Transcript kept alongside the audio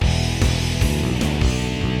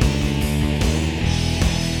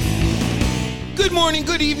Good morning,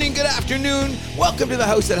 good evening, good afternoon. Welcome to the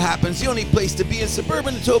House That Happens, the only place to be in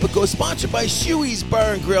suburban Etobicoke, sponsored by Shuey's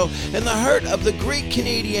Bar and Grill in the heart of the great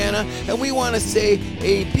Canadiana. And we want to say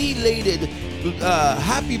a belated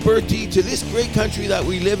happy birthday to this great country that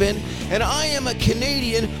we live in. And I am a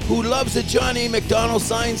Canadian who loves the John A. McDonald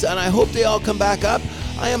signs, and I hope they all come back up.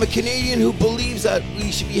 I am a Canadian who believes that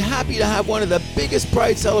we should be happy to have one of the biggest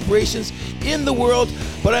pride celebrations in the world,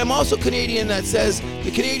 but I'm also Canadian that says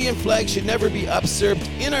the Canadian flag should never be usurped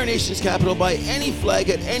in our nation's capital by any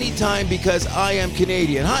flag at any time because I am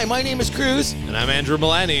Canadian. Hi, my name is Cruz. And I'm Andrew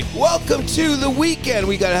Milani. Welcome to the weekend.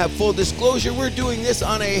 We got to have full disclosure. We're doing this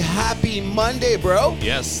on a happy Monday, bro.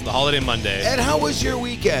 Yes, the holiday Monday. And how was your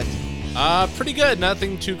weekend? Pretty good.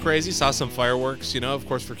 Nothing too crazy. Saw some fireworks, of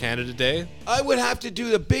course, for Canada Day. I would have to do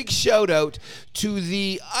the big shout out to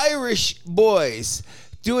the Irish boys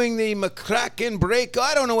doing the McCracken break.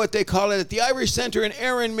 I don't know what they call it at the Irish Centre in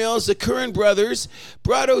Erin Mills. The Curran brothers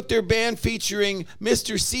brought out their band featuring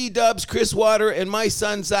Mr. C-Dubs, Chris Water, and my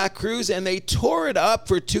son Zach Cruz, and they tore it up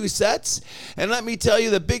for 2 sets. And let me tell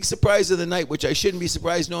you, the big surprise of the night, which I shouldn't be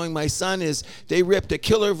surprised knowing my son, is they ripped a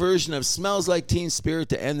killer version of Smells Like Teen Spirit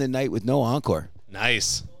to end the night with no encore.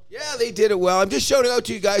 Nice. Yeah, they did it well. I'm just shouting out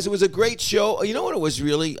to you guys. It was a great show. You know what it was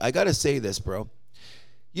really? I got to say this, bro.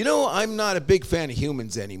 I'm not a big fan of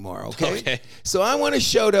humans anymore, okay? So I want to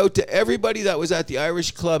shout out to everybody that was at the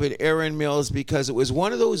Irish Club at Erin Mills because it was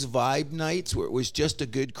one of those vibe nights where it was just a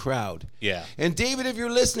good crowd. Yeah. And David, if you're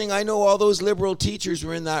listening, I know all those liberal teachers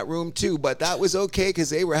were in that room too, but that was okay because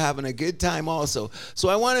they were having a good time also. So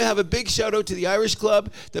I want to have a big shout out to the Irish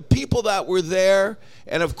Club, the people that were there,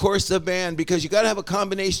 and of course the band, because you got to have a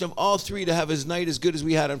combination of all three to have a night as good as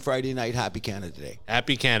we had on Friday night. Happy Canada Day.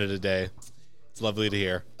 Happy Canada Day. It's lovely to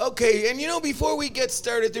hear. Okay, and before we get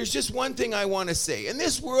started, there's just one thing I want to say. In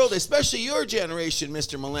this world, especially your generation,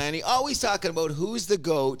 Mr. Milani, always talking about who's the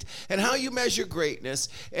GOAT and how you measure greatness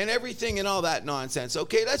and everything and all that nonsense.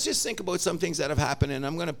 Okay, let's just think about some things that have happened, and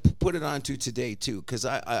I'm going to put it on to today, too, because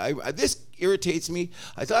I this irritates me.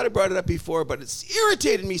 I thought I brought it up before, but it's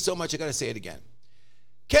irritated me so much I got to say it again.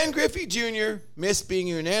 Ken Griffey Jr. missed being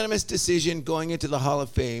a unanimous decision going into the Hall of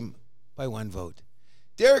Fame by 1 vote.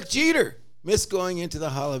 Derek Jeter missed going into the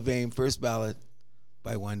Hall of Fame first ballot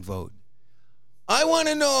by 1 vote. I want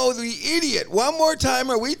to know the idiot. One more time,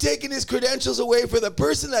 are we taking his credentials away for the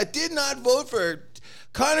person that did not vote for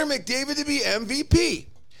Connor McDavid to be MVP?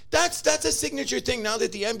 That's a signature thing now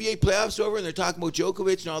that the NBA playoffs are over and they're talking about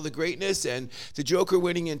Djokovic and all the greatness and the Joker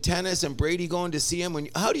winning in tennis and Brady going to see him.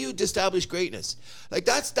 How do you establish greatness? Like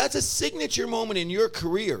that's a signature moment in your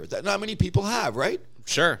career that not many people have, right?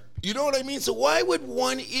 Sure. You know what I mean? So why would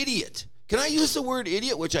one idiot... Can I use the word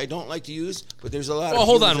idiot, which I don't like to use, but there's a lot of... Well,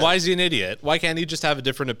 hold on. Why is he an idiot? Why can't he just have a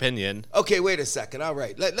different opinion? Okay, wait a second. All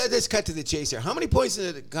right. Let's cut to the chase here. How many points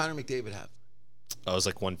did Connor McDavid have? Oh, it was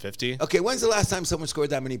like 150. Okay, when's the last time someone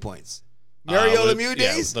scored that many points? Mario Lemieux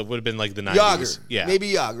days? Yeah, that would have been like the 90s. Yager. Yeah. Maybe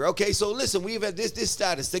Yager. Okay, so listen, we've had this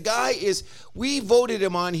status. The guy is... We voted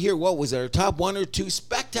him on here. What was it? Our top 1 or 2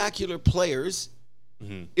 spectacular players...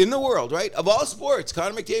 in the world, right? Of all sports,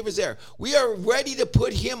 Connor McDavid's there. We are ready to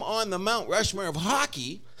put him on the Mount Rushmore of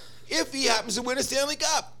hockey if he happens to win a Stanley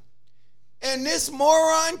Cup. And this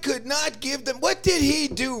moron could not give them... What did he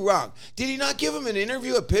do wrong? Did he not give him an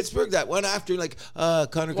interview at Pittsburgh that went after,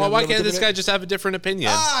 Connor... Well, why can't this guy just have a different opinion?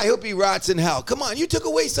 I hope he rots in hell. Come on, you took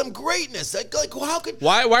away some greatness. Like how could...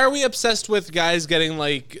 Why are we obsessed with guys getting,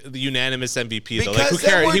 the unanimous MVP, though? Because who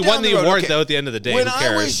cares? He won the award, okay. though, at the end of the day. When who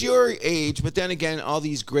cares? I was your age, but then again, all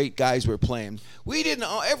these great guys were playing. We didn't...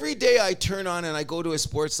 Every day I turn on and I go to a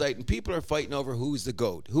sports site and people are fighting over who's the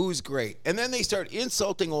GOAT, who's great. And then they start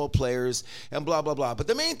insulting old players and blah, blah, blah. But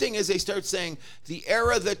the main thing is they start saying the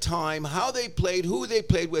era, the time, how they played, who they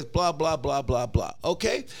played with, blah, blah, blah, blah, blah.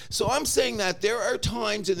 Okay? So I'm saying that there are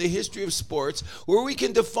times in the history of sports where we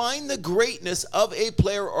can define the greatness of a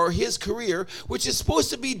player or his career, which is supposed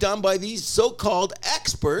to be done by these so-called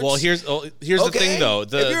experts. Well, here's the thing, though.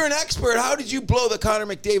 If you're an expert, how did you blow the Connor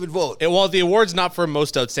McDavid vote? The award's not for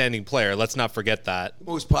most outstanding player. Let's not forget that.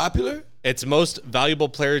 Most popular? It's most valuable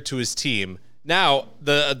player to his team. Now,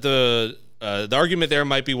 the argument there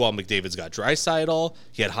might be, well, McDavid's got Draisaitl.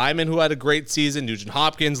 He had Hyman, who had a great season. Nugent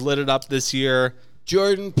Hopkins lit it up this year.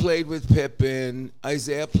 Jordan played with Pippen.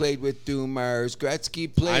 Isaiah played with Dumars.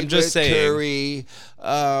 Gretzky played with Curry.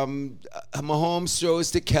 Mahomes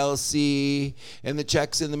throws to Kelsey. And the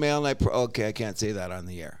check's in the mail. And okay, I can't say that on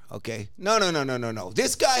the air. Okay? No.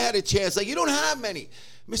 This guy had a chance. You don't have many.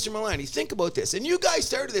 Mr. Milani, think about this. And you guys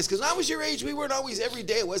started this because when I was your age, we weren't always every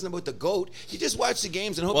day. It wasn't about the GOAT. You just watched the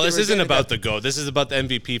games and hope. Well, this isn't about the GOAT. This is about the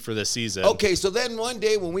MVP for this season. Okay, so then one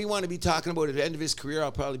day when we want to be talking about at the end of his career,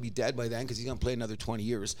 I'll probably be dead by then because he's going to play another 20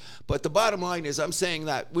 years. But the bottom line is I'm saying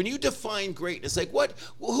that when you define greatness, like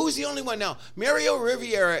who's the only one now? Mario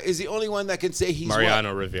Riviera is the only one that can say he's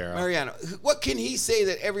Mariano Rivera. Mariano. What can he say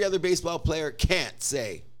that every other baseball player can't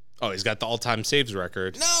say? Oh, he's got the all-time saves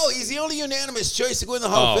record. No, he's the only unanimous choice to go in the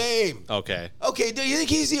Hall of Fame. Okay. Okay, do you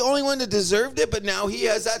think he's the only one that deserved it, but now he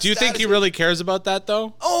has that Do you think he really cares about that,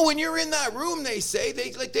 though? Oh, when you're in that room, they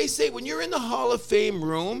say when you're in the Hall of Fame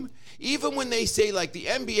room, even when they say, like the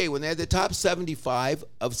NBA, when they had the top 75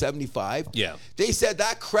 of 75, they said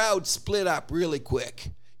that crowd split up really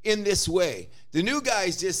quick in this way. The new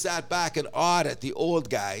guys just sat back and awed at the old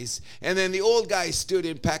guys, and then the old guys stood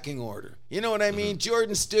in pecking order. You know what I mean?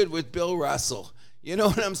 Jordan stood with Bill Russell. You know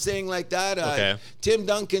what I'm saying like that? Okay. Tim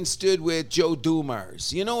Duncan stood with Joe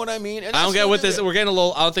Dumars. You know what I mean? And I don't get what this. We're getting a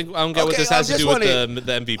little. I don't get what this has to do with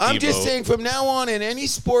the MVP I'm just vote. saying from now on in any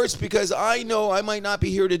sports, because I know I might not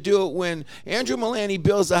be here to do it, when Andrew Milani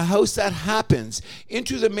builds a house that happens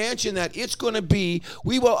into the mansion that it's going to be,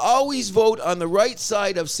 we will always vote on the right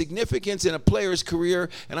side of significance in a player's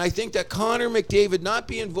career. And I think that Connor McDavid not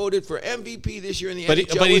being voted for MVP this year in the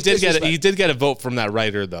NHL, but he did get a vote from that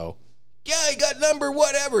writer though. Yeah, he got number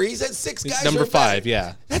whatever. He's had 6 guys. Number 5,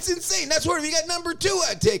 yeah. That's insane. That's where if he got number 2,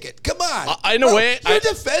 I'd take it. Come on. In a way, you're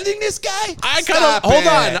defending this guy? Hold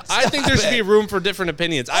on. I think there should be room for different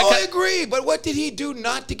opinions. I agree, but what did he do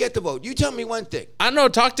not to get the vote? You tell me one thing. I don't know.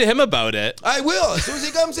 Talk to him about it. I will. As soon as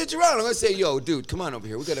he comes sits around, I'm going to say, yo, dude, come on over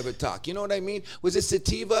here. We got to have a talk. You know what I mean? Was it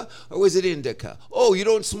sativa or was it indica? Oh, you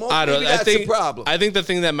don't smoke? Maybe that's the problem. I think the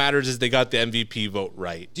thing that matters is they got the MVP vote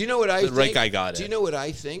right. Do you know what I think? The right guy got it. Do you know what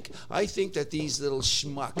I think? I think that these little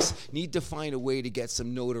schmucks need to find a way to get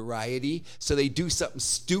some notoriety, so they do something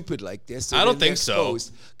stupid like this. So I don't think so.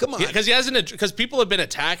 Come on, because people have been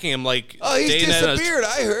attacking him like. Oh, he's disappeared.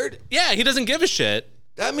 I heard. Yeah, he doesn't give a shit.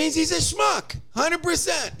 That means he's a schmuck,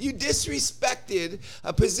 100%. You disrespected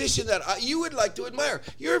a position that you would like to admire.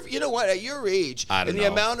 You know what? At your age and the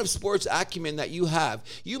amount of sports acumen that you have,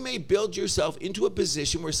 you may build yourself into a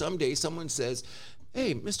position where someday someone says,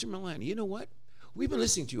 "Hey, Mr. Milani, you know what? We've been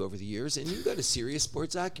listening to you over the years, and you've got a serious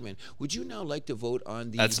sports acumen. Would you now like to vote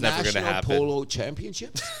on the National Polo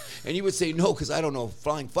Championships?" And you would say, "No, because I don't know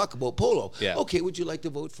flying fuck about polo." Yeah. Okay, would you like to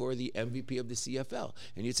vote for the MVP of the CFL?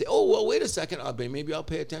 And you'd say, "Oh, well, wait a second. Maybe I'll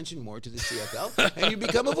pay attention more to the CFL." And you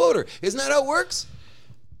become a voter. Isn't that how it works?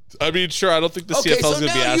 I mean, sure, I don't think the CFL is going to be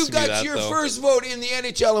asking me that, Okay, so now you got your first vote in the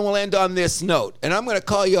NHL, and we'll end on this note. And I'm going to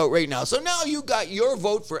call you out right now. So now you got your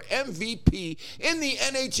vote for MVP in the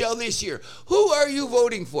NHL this year. Who are you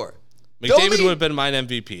voting for? McDavid would have been mine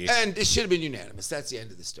MVP. And it should have been unanimous. That's the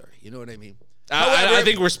end of the story. You know what I mean? I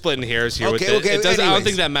think we're splitting hairs here with it. Okay, I don't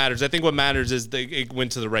think that matters. I think what matters is it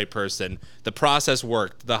went to the right person. The process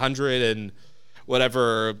worked. The 100 and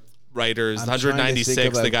whatever writers,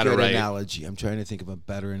 196, they got it right. I'm trying to think of a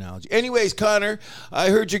better analogy. Anyways, Connor, I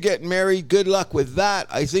heard you're getting married. Good luck with that.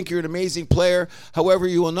 I think you're an amazing player. However,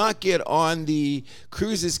 you will not get on the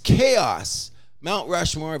Cruises Chaos Mount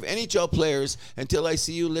Rushmore of NHL players until I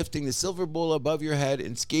see you lifting the silver bowl above your head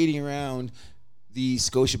and skating around the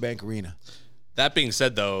Scotiabank Arena. That being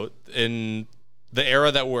said, though, in the era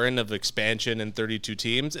that we're in of expansion and 32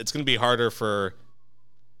 teams, it's going to be harder for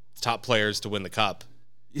top players to win the cup.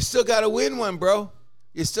 You still got to win one, bro.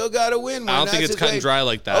 You still got to win one. I don't think it's cut and dry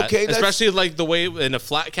like that. Okay, especially like the way in a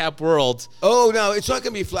flat cap world. Oh, no, it's not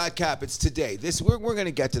going to be flat cap. It's today. We're going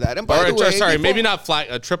to get to that. And by the way, sorry, maybe not flat,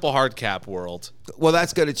 a triple hard cap world. Well,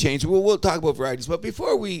 that's going to change. We'll talk about varieties. But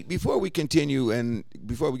before we continue and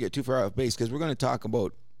before we get too far off base, because we're going to talk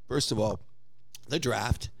about, first of all, the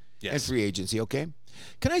draft and free agency, okay?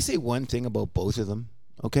 Can I say one thing about both of them,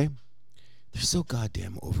 okay? They're so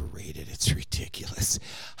goddamn overrated. It's ridiculous.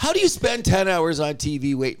 How do you spend 10 hours on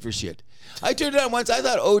TV waiting for shit? I turned it on once. I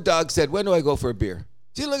thought O-Dog said, "When do I go for a beer?"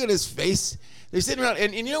 See, look at his face. They're sitting around.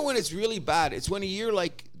 And you know when it's really bad? It's when a year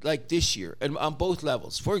like this year, and on both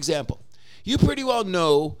levels. For example, you pretty well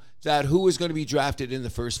know that who is going to be drafted in the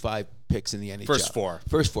first 5 picks in the NHL. First four.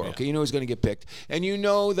 Yeah. Okay, you know who's going to get picked. And you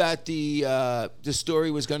know that the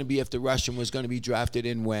story was going to be if the Russian was going to be drafted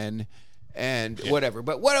in when and whatever.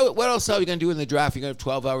 But what else are you going to do in the draft? You're going to have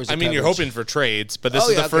 12 hours of coverage. You're hoping for trades, but this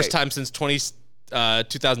is the first time since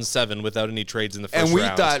 2007 without any trades in the first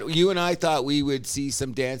round. And you and I thought we would see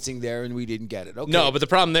some dancing there, and we didn't get it. Okay. No, but the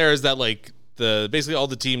problem there is that, like, basically all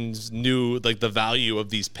the teams knew like the value of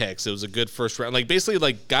these picks. It was a good first round. Like basically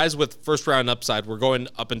like guys with first round upside were going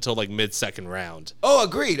up until like mid-second round. Oh,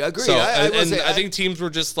 agreed. So, I think teams were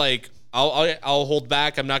just like, I'll hold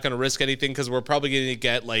back. I'm not going to risk anything because we're probably going to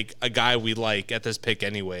get like a guy we like at this pick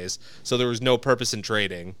anyways. So there was no purpose in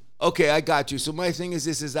trading. Okay, I got you. So my thing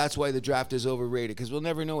is that's why the draft is overrated, because we'll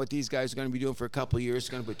never know what these guys are going to be doing for a couple of years. It's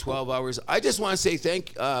going to be 12 hours. I just want to say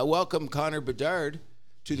welcome Connor Bedard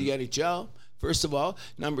to the NHL. First of all.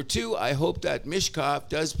 Number two, I hope that Mishkov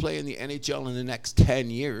does play in the NHL in the next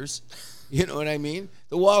 10 years. You know what I mean?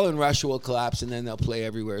 The wall in Russia will collapse, and then they'll play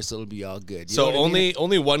everywhere, so it'll be all good. You so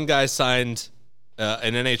only one guy signed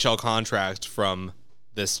an NHL contract from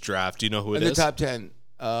this draft. Do you know who it is? In the top 10.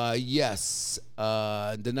 Yes.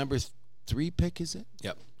 The number 3 pick, is it?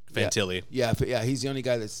 Yep. Fantilli. Yeah, he's the only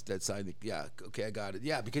guy that signed it. Yeah, okay, I got it.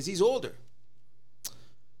 Yeah, because he's older.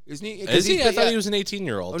 Isn't he? Is he? I thought he was an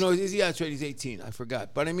 18-year-old. Oh, no, that's right. He's 18. I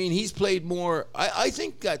forgot. But, I mean, he's played more. I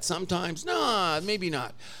think that sometimes, maybe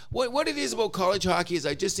not. What it is about college hockey is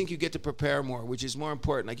I just think you get to prepare more, which is more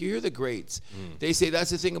important. Like, you hear the greats. They say that's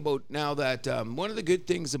the thing about now that one of the good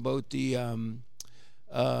things about the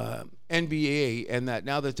NBA, and that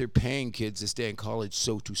now that they're paying kids to stay in college,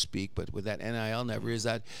 so to speak, but with that NIL never, is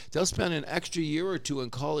that they'll spend an extra year or two in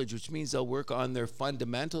college, which means they'll work on their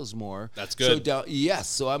fundamentals more. That's good.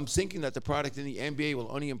 So I'm thinking that the product in the NBA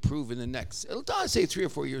will only improve in the next, it'll say 3 or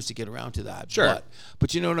 4 years to get around to that. Sure.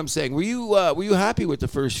 But you know what I'm saying? Were you happy with the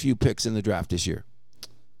first few picks in the draft this year?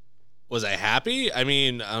 Was I happy? I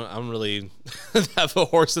mean, I'm really have a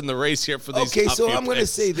horse in the race here for these. Okay, so I'm going to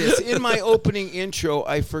say this. In my opening intro,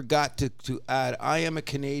 I forgot to add, I am a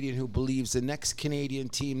Canadian who believes the next Canadian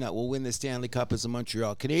team that will win the Stanley Cup is the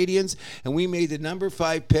Montreal Canadiens. And we made the number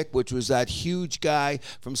 5 pick, which was that huge guy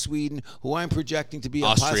from Sweden who I'm projecting to be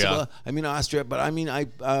impossible. Austria. But I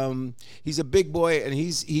mean, he's a big boy, and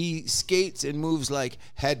he skates and moves like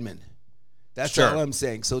Hedman. That's all I'm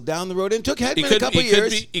saying. So down the road, and took Hedman a couple of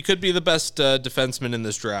years. He could be the best defenseman in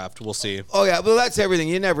this draft. We'll see. Oh yeah, well that's everything.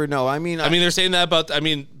 You never know. I mean, they're saying that about. I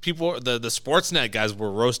mean, people, the Sportsnet guys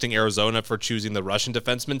were roasting Arizona for choosing the Russian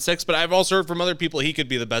defenseman 6, but I've also heard from other people he could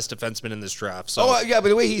be the best defenseman in this draft. So but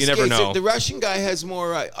the way he skates, never know. The Russian guy has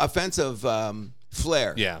more offensive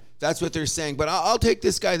flair. Yeah. That's what they're saying. But I'll take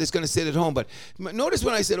this guy that's going to sit at home. But notice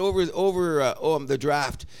when I said over the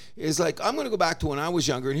draft, is like, I'm going to go back to when I was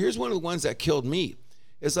younger. And here's one of the ones that killed me.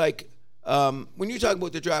 It's like, when you talk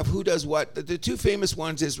about the draft, who does what? The two famous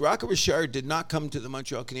ones is Rocco Richard did not come to the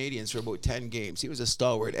Montreal Canadiens for about 10 games. He was a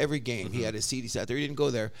stalwart. Every game he had a seat. He sat there. He didn't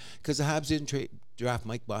go there because the Habs didn't draft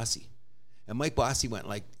Mike Bossy. And Mike Bossy went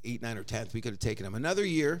like 8, 9, or 10th. We could have taken him. Another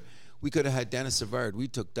year, we could have had Dennis Savard. We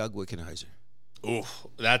took Doug Wickenheiser. Ooh,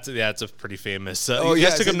 that's a pretty famous. You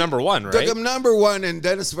guys took him number 1, right? Took him number 1, and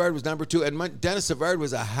Dennis Savard was number 2. And Dennis Savard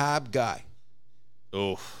was a Hab guy.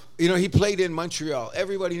 Oh. You know, he played in Montreal.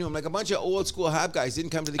 Everybody knew him. Like a bunch of old school Hab guys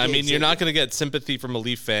didn't come to the game. I mean, you're not going to get sympathy from a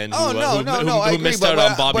Leaf fan who missed out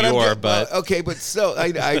on Bobby Orr. But okay, but still,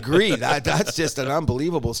 I agree. That's just an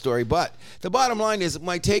unbelievable story. But the bottom line is,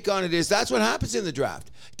 my take on it is that's what happens in the draft.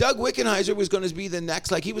 Doug Wickenheiser was going to be the next,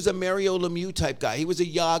 like he was a Mario Lemieux type guy. He was a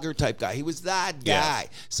Yager type guy. He was that guy.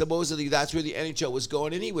 Yeah. Supposedly that's where the NHL was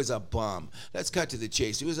going, and he was a bum. Let's cut to the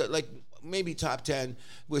chase. He was like maybe top 10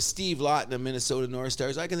 with Steve Lott and the Minnesota North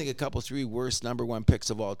Stars. I can think a couple 3 worst number 1 picks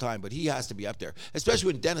of all time, but he has to be up there,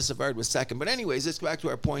 especially when Dennis Savard was second. But anyways, let's go back to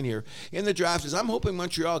our point here. In the draft is I'm hoping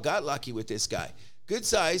Montreal got lucky with this guy. Good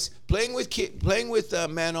size, playing with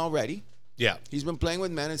men already. Yeah, he's been playing with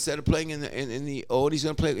men instead of playing in the and he's going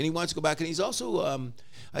to play, and he wants to go back, and he's also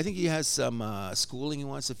I think he has some schooling he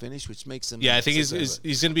wants to finish, which makes him. Yeah, I think he's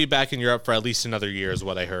going to be back in Europe for at least another year, is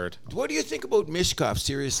what I heard. What do you think about Mishkov?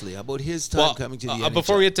 Seriously, about his time coming to the NHL?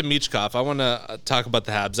 Before we get to Mishkov, I want to talk about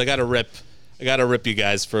the Habs. I got to rip you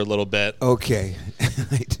guys for a little bit. Okay,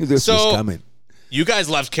 I knew this was coming. You guys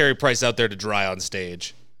left Carey Price out there to dry on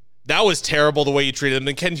stage. That was terrible the way you treated him.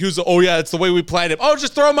 And Ken Hughes, it's the way we planned him. Oh,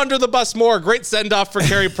 just throw him under the bus more. Great send-off for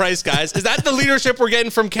Carey Price, guys. Is that the leadership we're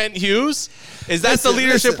getting from Kent Hughes? Is that the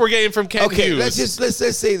leadership we're getting from Kent Hughes? Okay,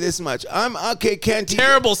 let's say this much. Kent.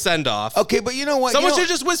 Terrible send-off. Okay, but you know what? Someone should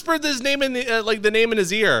just whisper his name in the name in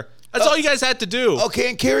his ear. That's all you guys had to do. Okay,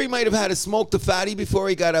 and Carey might have had to smoke the fatty before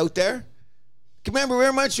he got out there. Remember, we're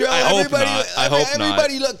in Montreal. I hope not.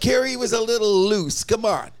 Everybody, look, Carey was a little loose. Come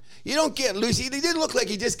on. You don't get loose. He didn't look like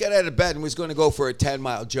he just got out of bed and was going to go for a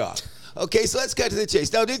 10-mile jog. Okay, so let's cut to the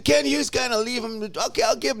chase. Now, did Ken Hughes kind of leave him? Okay,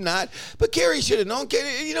 I'll give him that. But Carey should have known.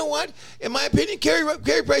 You know what? In my opinion,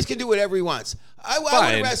 Carey Price can do whatever he wants. I would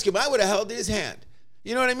have rescued him. I would have held his hand.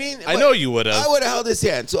 You know what I mean? I know you would have. I would have held his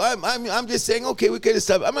hand. So I'm just saying, okay, we could have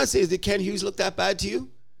stopped. I'm not saying, did Ken Hughes look that bad to you?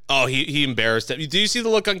 Oh, he embarrassed him. Do you see the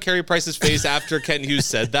look on Carey Price's face after Ken Hughes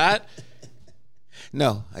said that?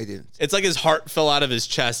 No, I didn't. It's like his heart fell out of his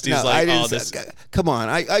chest. He's like, "Oh, this." Come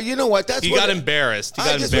on, you know what? That's he what got embarrassed. He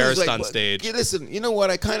got embarrassed on stage. Listen, you know what?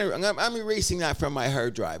 I'm erasing that from my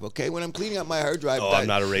hard drive. Okay, when I'm cleaning up my hard drive. Oh, I'm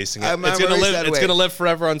not erasing it. It's gonna live. It's gonna live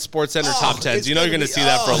forever on SportsCenter top tens. You know you're gonna see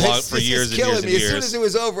that for years and years and years. As soon as it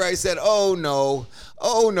was over, I said, "Oh no,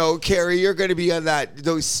 Carey, you're going to be on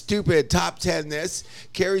those stupid top 10 this."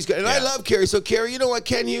 Carey's good. And I love Carey. So, Carey, you know what,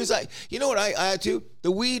 Ken Hughes, you know what I had to?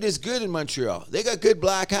 The weed is good in Montreal. They got good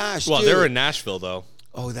black hash, Well, they're in Nashville, though.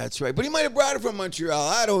 Oh, that's right. But he might have brought it from Montreal.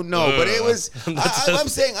 I don't know. But it was,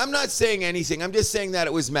 I'm not saying anything. I'm just saying that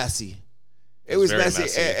it was messy. It was messy,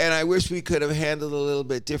 and I wish we could have handled it a little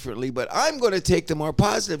bit differently. But I'm going to take the more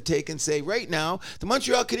positive take and say right now, the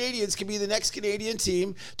Montreal Canadiens can be the next Canadian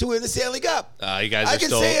team to win the Stanley Cup. You guys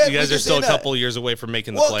are still a couple years away from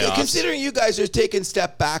making the playoffs. Considering you guys are taking a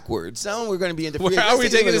step backwards, now we're going to be in the Where are we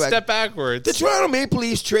taking a step backwards? The Toronto Maple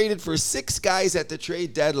Leafs traded for 6 guys at the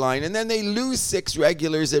trade deadline, and then they lose 6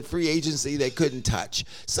 regulars at free agency they couldn't touch.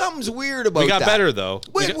 Something's weird about that. We got better, though.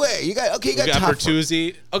 Wait. You got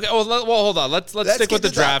Bertuzzi. Okay, well, hold on. Let's stick with the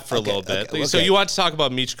draft for a little bit. Okay. So you want to talk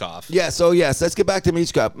about Michkov? Yes. Let's get back to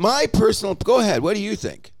Michkov. My personal. Go ahead. What do you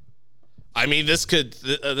think? I mean, I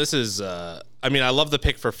love the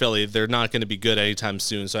pick for Philly. They're not going to be good anytime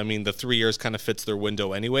soon. So, I mean, the 3 years kind of fits their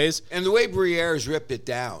window anyways. And the way Briere's ripped it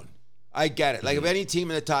down, I get it. Like, if any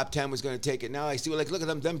team in the top 10 was going to take it now, I see, look at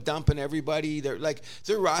them dumping everybody. They're like,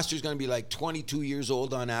 their roster's going to be like 22 years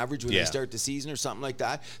old on average when they start the season or something like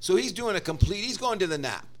that. So he's doing he's going to the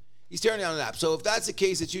nap. He's tearing down the nap. So if that's the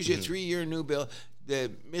case, it's usually a 3-year new bill. The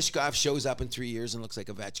Michkov shows up in 3 years and looks like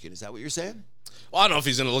Ovechkin. Is that what you're saying? Well, I don't know if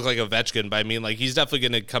he's going to look like Ovechkin, but I mean, like, he's definitely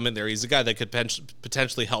going to come in there. He's a guy that could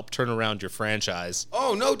potentially help turn around your franchise.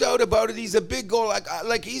 Oh, no doubt about it. He's a big goal.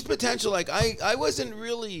 Like he's potential. Like I wasn't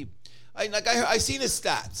really. I seen his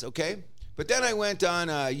stats. Okay. But then I went on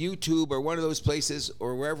YouTube or one of those places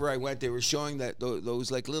or wherever I went. They were showing that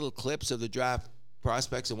those like little clips of the draft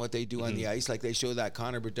prospects and what they do on the ice. Like they show that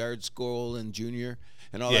Connor Bedard's goal and junior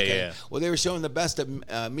and all that kind of. Well, they were showing the best of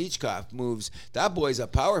Michkov moves. That boy's a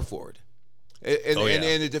power forward. In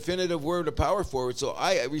a definitive word of power forward. So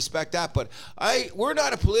I respect that. But we're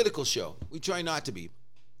not a political show. We try not to be.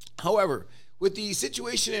 However, with the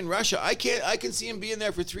situation in Russia, I can see him being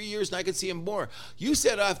there for 3 years and I can see him more. You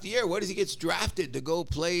said off the air, what if he gets drafted to go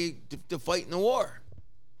play to fight in the war?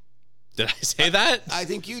 Did I say that? I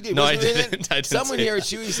think you did. No, I didn't. Someone here at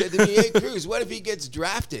Chewy said to me, "Hey, Cruz, what if he gets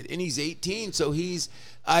drafted and he's 18? So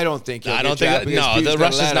I don't think. The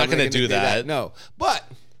Russia's not going to do that. No, but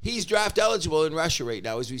he's draft eligible in Russia right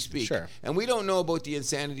now as we speak. Sure. And we don't know about the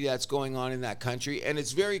insanity that's going on in that country. And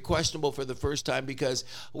it's very questionable for the first time because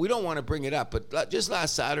we don't want to bring it up. But just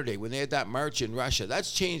last Saturday when they had that march in Russia,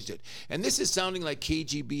 that's changed it. And this is sounding like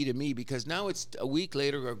KGB to me because now it's a week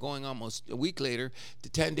later or going almost a week later to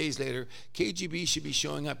 10 days later. KGB should be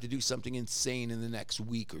showing up to do something insane in the next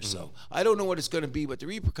week or so. I don't know what it's going to be, but the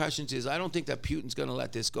repercussions is I don't think that Putin's going to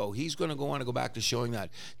let this go. He's going to want to go back to showing that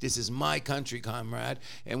this is my country, comrade.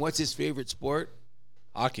 And what's his favorite sport?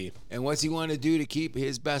 Hockey. And what's he want to do to keep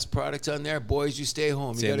his best products on there? Boys, you stay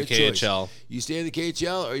home. Stay you got in a the choice. KHL. You stay in the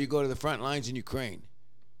KHL or you go to the front lines in Ukraine.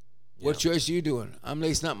 What choice are you doing? I'm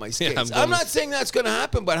lacing up my skates. I'm not saying that's going to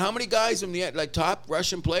happen, but how many guys from the top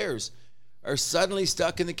Russian players are suddenly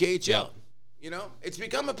stuck in the KHL? Yeah. You know, it's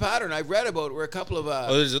become a pattern. I've read about where a couple of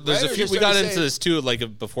there's a few. We got into this too,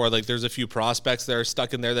 like before. Like there's a few prospects that are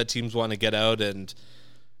stuck in there that teams want to get out, and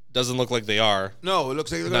doesn't look like they are. No, it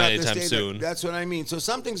looks like they're going to have to stay soon. There. That's what I mean. So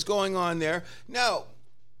something's going on there now.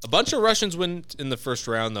 A bunch of Russians went in the first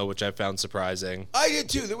round, though, which I found surprising. I did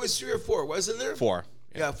too. There was 3 or 4, wasn't there? 4.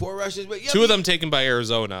 Yeah, 4 Russians. But 2 of them taken by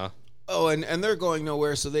Arizona. Oh, and they're going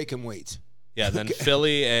nowhere, so they can wait. Yeah, then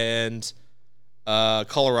Philly and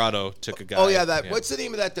Colorado took a guy. Oh, yeah, what's the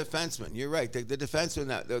name of that defenseman? You're right. The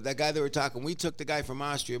defenseman, that guy they were talking. We took the guy from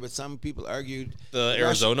Austria, but some people argued. The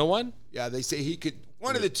Arizona one? Yeah, they say he could.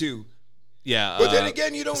 One of the 2. Yeah. But then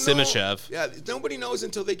again, you don't know. Simashev. Yeah, nobody knows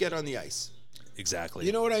until they get on the ice. Exactly.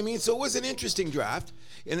 You know what I mean? So it was an interesting draft.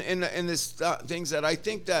 And this things that I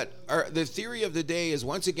think that are the theory of the day is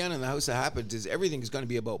once again in the House of Happens is everything is going to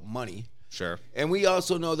be about money. Sure. And we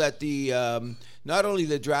also know that the not only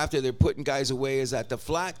the draft that they're putting guys away is that the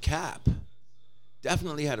flat cap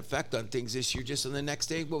definitely had effect on things this year. Just on the next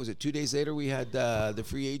day, what was it? 2 days later, we had the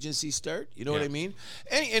free agency start. You know what I mean?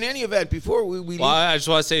 In any event, before we well, I just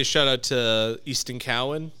want to say a shout out to Easton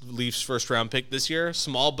Cowan, Leafs first round pick this year.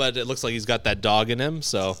 Small, but it looks like he's got that dog in him.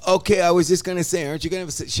 So okay, I was just gonna say, aren't you gonna have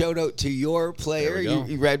a shout out to your player?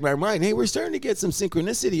 You read my mind. Hey, we're starting to get some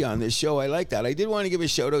synchronicity on this show. I like that. I did want to give a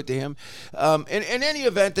shout out to him. In any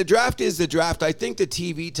event, the draft is the draft. I think the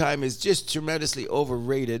TV time is just tremendously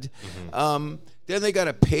overrated. Then they got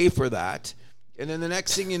to pay for that. And then the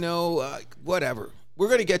next thing you know, whatever. We're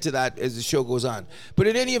going to get to that as the show goes on. But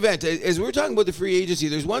in any event, as we're talking about the free agency,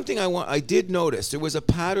 there's one thing I did notice. There was a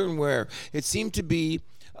pattern where it seemed to be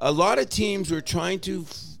a lot of teams were trying to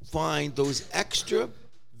find those extra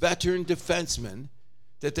veteran defensemen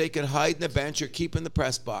that they could hide in the bench or keep in the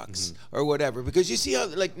press box or whatever. Because you see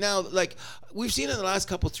how, now, we've seen in the last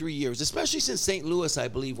 3 years, especially since St. Louis, I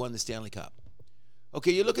believe, won the Stanley Cup.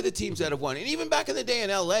 Okay, you look at the teams that have won, and even back in the day in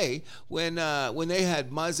L.A. when they had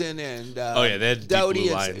Muzzin and they had Doughty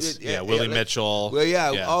deep blue lines. Willie Mitchell.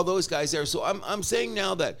 Well, all those guys there. So I'm saying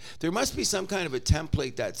now that there must be some kind of a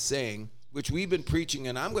template that's saying, which we've been preaching,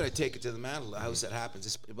 and I'm going to take it to the mantle, the house that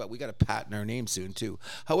happens. But we got a patent our name soon too.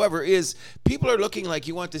 However, is people are looking like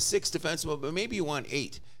you want the 6 defensemen, but maybe you want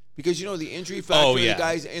 8. Because the injury factor, the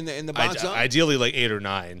guys in the box. Ideally, 8 or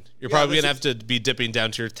 9. You're probably gonna have to be dipping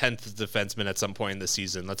down to your 10th defenseman at some point in the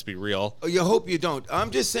season. Let's be real. Oh, you hope you don't.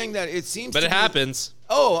 I'm just saying that it seems. But it happens.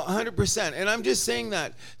 Oh, 100%. And I'm just saying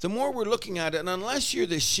that the more we're looking at it, and unless you're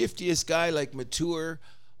the shiftiest guy like Mature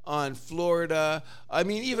on Florida, I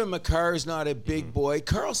mean, even Makar's not a big boy.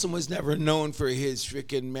 Carlson was never known for his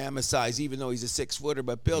freaking mammoth size, even though he's a 6-footer,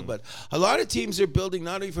 but build. But a lot of teams are building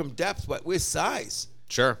not only from depth but with size.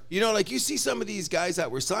 Sure. You see some of these guys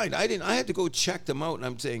that were signed. I had to go check them out, and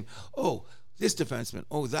I'm saying, oh, this defenseman,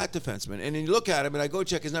 oh, that defenseman. And then you look at him, and I go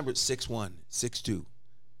check his number. 6'1", 6'2",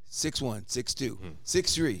 6'1", 6'2",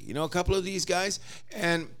 6'3". A couple of these guys.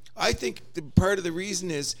 And I think part of the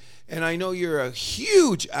reason is, and I know you're a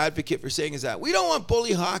huge advocate for saying is that we don't want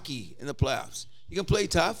bully hockey in the playoffs. You can play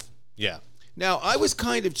tough. Yeah. Now, I was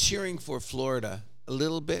kind of cheering for Florida a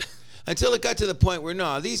little bit. Until it got to the point where,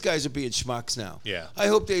 these guys are being schmucks now. Yeah. I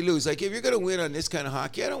hope they lose. If you're going to win on this kind of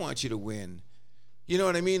hockey, I don't want you to win. You know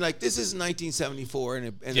what I mean? This is 1974. And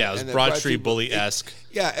it was Broad Street Bully-esque.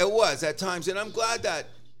 Yeah, it was at times. And I'm glad that,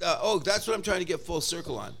 that's what I'm trying to get full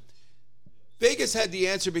circle on. Vegas had the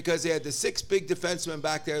answer because they had the 6 big defensemen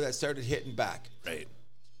back there that started hitting back. Right.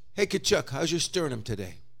 Hey, Kachuk, how's your sternum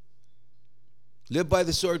today? Live by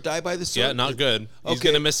the sword, die by the sword? Yeah, not good. He's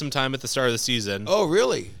going to miss some time at the start of the season. Oh,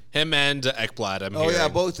 really? Him and Ekblad, I'm hearing. Yeah,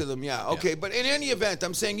 both of them, yeah. Okay, but in any event,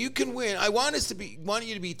 I'm saying you can win. I want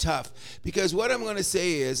you to be tough, because what I'm going to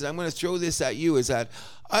say is, and I'm going to throw this at you, is that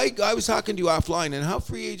I was talking to you offline and how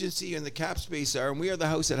free agency and the cap space are, and we are the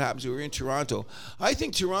house that happens. We were in Toronto. I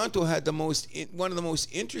think Toronto had one of the most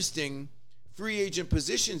interesting free agent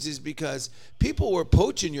positions is because people were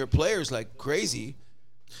poaching your players like crazy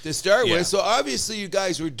to start with. So obviously you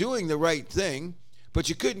guys were doing the right thing, but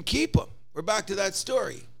you couldn't keep them. We're back to that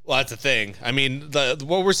story. Well, that's the thing. I mean,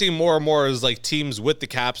 what we're seeing more and more is teams with the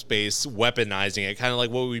cap space weaponizing it, kind of like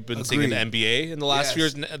what we've been seeing in the NBA in the last few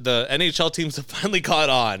years. The NHL teams have finally caught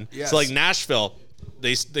on. Yes. So Nashville,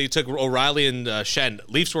 they took O'Reilly and Shen.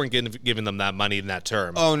 Leafs weren't giving them that money in that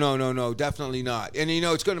term. Oh, no, definitely not. And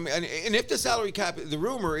it's going to be, and if the salary cap, the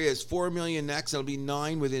rumor is $4 million next, it'll be $9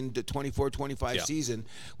 million within the 24-25 season,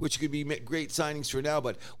 which could be great signings for now.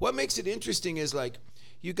 But what makes it interesting is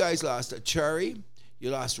you guys lost Achari. You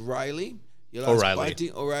lost Riley. You lost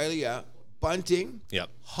Bunting. O'Reilly, yeah. Bunting. Yep.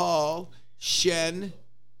 Hall. Shen.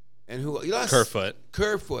 And who? You lost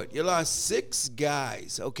Kerfoot. You lost 6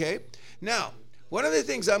 guys, okay? Now, one of the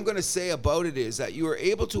things I'm going to say about it is that you were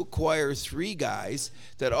able to acquire 3 guys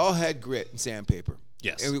that all had grit and sandpaper.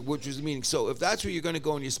 Yes. Which was the meaning. So if that's where you're going to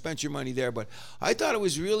go and you spent your money there. But I thought it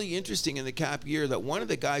was really interesting in the cap year that one of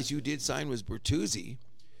the guys you did sign was Bertuzzi,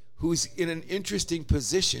 who's in an interesting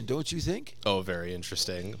position, don't you think? Oh, very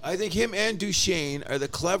interesting. I think him and Duchesne are the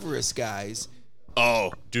cleverest guys.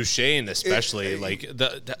 Oh, Duchesne especially.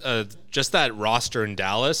 Just that roster in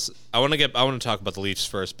Dallas. I want to talk about the Leafs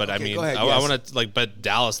first, but okay, I want to but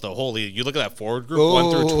Dallas, the holy. You look at that forward group,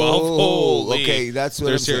 1 through 12. Holy, okay, that's what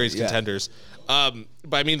they're serious contenders. But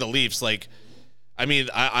I mean the Leafs,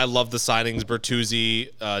 I love the signings.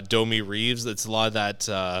 Bertuzzi, Domi, Reaves. It's a lot of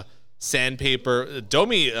that. Sandpaper.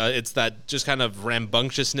 Domi, it's that just kind of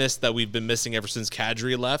rambunctiousness that we've been missing ever since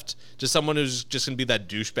Kadri left. Just someone who's just going to be that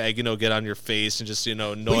douchebag, get on your face and just,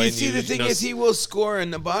 annoying you. Well, you see, the thing is he will score,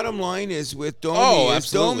 and the bottom line is with Domi,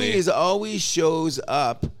 Domi always shows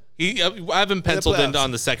up I have him penciled in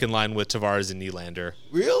on the second line with Tavares and Nylander.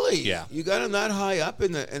 Really? Yeah. You got him that high up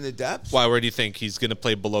in the depths? Why? Where do you think he's going to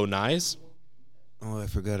play below Nyes? Oh, I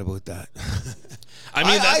forgot about that. I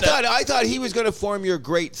mean, I thought he was going to form your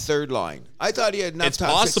great third line. I thought he had enough. It's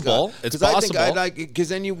possible. It's possible. Because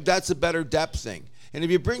then that's a better depth thing. And if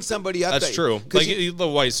you bring somebody up, that's true.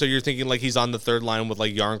 Like, so you're thinking like he's on the third line with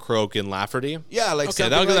like Yarncroke and Lafferty? Yeah, like okay,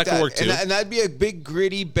 something that could work too. And that'd be a big,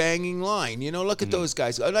 gritty, banging line. Look at those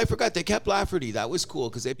guys. And I forgot they kept Lafferty. That was cool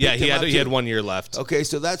because they picked him up he had 1 year left. Okay,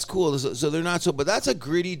 so that's cool. So they're not so, but that's a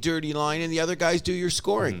gritty, dirty line, and the other guys do your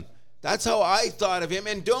scoring. That's how I thought of him.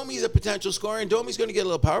 And Domi's a potential scorer, and Domi's going to get a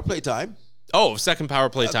little power play time. Oh, second power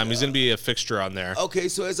play time. He's going to be a fixture on there. Okay,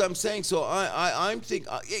 so as I'm saying, so I'm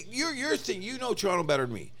thinking your thing. Toronto better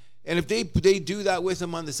than me. And if they do that with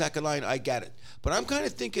him on the second line, I get it. But I'm kind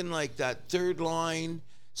of thinking like that third line.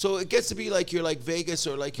 So it gets to be like you're like Vegas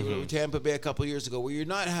or like you were Tampa Bay a couple of years ago, where you're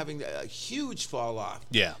not having a huge fall off.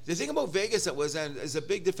 Yeah. The thing about Vegas is a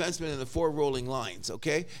big defenseman in the 4 rolling lines,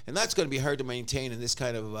 okay? And that's going to be hard to maintain in this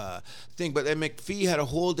kind of thing. But then McPhee had a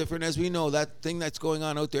whole different, as we know, that thing that's going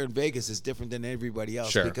on out there in Vegas is different than everybody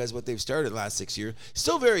else because what they've started the last 6 years.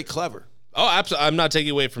 Still very clever. Oh, absolutely. I'm not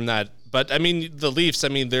taking away from that. But I mean, the Leafs,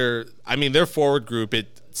 their forward group,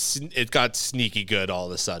 it got sneaky good all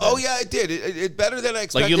of a sudden. Oh yeah, it did. It better than I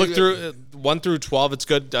expected. Like you look through 1 through 12, it's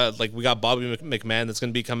good. Like we got Bobby McMahon that's going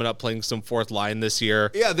to be coming up playing some fourth line this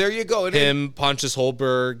year. Yeah, there you go. Pontus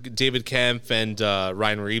Holberg, David Kempf, and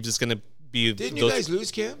Ryan Reaves is going to be. Didn't you guys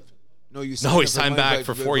lose Kempf? No, he signed back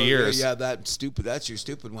for 4 years. Yeah, that's your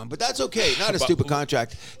stupid one. But that's okay. Not a stupid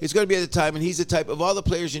contract. It's going to be at the time, and he's the type of all the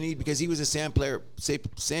players you need because he was a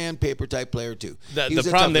sandpaper type player too. The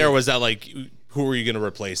problem there was that like. Who are you going to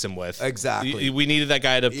replace him with? Exactly. We needed that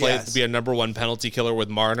guy to play to be a number 1 penalty killer with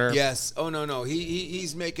Marner. Yes. Oh no.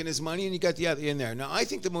 He's making his money, and you got the other in there. Now I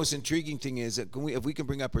think the most intriguing thing is that if we can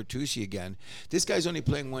bring up Bertuzzi again, this guy's only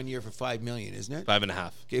playing 1 year for $5 million, isn't it?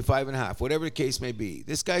 5.5. Okay, 5.5. Whatever the case may be,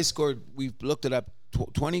 this guy scored. We've looked it up.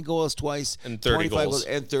 20 goals twice, and 30 goals,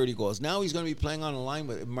 and 30 goals. Now he's going to be playing on a line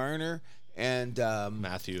with Marner and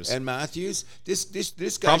Matthews.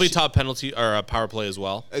 This guy probably top penalty or power play as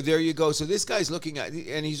well. There you go. So this guy's looking at,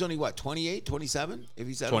 and he's only what, 28, 27? If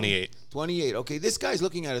he's at 28. 28. Okay, this guy's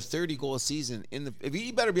looking at a 30-goal season if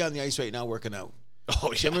he better be on the ice right now working out.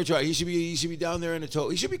 Oh yeah. He should be down there in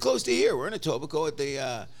Etobicoke. He should be close to here. We're in Etobicoke at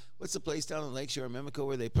the what's the place down in Lakeshore, Mimico,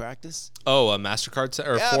 where they practice? Oh, a MasterCard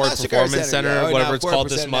Center or Ford Performance Center, whatever it's called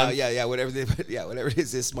this month. Whatever it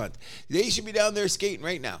is this month. They should be down there skating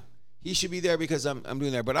right now. He should be there because I'm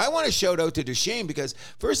doing there. But I want to shout out to Duchesne because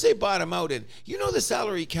first they bought him out, and you know the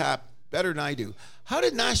salary cap better than I do. How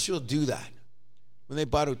did Nashville do that when they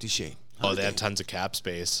bought out Duchesne? They had tons of cap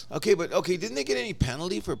space. Okay, didn't they get any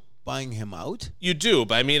penalty for buying him out? You do,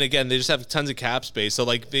 but I mean, again, they just have tons of cap space. So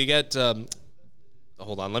like they get.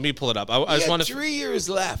 Hold on, let me pull it up. I just want to. 3 years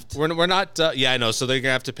left. We're not. I know. So they're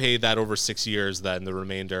gonna have to pay that over 6 years. Then the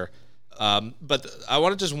remainder. But I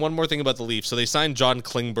wanted just one more thing about the Leafs. So they signed John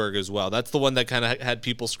Klingberg as well. That's the one that kind of had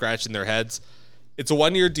people scratching their heads. It's a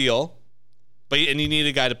 1 year deal, and you need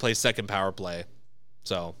a guy to play second power play.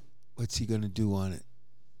 So what's he gonna do on it?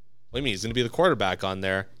 What do you mean? He's gonna be the quarterback on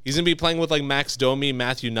there. He's gonna be playing with like Max Domi,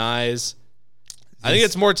 Matthew Nyes. I think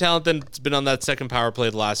it's more talent than it's been on that second power play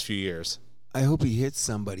the last few years. I hope he hits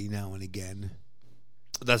somebody now and again.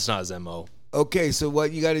 That's not his MO. Okay, so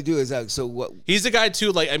what you got to do is what? He's the guy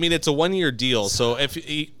too. Like, I mean, it's a 1 year deal. So if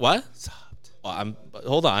he what? Well,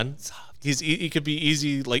 hold on. He could be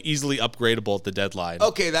easily upgradable at the deadline.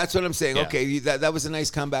 Okay, that's what I'm saying. Yeah. Okay, that was a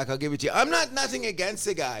nice comeback. I'll give it to you. I'm nothing against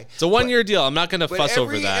the guy. It's a 1 year deal. I'm not going to fuss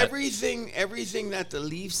over that. Everything that the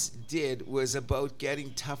Leafs did was about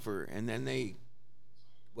getting tougher, and then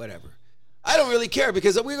whatever. I don't really care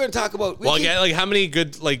because we're going to talk about. Like how many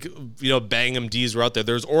good bang MDs were out there?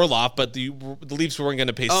 There's Orlov, but the Leafs weren't going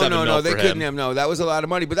to pay $7 million for him. They couldn't have. No, that was a lot of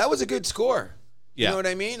money, but that was a good score. Yeah. You know what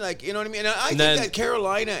I mean? And I think that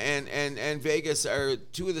Carolina and Vegas are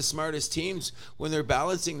two of the smartest teams when they're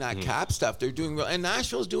balancing that cap stuff. They're doing well, and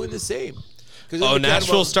Nashville's doing the same.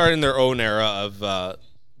 Nashville's starting their own era of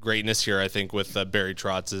greatness here, I think, with Barry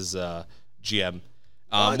Trotz as GM.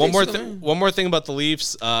 One more thing about the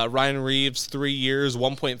Leafs. Ryan Reaves, 3 years,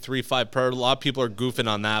 1.35 per. A lot of people are goofing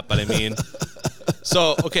on that, but I mean,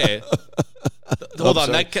 so okay. Hold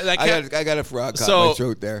on, I got a frog caught in my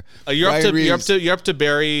throat there. You're up to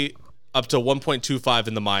Barry up to 1.25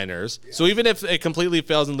 in the minors. So even if it completely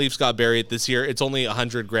fails and Leafs got Barry this year, it's only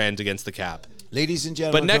 $100,000 against the cap. Ladies and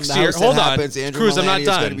gentlemen, but next year, hold on, Andrew Cruz, I'm not done.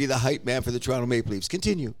 done. Is going to be the hype man for the Toronto Maple Leafs.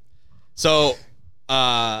 Continue. So,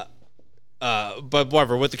 But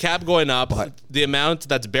whatever, with the cap going up, the amount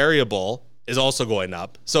that's variable is also going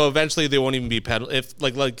up. So eventually they won't even be if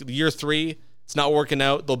like year 3, it's not working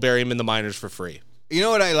out, they'll bury him in the minors for free. You know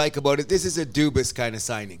what I like about it? This is a Dubas kind of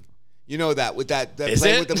signing. You know that with that is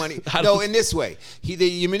play it? with the money. No, in this way,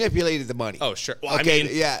 you manipulated the money. Oh sure. Well, okay, I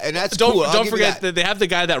mean, yeah, and that's don't cool. Don't forget that they have the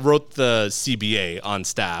guy that wrote the CBA on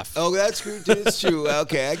staff. Oh, that's true. It's true.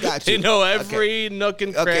 Okay, I got you. They know every nook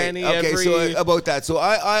and cranny. Okay. So about that. So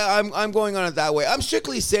I'm going on it that way. I'm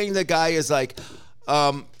strictly saying the guy is like,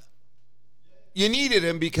 you needed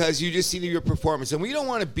him because you just see your performance, and we don't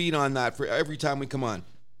want to beat on that for every time we come on.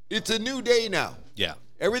 It's a new day now. Yeah.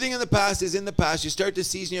 Everything in the past is in the past. You start the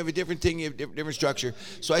season, you have a different thing, you have different structure.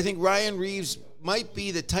 So I think Ryan Reaves might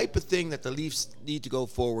be the type of thing that the Leafs need to go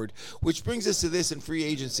forward, which brings us to this in free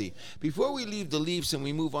agency. Before we leave the Leafs and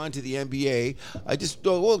we move on to the NBA, I just,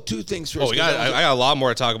 two things first. I got a lot more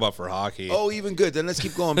to talk about for hockey. Oh, even good. Then let's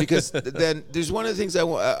keep going because then there's one of the things I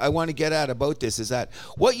want to get at about this is that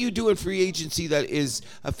what you do in free agency that is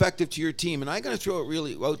effective to your team, and I'm going to throw it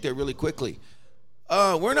really out there really quickly.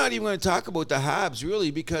 We're not even going to talk about the Habs,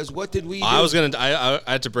 really, because what did we do? I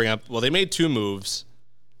had to bring up, they made 2 moves.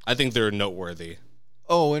 I think they're noteworthy.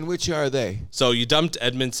 Oh, and which are they? So you dumped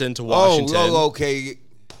Edmondson to Washington. Oh, okay.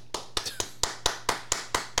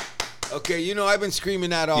 Okay, I've been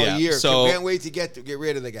screaming that all year. So can't wait to get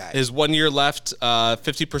rid of the guy. His 1 year left,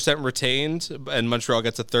 50% retained, and Montreal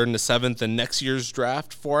gets a 3rd and a 7th in next year's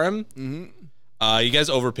draft for him. Mm-hmm. You guys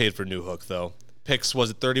overpaid for Newhook, though. Picks, was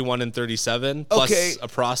it 31 and 37 plus a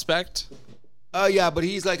prospect? Yeah, but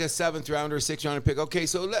he's like a 7th rounder, 6th rounder pick. Okay,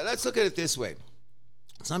 so let's look at it this way.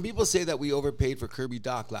 Some people say that we overpaid for Kirby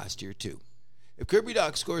Dach last year too. If Kirby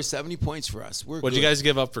Dach scores 70 points for us, we're What'd you guys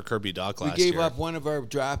give up for Kirby Dach last year? We gave up one of our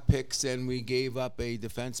draft picks, and we gave up a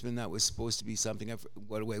defenseman that was supposed to be something.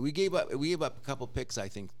 We gave up a couple picks, I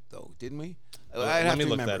think, though, didn't we? Let me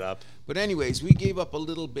look that up. But anyways, we gave up a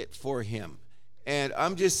little bit for him. And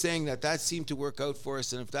I'm just saying that seemed to work out for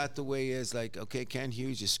us. And if that the way is, like, okay, Ken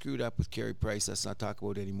Hughes, you screwed up with Carey Price. Let's not talk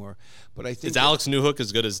about it anymore. But I think is Alex Newhook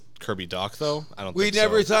as good as Kirby Dach, though? I don't. We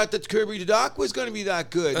never thought that Kirby Dach was going to be that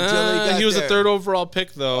good until he was a 3rd overall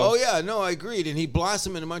pick, though. Oh yeah, no, I agreed. And he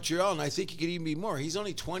blossomed in Montreal, and I think he could even be more. He's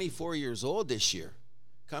only 24 years old this year,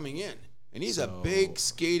 coming in, and he's a big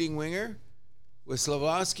skating winger. With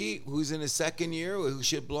Slavoski, who's in his 2nd year, who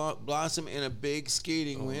should blossom in a big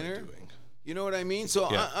skating winner. You know what I mean?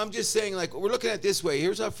 So yeah. I'm just saying, like, we're looking at it this way.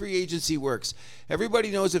 Here's how free agency works. Everybody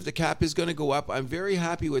knows if the cap is going to go up. I'm very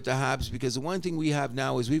happy with the Habs because the one thing we have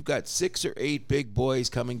now is we've got 6 or 8 big boys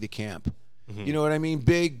coming to camp. Mm-hmm. You know what I mean?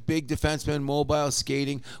 Big defensemen, mobile,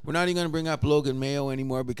 skating. We're not even going to bring up Logan Mayo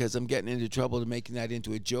anymore because I'm getting into trouble to making that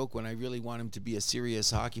into a joke when I really want him to be a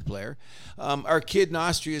serious hockey player. Our kid in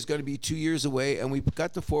Austria is going to be 2 years away, and we've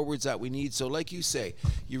got the forwards that we need. So like you say,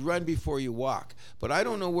 you run before you walk. But I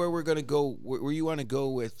don't know where we're going to go, where you want to go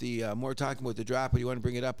with the more talking about the draft, but you want to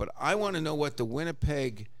bring it up. But I want to know what the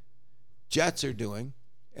Winnipeg Jets are doing,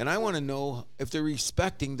 and I want to know if they're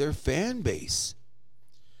respecting their fan base.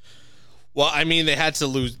 Well, I mean, they had to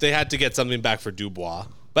lose. They had to get something back for Dubois.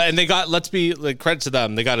 And they got, let's be credit to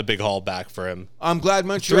them, they got a big haul back for him. I'm glad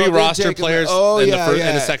Montreal 3 roster players and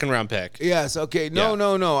a 2nd round pick. Yes, okay.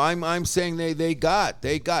 No. I'm saying they got.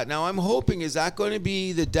 Now I'm hoping, is that going to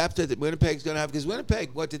be the depth that Winnipeg's going to have? Because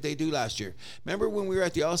Winnipeg, what did they do last year? Remember when we were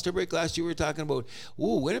at the All-Star break last year, we were talking about,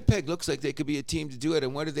 Winnipeg looks like they could be a team to do it.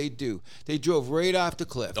 And what did they do? They drove right off the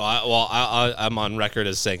cliff. I'm on record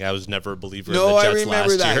as saying I was never a believer in the Jets last year. No, I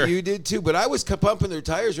remember that. You did too. But I was pumping their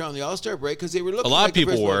tires around the All-Star break because they were looking a lot like of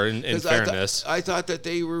people were, in fairness. I thought that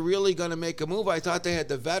they were really going to make a move. I thought they had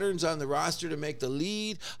the veterans on the roster to make the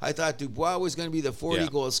lead. I thought Dubois was going to be the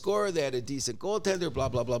 40-goal scorer. They had a decent goaltender, blah,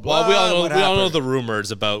 blah, blah, blah. Well, we all know the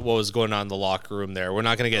rumors about what was going on in the locker room there. We're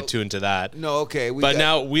not going to get too into that. No, okay. But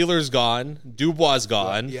now Wheeler's gone. Dubois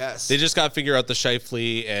gone. Well, yes. They just got to figure out the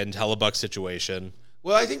Scheifele and Hellebuck situation.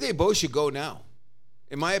 Well, I think they both should go now.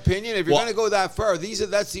 In my opinion, if you're going to go that far,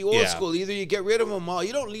 that's the old school. Either you get rid of them all,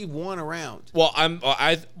 you don't leave one around. Well,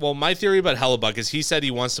 my theory about Hellebuck is he said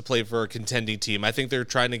he wants to play for a contending team. I think they're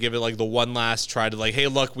trying to give it like the one last try to hey,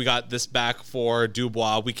 look, we got this back for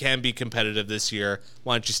Dubois. We can be competitive this year.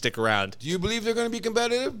 Why don't you stick around? Do you believe they're going to be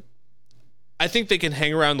competitive? I think they can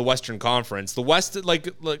hang around the Western Conference. The West, like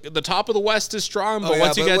the top of the West is strong, but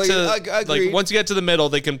once you get to the middle,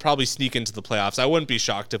 they can probably sneak into the playoffs. I wouldn't be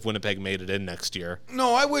shocked if Winnipeg made it in next year.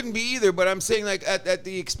 No, I wouldn't be either. But I'm saying at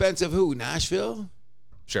the expense of who? Nashville?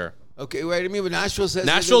 Sure. Okay, right. I mean, but Nashville says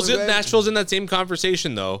Nashville's in that same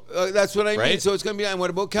conversation though. That's what I mean. So it's going to be. And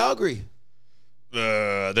what about Calgary?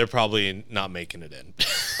 They're probably not making it in.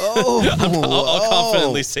 I'll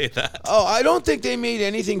confidently say that. Oh, I don't think they made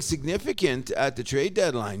anything significant at the trade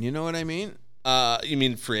deadline. You know what I mean? You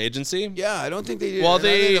mean free agency? Yeah, I don't think they did. Well,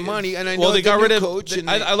 they the money, and I know they got rid of. Coach.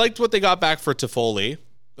 I liked what they got back for Toffoli.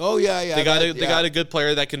 Oh yeah. They got a good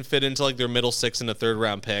player that can fit into like their middle six and a third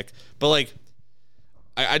round pick. But like,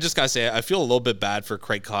 I just gotta say, I feel a little bit bad for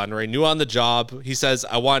Craig Conroy. New on the job, he says,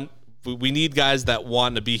 we need guys that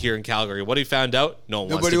want to be here in Calgary. What he found out,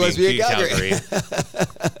 nobody wants to be in Calgary.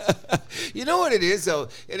 You know what it is though?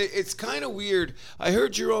 It's kind of weird. I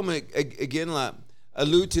heard Jerome Iginla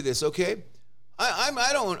allude to this. Okay.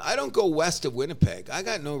 I don't go west of Winnipeg. I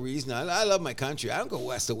got no reason. I love my country. I don't go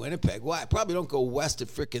west of Winnipeg. Why? I probably don't go west of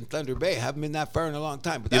freaking Thunder Bay. I haven't been that far in a long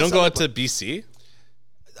time. But you don't go out to BC?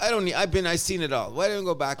 I don't need. I've seen it all. Why don't I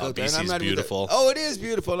go back out there? BC's and I'm not beautiful. It is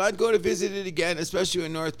beautiful. I'd go to visit it again, especially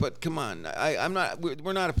in North. But come on, I'm not.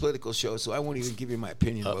 We're not a political show, so I won't even give you my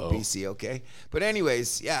opinion about BC. Okay. But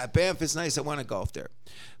anyways, yeah, Banff is nice. I want to golf there.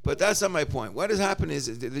 But that's not my point. What has happened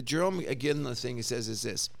is the Jerome again. The thing he says is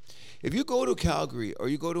this: if you go to Calgary or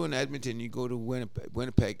you go to an Edmonton, you go to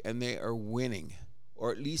Winnipeg, and they are winning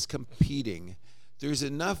or at least competing, there's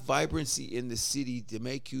enough vibrancy in the city to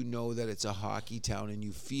make you know that it's a hockey town and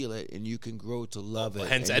you feel it and you can grow to love it.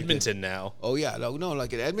 Hence Edmonton now. Oh yeah, no,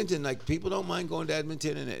 like in Edmonton, like people don't mind going to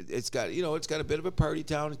Edmonton, and it's got a bit of a party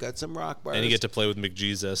town. It's got some rock bars, and you get to play with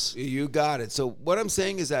McJesus. You got it. So what I'm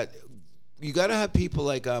saying is that you got to have people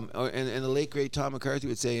like and the late great Tom McCarthy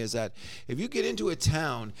would say is that if you get into a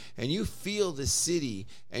town and you feel the city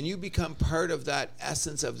and you become part of that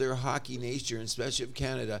essence of their hockey nature, and especially of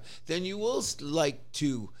Canada, then you will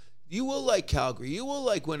like Calgary, you will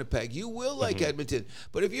like Winnipeg, you will like Edmonton.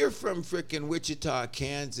 But if you're from frickin' Wichita,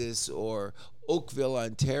 Kansas, or Oakville,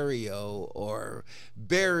 Ontario, or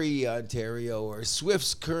Barrie, Ontario, or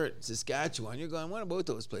Swifts Current, Saskatchewan, you're going, what about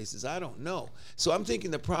those places? I don't know. So I'm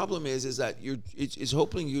thinking the problem is that it's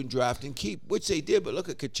hoping you can draft and keep, which they did, but look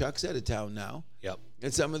at Kachuk's out of town now. Yep.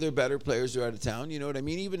 And some of their better players are out of town. You know what I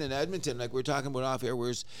mean? Even in Edmonton, like we're talking about off air,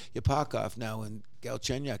 where's Yapakov now and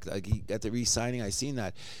Galchenyuk? Like he got the re-signing. I seen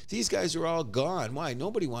that. These guys are all gone. Why?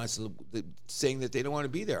 Nobody wants to saying that they don't want to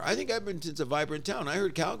be there. I think Edmonton's a vibrant town. I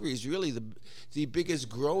heard Calgary is really the biggest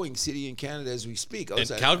growing city in Canada as we speak. And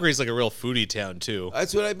Calgary's like a real foodie town too.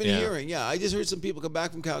 That's what I've been hearing. Yeah, I just heard some people come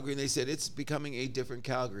back from Calgary and they said it's becoming a different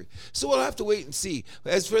Calgary. So we'll have to wait and see.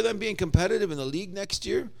 As for them being competitive in the league next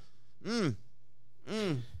year,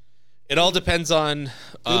 it all depends on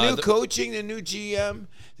the new coaching, the new GM.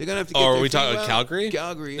 They're gonna have to get. Are we talking about Calgary?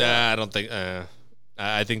 Calgary. Yeah. I don't think.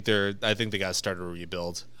 I think they got to start a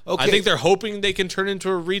rebuild. Okay. I think they're hoping they can turn into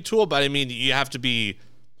a retool, but I mean, you have to be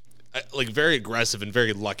like very aggressive and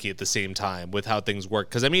very lucky at the same time with how things work.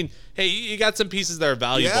 Because I mean, hey, you got some pieces that are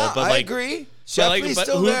valuable, but I agree.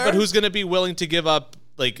 But who's going to be willing to give up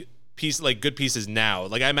good pieces now?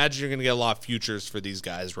 Like I imagine you're going to get a lot of futures for these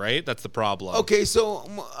guys, right? That's the problem. Okay, so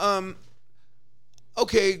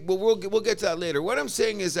we'll get to that later. What I'm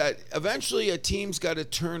saying is that eventually a team's got to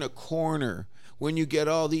turn a corner when you get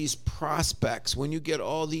all these prospects, when you get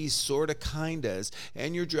all these sort of kindas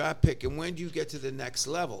and your draft pick, and when do you get to the next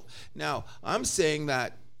level? Now, I'm saying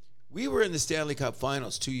that we were in the Stanley Cup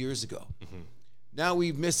Finals 2 years ago. Mm-hmm. Now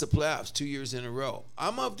we've missed the playoffs 2 years in a row.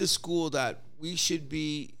 I'm of the school that we should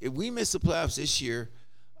be, if we miss the playoffs this year,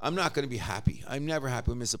 I'm not going to be happy. I'm never happy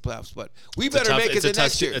we miss the playoffs, but we better make it the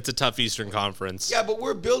next year. It's a tough Eastern Conference. Yeah, but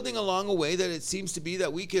we're building along a way that it seems to be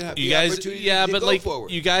that we can have the opportunity to go forward.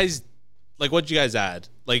 You guys, like, what'd you guys add?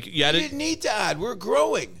 Like, you didn't need to add. We're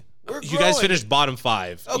growing. You guys finished bottom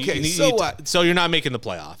 5. Okay, what? So you're not making the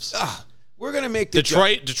playoffs. We're going to make the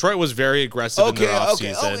Detroit was very aggressive in their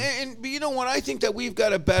offseason. But you know what? I think that we've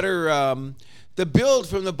got a better the build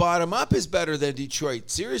from the bottom up is better than Detroit.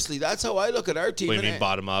 Seriously, that's how I look at our team. What do you mean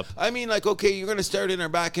bottom up? I mean, like, okay, you're going to start in our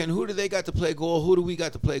back end. Who do they got to play goal? Who do we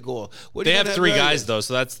got to play goal? They have 3 guys, though,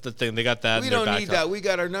 so that's the thing. They got that. We don't need that. We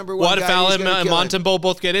got our number one guy. What if Allen and Montembeau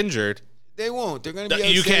both get injured? They won't. They're going to be.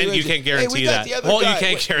 You can't guarantee that. You can't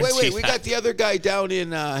guarantee that. We got the other guy down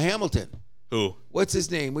in Hamilton. Who? What's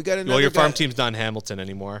his name? We got another. Well, your farm team's not in Hamilton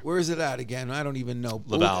anymore. Where is it at again? I don't even know.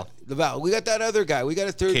 Laval. We got that other guy. We got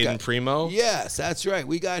a third guy. Caden Primo? Yes, that's right.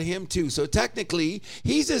 We got him too. So technically,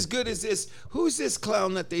 he's as good as this. Who's this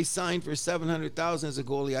clown that they signed for $700,000 as a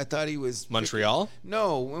goalie? I thought he was Montreal.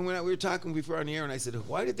 No, when we were talking before on the air, and I said,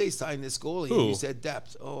 "Why did they sign this goalie?" Who? And you said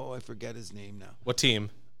depth. Oh, I forget his name now. What team?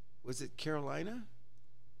 Was it Carolina?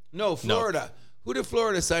 No, Florida. No. Who did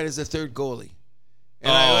Florida sign as a third goalie?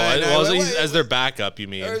 As their backup, you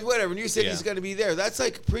mean? Or whatever. And you said he's going to be there. That's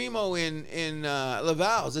like Primo in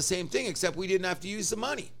Laval. It's the same thing, except we didn't have to use the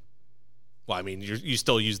money. Well, I mean, you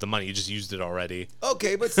still use the money. You just used it already.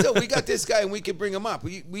 Okay, but still, we got this guy and we could bring him up.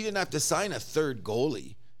 We didn't have to sign a third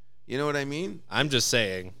goalie. You know what I mean? I'm just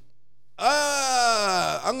saying.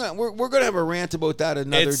 We're gonna have a rant about that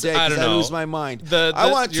another day because I lose my mind.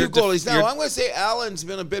 I want two goalies now. I'm gonna say Allen's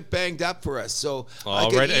been a bit banged up for us, so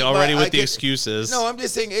already with the excuses. No, I'm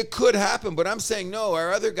just saying it could happen, but I'm saying no.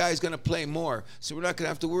 Our other guy's gonna play more, so we're not gonna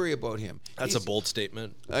have to worry about him. He's a bold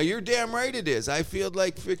statement. You're damn right it is. I feel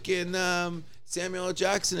like freaking Samuel L.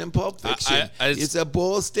 Jackson in Pulp Fiction. It's a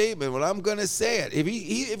bold statement. Well, I'm gonna say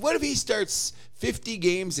it. What if he starts 50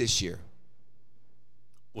 games this year?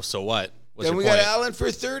 Well, so what? Then we got Allen for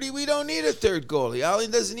 30. We don't need a third goalie. Allen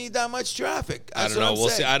doesn't need that much traffic. I don't know. We'll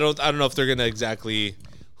see. I don't know if they're gonna exactly.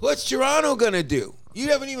 What's Toronto gonna do? You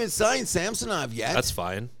haven't even signed Samsonov yet. That's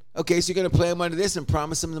fine. Okay, so you're gonna play him under this and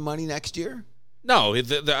promise him the money next year? No,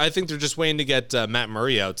 I think they're just waiting to get Matt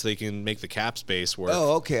Murray out so they can make the cap space work.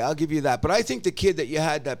 Oh, okay, I'll give you that. But I think the kid that you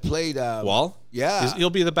had that played Wall? Yeah. He'll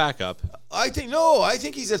be the backup. I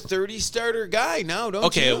think he's a 30 starter guy now, don't you?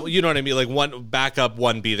 Okay, well, you know what I mean? Like one backup,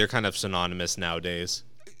 1B, they're kind of synonymous nowadays.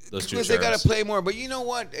 Those two because they got to play more. But you know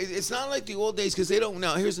what? It's not like the old days because they don't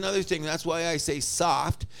know. Here's another thing. That's why I say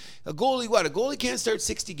soft. A goalie can't start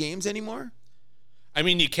 60 games anymore? I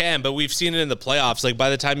mean, you can, but we've seen it in the playoffs. Like, by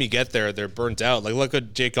the time you get there, they're burnt out. Like, look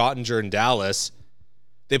at Jake Ottinger in Dallas.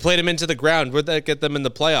 They played him into the ground. Where'd that get them in the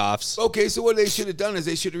playoffs? Okay, so what they should have done is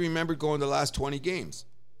they should have remembered going the last 20 games.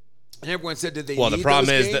 And everyone said that they Well, need the problem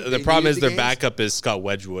those is games? the problem is their games? backup is Scott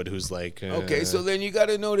Wedgwood, who's like... Okay, so then you got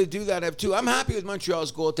to know to do that too. I'm happy with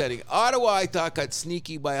Montreal's goaltending. Ottawa, I thought, got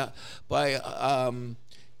sneaky by that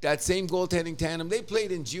same goaltending tandem. They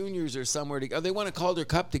played in juniors or somewhere. They won a Calder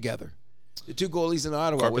Cup together. The two goalies in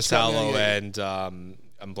Ottawa. Corpusalo and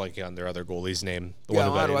I'm blanking on their other goalie's name. The one who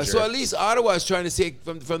got Ottawa. injured. So at least Ottawa's trying to say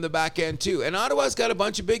from the back end too. And Ottawa's got a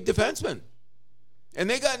bunch of big defensemen. And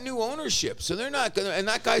they got new ownership. So they're not going to – and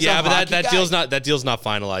that guy's a hockey that guy. deal's not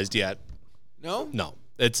finalized yet. No? No.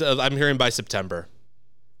 It's I'm hearing by September.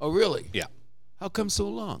 Oh, really? Yeah. How come so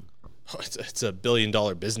long? It's a $1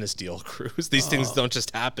 billion business deal, Cruz. These things don't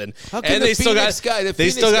just happen. How come and the Phoenix guy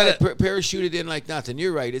parachuted in like nothing?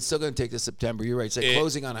 You're right. It's still going to take to September. You're right. It's like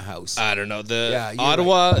closing on a house. I don't know.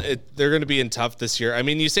 Ottawa, right. They're going to be in tough this year. I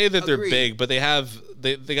mean, you say that they're Agreed. big, but they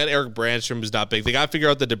got Eric Brandstrom, who's not big. They got to figure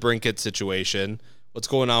out the DeBrincat situation. What's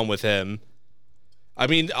going on with him? I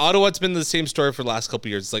mean, Ottawa's been the same story for the last couple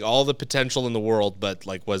of years. It's like all the potential in the world, but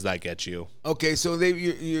like, what does that get you? Okay, so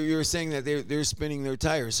you're saying that they're spinning their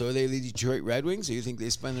tires. So are they the Detroit Red Wings, or you think they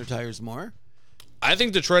spin their tires more? I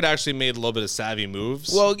think Detroit actually made a little bit of savvy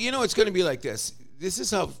moves. Well, it's going to be like this. This is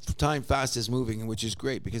how time fast is moving, which is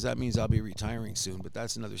great because that means I'll be retiring soon, but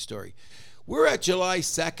that's another story. We're at July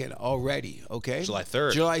 2nd already, okay? July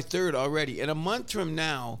 3rd. July 3rd already. In a month from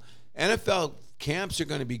now, NFL camps are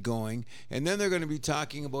going to be going, and then they're going to be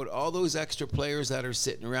talking about all those extra players that are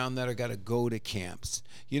sitting around that are going to go to camps.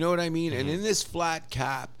 You know what I mean? Mm-hmm. And in this flat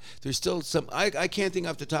cap, there's still some. I can't think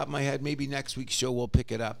off the top of my head. Maybe next week's show we'll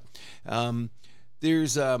pick it up.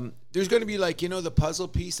 There's going to be like the puzzle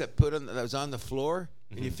piece that was on the floor.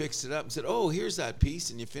 And you fixed it up and said, oh, here's that piece,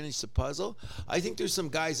 and you finished the puzzle. I think there's some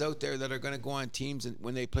guys out there that are going to go on teams, and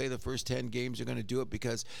when they play the first 10 games, they're going to do it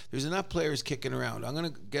because there's enough players kicking around. I'm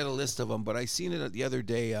going to get a list of them, but I seen it the other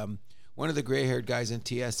day. One of the gray-haired guys in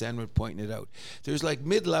TSN was pointing it out. There's like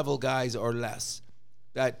mid-level guys or less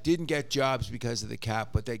that didn't get jobs because of the cap,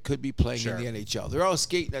 but they could be playing in the NHL. They're all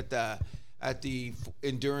skating at the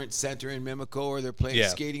Endurance Center in Mimico, or they're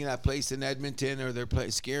skating at that place in Edmonton, or they're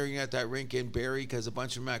skating at that rink in Barrie because a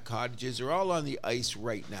bunch of them at cottages. They're all on the ice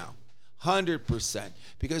right now, 100%.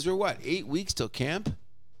 Because we're 8 weeks till camp?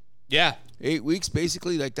 Yeah. 8 weeks,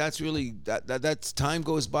 basically. Like that's really that's time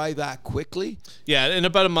goes by that quickly. Yeah, in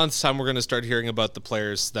about a month's time, we're going to start hearing about the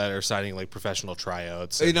players that are signing like professional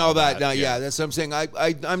tryouts and all that. Yeah, that's what I'm saying.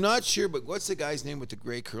 I'm not sure, but what's the guy's name with the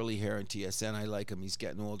gray curly hair in TSN? I like him. He's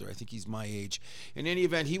getting older. I think he's my age. In any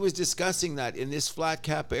event, he was discussing that in this flat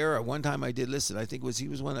cap era. One time I did listen. I think he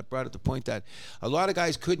was one that brought up the point that a lot of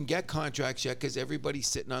guys couldn't get contracts yet because everybody's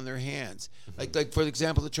sitting on their hands. Like for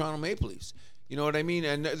example, the Toronto Maple Leafs. You know what I mean?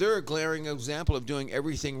 And they're a glaring example of doing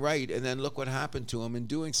everything right, and then look what happened to them in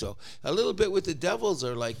doing so. A little bit with the Devils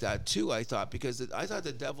are like that too, I thought, because I thought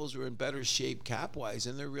the Devils were in better shape cap-wise,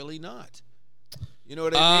 and they're really not. You know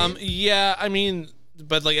what I mean? Yeah, I mean,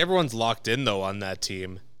 but like everyone's locked in though on that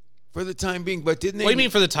team. For the time being, but didn't they? What do you mean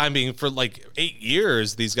for the time being? For like 8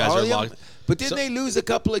 years, these guys are locked. But didn't they lose a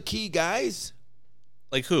couple of key guys?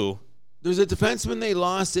 Like who? There's a defenseman they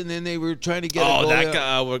lost, and then they were trying to get. Oh, that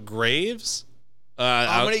guy with Graves.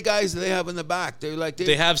 How many guys do they have in the back?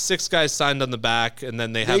 They have 6 guys signed on the back, and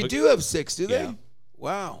then they do have 6, do they? Yeah.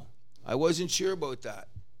 Wow, I wasn't sure about that.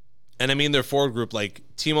 And I mean, their forward group, like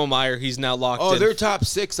Timo Meier, he's now locked in. Oh, their top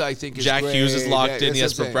 6, I think, is Jack great. Hughes is locked in.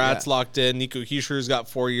 Yes, Jesper Bratt's locked in. Nico Hischior's got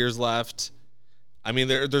 4 years left. I mean,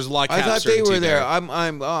 there's a lot of cap I thought they were there.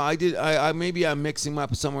 there. Maybe I'm mixing them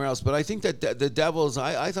up with somewhere else, but I think that the Devils,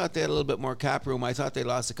 I thought they had a little bit more cap room. I thought they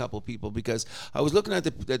lost a couple people because I was looking at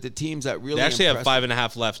the teams that really They actually have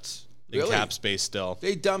impressed 5.5 left in cap space still.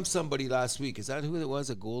 They dumped somebody last week. Is that who it was?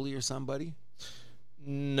 A goalie or somebody?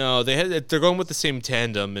 No, they're going with the same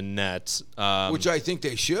tandem in net, which I think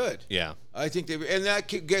they should. Yeah, I think and that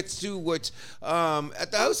gets to what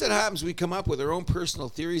at the House That Happens, we come up with our own personal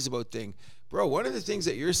theories about things. Bro, one of the things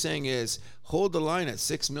that you're saying is hold the line at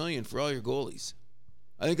 $6 million for all your goalies.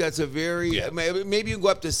 I think that's a very maybe you can go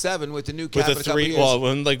up to 7 with the new cap. With the 3,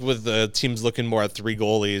 with the teams looking more at 3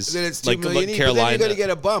 goalies, then it's $2 million. Like Carolina, but then you got to get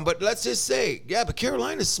a bum. But let's just say, but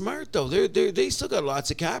Carolina's smart though. They still got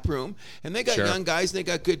lots of cap room, and they got young guys and they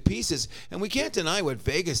got good pieces. And we can't deny what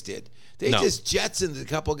Vegas did. They just jetsoned a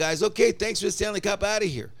couple guys. Okay, thanks for the Stanley Cup, out of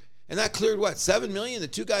here. And that cleared what, $7 million? The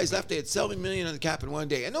 2 guys left, they had $7 million on the cap in one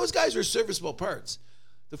day. And those guys were serviceable parts.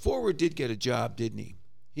 The forward did get a job, didn't he?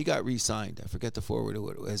 He got re-signed. I forget the forward who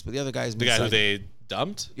it was, but the other guy's the guy who they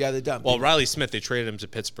dumped. Yeah, they dumped. Well, Riley Smith, they traded him to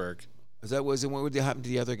Pittsburgh. What would happen to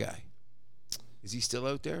the other guy? Is he still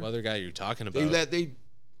out there? What other guy are you talking about?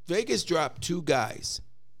 Vegas dropped 2 guys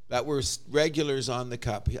that were regulars on the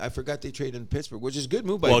cup. I forgot they traded in Pittsburgh, which is a good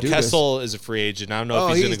move by Dubas. Kessel is a free agent. I don't know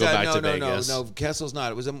if he's going to go back to Vegas. No, Kessel's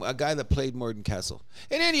not. It was a guy that played more than Kessel.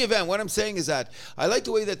 In any event, what I'm saying is that I like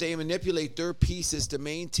the way that they manipulate their pieces to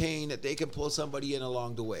maintain that they can pull somebody in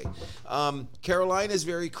along the way. Carolina's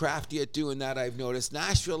very crafty at doing that, I've noticed.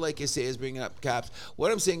 Nashville, like you say, is bringing up caps.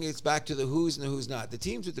 What I'm saying is back to the who's and the who's not. The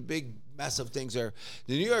teams with the big mess of things are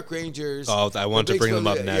the New York Rangers. Oh, I want to bring them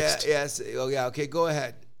up next. Yes. Oh, yeah. Okay, go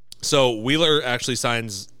ahead. So Wheeler actually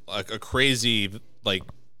signs a crazy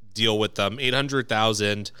deal with them,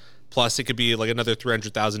 $800,000 plus it could be like another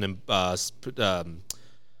 $300,000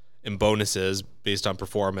 in bonuses based on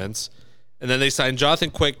performance, and then they signed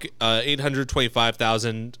Jonathan Quick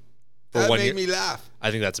 $825,000 for 1 year. That made me laugh.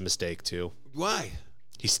 I think that's a mistake too. Why?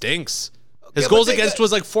 He stinks. His goals against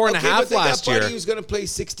was like 4.5 last year. He was going to play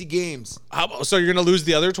 60 games. So you're going to lose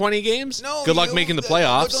the other 20 games? No. Good luck making the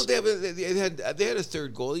playoffs. Don't they had a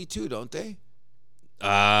third goalie too, don't they?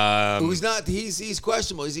 Who's not? He's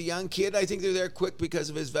questionable. He's a young kid. I think they're there quick because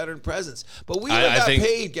of his veteran presence. But Wheeler got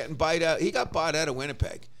paid getting bought out. He got bought out of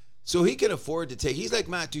Winnipeg. So he can afford to take. He's like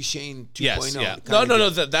Matt Duchene 2.0. Yes, yeah. No.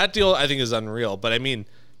 That deal I think is unreal. But I mean,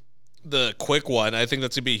 the Quick one, I think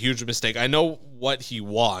that's going to be a huge mistake. I know what he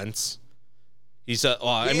wants. He said, he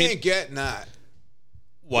ain't getting that.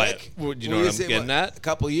 What? You know what I'm getting at? A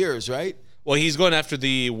couple years, right? Well, he's going after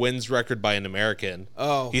the wins record by an American.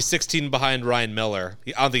 Oh. He's 16 behind Ryan Miller.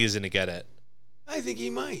 I don't think he's going to get it. I think he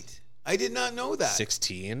might. I did not know that.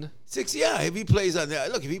 16? Yeah, if he plays on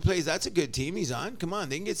that. Look, if he plays, that's a good team he's on. Come on,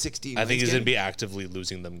 they can get 16. I think he's going to be actively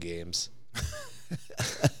losing them games.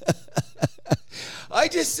 I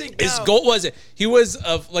just think his goal was he was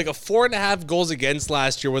of like a 4.5 goals against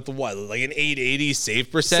last year with what, like an 880 save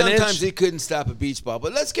percentage. Sometimes he couldn't stop a beach ball,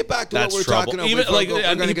 but let's get back to what we're talking about. Even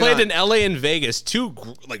he played in LA and Vegas, 2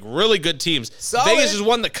 like really good teams. Solid. Vegas just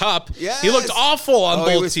won the cup. Yes. He looked awful on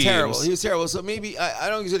both teams. He was terrible. So maybe I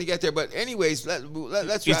don't think he's going to get there. But anyways, let's wrap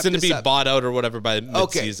this up. He's going to be bought out or whatever by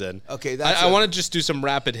midseason. Okay. I want to just do some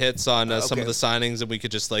rapid hits on some of the signings, and we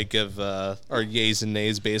could just like give our yays and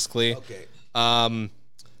nays basically. Okay.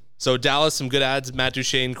 So Dallas, some good ads. Matt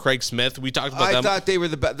Duchene, Craig Smith. We talked about them. I thought they were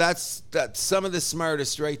the best. That's some of the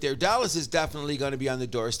smartest right there. Dallas is definitely going to be on the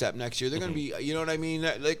doorstep next year. They're going to be, you know what I mean?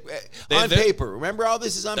 Like on paper. Remember, all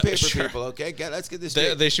this is on paper, people. Okay, let's get this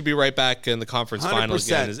straight. They should be right back in the conference finals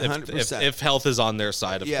again. 100%. If health is on their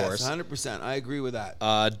side, of course. 100%. I agree with that.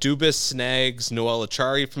 Dubas snags Noel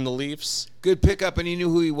Achari from the Leafs. Good pickup, and he knew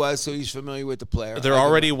who he was, so he's familiar with the player. They're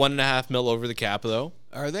already $1.5 million over the cap, though.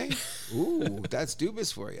 Are they? Ooh, that's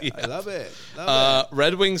Dubas for you. Yeah. I love it.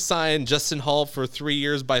 Red Wings signed Justin Hall for 3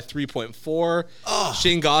 years by 3.4. Oh.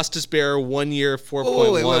 Shane Gostisbehere 1 year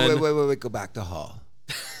 4.1. Wait. Go back to Hall.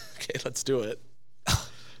 Okay, let's do it.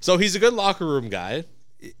 So he's a good locker room guy.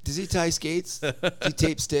 Does he tie skates? Does he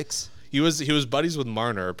tape sticks? He was buddies with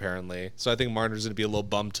Marner, apparently. So I think Marner's going to be a little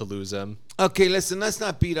bummed to lose him. Okay, listen, let's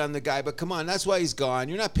not beat on the guy, but come on, that's why he's gone.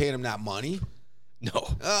 You're not paying him that money.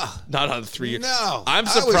 No, not on 3 years. No, I'm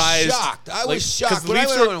surprised. I was shocked.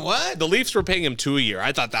 The Leafs were paying him 2 a year.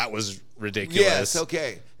 I thought that was ridiculous. Yes,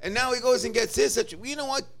 okay. And now he goes and gets this. You know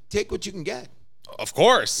what? Take what you can get. Of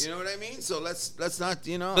course. You know what I mean? So let's not,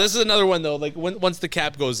 This is another one though. Like once the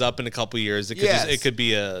cap goes up in a couple of years, it could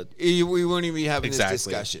be a. We won't even be having Exactly. this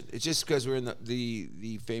discussion. It's just because we're in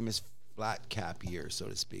the famous flat cap year, so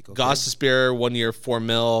to speak. Okay? Gostisbehere 1 year $4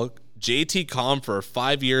 million. JT Compher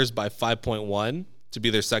 5 years by 5.1 to be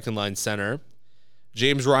their second line center.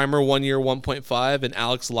 James Reimer 1 year 1.5 and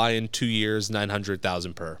Alex Lyon 2 years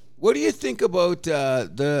 900,000 per. What do you think about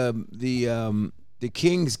the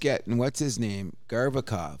Kings getting, what's his name,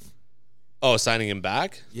 Garvikov? Oh, signing him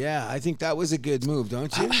back? Yeah, I think that was a good move,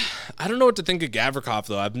 don't you? I don't know what to think of Gavrikov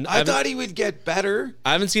though. I thought he would get better.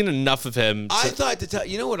 I haven't seen enough of him.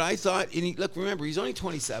 You know what I thought? And look, remember, he's only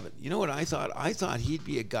 27. You know what I thought? I thought he'd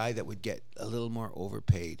be a guy that would get a little more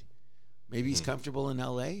overpaid. Maybe he's comfortable in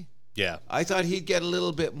L.A.? Yeah. I thought he'd get a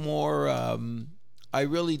little bit more. I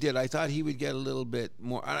really did. I thought he would get a little bit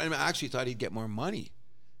more. I actually thought he'd get more money.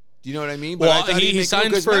 Do you know what I mean? But well, I he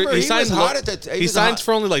signs for he signs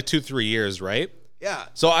for only like 2-3 years, right? Yeah.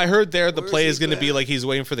 So I heard the play is going to be like he's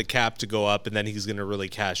waiting for the cap to go up and then he's going to really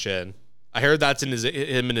cash in. I heard that's in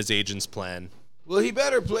him and his agent's plan. Well, he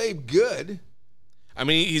better play good. I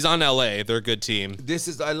mean, he's on LA. They're a good team.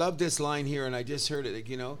 I love this line here, and I just heard it. Like,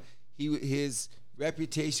 his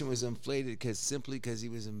reputation was inflated simply because he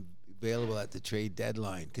was available at the trade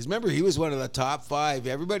deadline. Because remember, he was one of the top 5.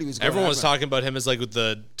 Everyone was talking about him as like with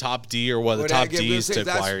the top D or one of the top Ds to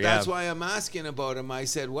acquire. That's why I'm asking about him. I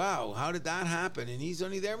said, wow, how did that happen? And he's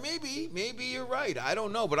only there. Maybe you're right. I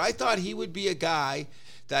don't know. But I thought he would be a guy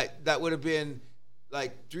that would have been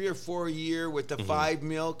like 3 or 4 a year with the $5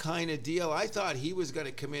 million kind of deal. I thought he was going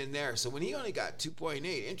to come in there. So when he only got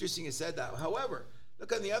 2.8, interesting you said that. However,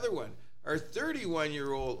 look on the other one. Our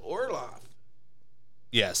 31-year-old Orlov.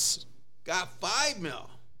 Yes. Got $5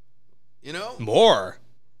 million. More.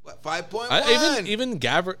 What, 5.1? Even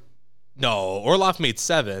Gavrikov. No, Orlov made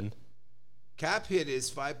 7. Cap hit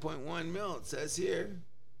is 5.1 million. It says here.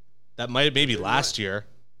 That might maybe last year.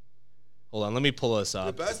 Hold on, let me pull this up.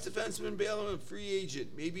 The best defenseman bailable free agent,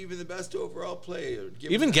 maybe even the best overall player.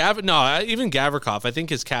 Even Gavrikov. I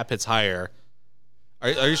think his cap hits higher.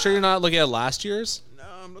 Are you sure you're not looking at last year's? No,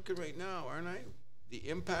 I'm looking right now, aren't I? The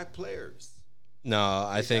impact players. No,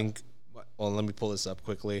 I think. Well, let me pull this up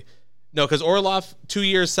quickly. No, because Orlov 2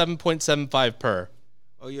 years 7.75 per.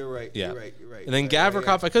 Oh, you're right. Yeah. You're right. And then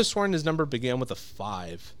Gavrikov, I could have sworn his number began with a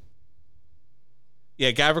 5.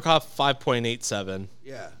 Yeah, Gavrikov 5.87.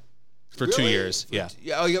 Yeah. For 2 years. Yeah.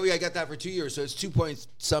 Oh, yeah, I got that for 2 years. So it's 2 point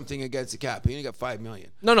something against the cap. He only got $5 million.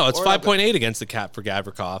 No, it's 5.8 against the cap for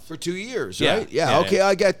Gavrikov. For 2 years, right? Yeah, okay,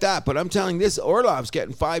 I get that. But I'm telling this, Orlov's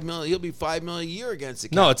getting $5 million. He'll be $5 million a year against the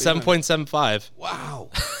cap. No, it's 7.75. Wow.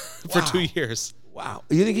 For 2 years. Wow.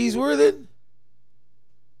 You think he's worth it?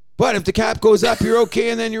 But if the cap goes up, you're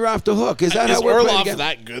okay, and then you're off the hook. Is that how we're playing? Is Orlov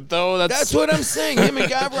that good though? That's what I'm saying. Him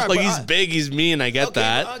and Gavrikov. Like he's big, he's mean. I get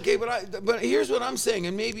that. Okay, but here's what I'm saying,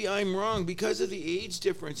 and maybe I'm wrong because of the age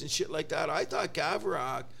difference and shit like that. I thought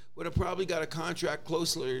Gavrikov would have probably got a contract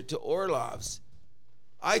closer to Orlov's.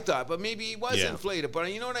 I thought, but maybe he was inflated.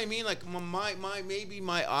 But you know what I mean? Like maybe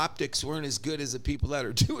my optics weren't as good as the people that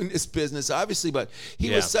are doing this business, obviously. But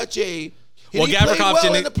he was such a. Well, Gavrikov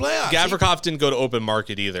didn't in the playoffs. Gavrikov didn't go to open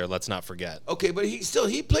market either. Let's not forget. Okay, but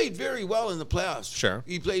he played very well in the playoffs. Sure,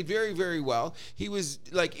 he played very, very well. He was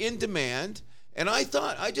like in demand, and I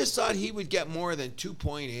just thought he would get more than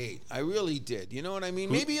 2.8. I really did. You know what I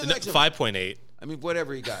mean? Maybe 5.8. I mean,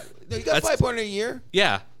 whatever he got. He got 5.8 a year.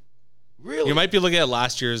 Yeah, really. You might be looking at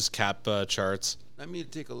last year's cap charts. Let me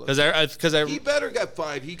take a look. Because he better got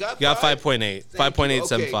 5. He got 5.8.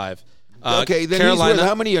 5.875. Okay, then Carolina, he's worth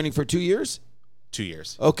how many only for 2 years? 2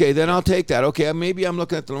 years. Okay, then I'll take that. Okay, maybe I'm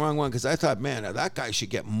looking at the wrong one because I thought, man, that guy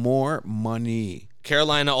should get more money.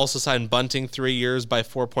 Carolina also signed Bunting 3 years by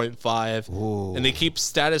 4.5. And they keep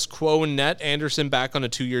status quo in net. Anderson back on a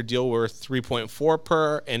 2-year deal worth 3.4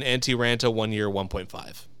 per, and Antti Ranta 1 year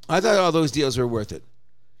 1.5. I thought all those deals were worth it.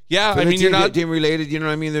 Yeah, I mean, you're not team related. You know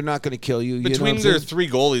what I mean? They're not going to kill you. Between their 3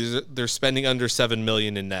 goalies, they're spending under $7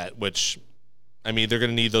 million in net, which. I mean, they're going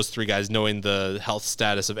to need those 3 guys knowing the health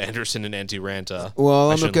status of Anderson and Antti Ranta. Well,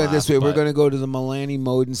 I'm looking at it this way. We're going to go to the Milani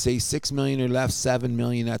mode and say $6 million or left, $7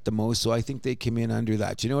 million at the most. So I think they come in under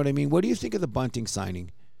that. You know what I mean? What do you think of the Bunting signing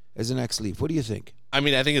as an ex-Leaf? What do you think? I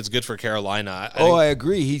mean, I think it's good for Carolina. I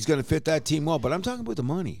agree. He's going to fit that team well. But I'm talking about the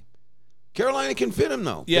money. Carolina can fit him,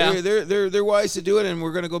 though. Yeah. They're wise to do it, and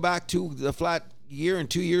we're going to go back to the flat year, and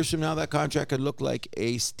 2 years from now, that contract could look like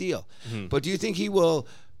a steal. Mm-hmm. But do you think he will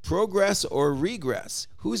progress or regress?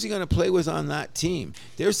 Who's he going to play with on that team?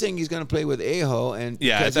 They're saying he's going to play with Aho, and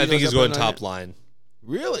I think he's going top line.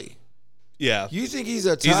 Really? Yeah. You think he's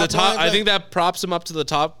a top? He's a top. I linebacker? think that props him up to the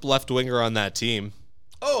top left winger on that team.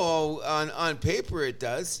 Oh, on paper it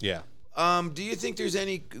does. Yeah. Do you think there's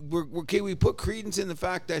any? We put credence in the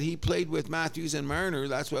fact that he played with Matthews and Marner.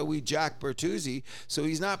 That's why we jack Bertuzzi. So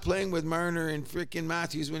he's not playing with Marner and freaking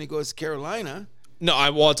Matthews when he goes to Carolina. No,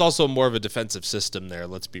 well, it's also more of a defensive system there.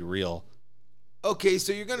 Let's be real. Okay,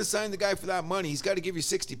 so you're going to sign the guy for that money. He's got to give you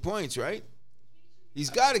 60 points, right? He's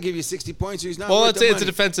got to give you 60 points or he's not Well, worth let's the say it's a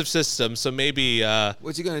money. defensive system, so maybe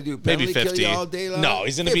What's he going to do? maybe Penalty kill 50. you all day long? No,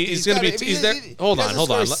 he's going to 50. be he's there. Hold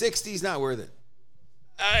on. 60, he's not worth it.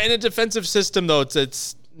 In a defensive system though,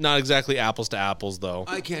 it's not exactly apples to apples though.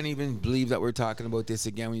 I can't even believe that we're talking about this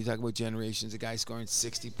again. When you talk about generations, a guy scoring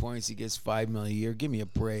 60 points, he gets $5 million a year. Give me a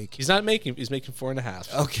break. He's making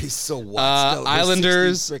 4.5. Okay, so what? Still,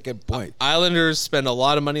 Islanders 60 freaking point. Islanders spend a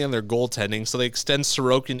lot of money on their goaltending, so they extend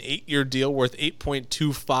Sorokin 8-year deal worth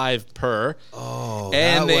 $8.25 per. Oh,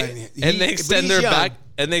 and that they one. extend their back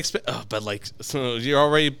and they expect. Oh, but so you're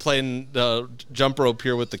already playing the jump rope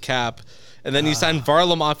here with the cap, and then you sign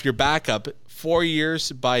Varlamov, your backup, 4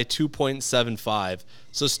 years by $2.75.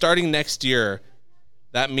 So starting next year,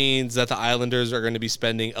 that means that the Islanders are going to be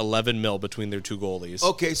spending $11 million between their two goalies.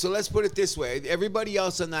 Okay, so let's put it this way: everybody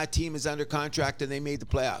else on that team is under contract, and they made the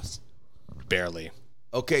playoffs. Barely.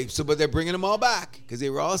 Okay, so but they're bringing them all back because they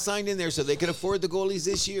were all signed in there, so they could afford the goalies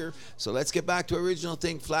this year. So let's get back to original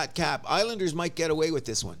thing: flat cap. Islanders might get away with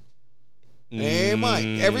this one. They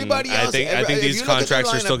might. Everybody else. I think these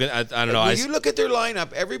contracts are still going. I don't know. When you look at their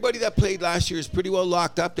lineup, everybody that played last year is pretty well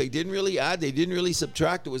locked up. They didn't really add. They didn't really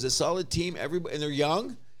subtract. It was a solid team. Everybody, and they're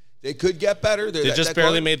young. They could get better. They just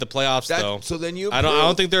barely made the playoffs, though. So then you. I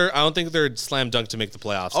don't think they're slam dunk to make the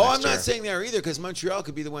playoffs. Oh, I'm not saying they are either because Montreal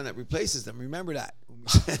could be the one that replaces them. Remember that.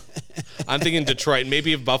 I'm thinking Detroit.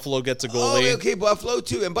 Maybe if Buffalo gets a goalie. Oh, okay, Buffalo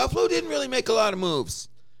too. And Buffalo didn't really make a lot of moves.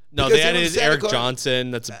 No, they added Eric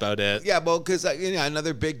Johnson. That's about it. Yeah, well, because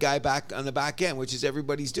another big guy back on the back end, which is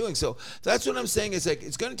everybody's doing. So that's what I'm saying. It's like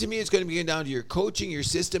it's going to be down to your coaching, your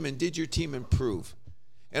system, and did your team improve?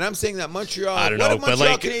 And I'm saying that Montreal. I don't know, but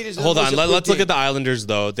hold on. Let's look at the Islanders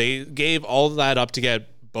though. They gave all that up to get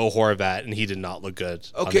Bo Horvat, and he did not look good.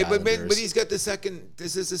 Okay, but he's got the second.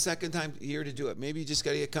 This is the second time here to do it. Maybe you just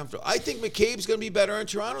got to get comfortable. I think McCabe's going to be better in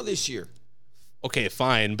Toronto this year. Okay,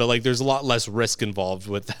 fine, but there's a lot less risk involved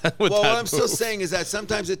with that. What I'm still saying is that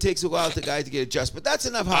sometimes it takes a while for the guy to get adjusted, but that's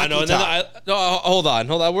enough hockey I know. talk. Hold on.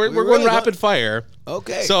 We're going rapid fire.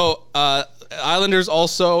 Okay. So Islanders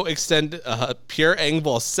also extend Pierre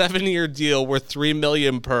Engvall 7-year deal worth $3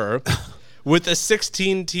 million per, with a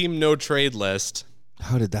 16-team no trade list.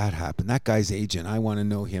 How did that happen? That guy's agent. I want to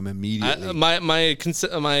know him immediately.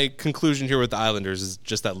 My conclusion here with the Islanders is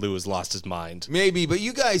just that Lou has lost his mind. Maybe, but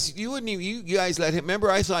you guys let him. Remember,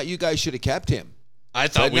 I thought you guys should have kept him. I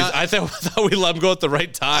thought we let him go at the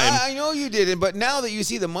right time. I know you didn't, but now that you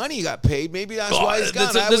see the money he got paid, maybe that's why he's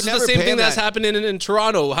gone. This is the same thing that's happening in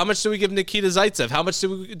Toronto. How much do we give Nikita Zaitsev? How much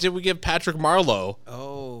did we give Patrick Marleau?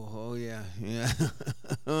 Oh yeah.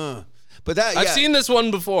 I've seen this one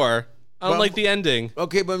before. I don't like the ending.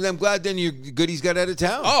 Okay, but I'm glad then you're good he's got out of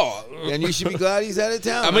town. Oh. Then you should be glad he's out of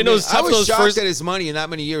town. I mean, it was tough. I was shocked at his money in that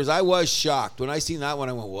many years. I was shocked. When I seen that one,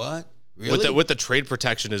 I went, what? Really? With the trade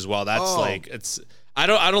protection as well. That's it's... I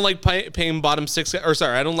don't like paying bottom six... Or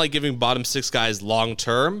sorry, I don't like giving bottom six guys long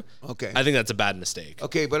term. Okay. I think that's a bad mistake.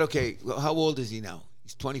 Okay, well, how old is he now?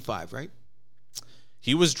 He's 25, right?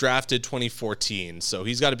 He was drafted 2014, so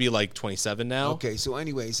he's got to be 27 now. Okay, so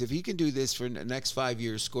anyways, if he can do this for the next 5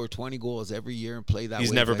 years, score 20 goals every year and play that way.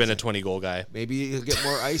 He's never been a 20-goal guy. Maybe he'll get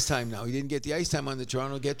more ice time now. He didn't get the ice time on the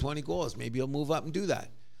Toronto, get 20 goals. Maybe he'll move up and do that.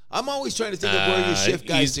 I'm always trying to think of where you shift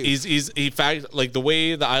guys to. The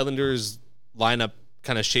way the Islanders lineup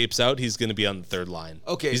kind of shapes out, he's going to be on the third line.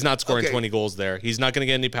 Okay. He's not scoring 20 goals there. He's not going to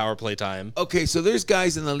get any power play time. Okay, so there's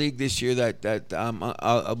guys in the league this year that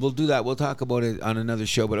we'll do that. We'll talk about it on another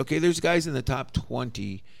show. But okay, there's guys in the top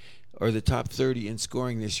 20 or the top 30 in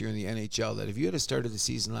scoring this year in the NHL that if you had started the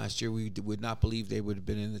season last year, we would not believe they would have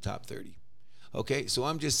been in the top 30. Okay, so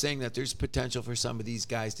I'm just saying that there's potential for some of these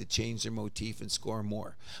guys to change their motif and score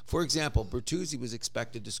more. For example, Bertuzzi was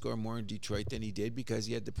expected to score more in Detroit than he did because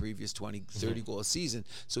he had the previous 30 goal season.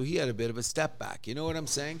 So he had a bit of a step back. You know what I'm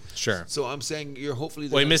saying? Sure. So I'm saying you're hopefully...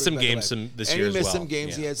 Well, he missed some games this year as well. And he missed some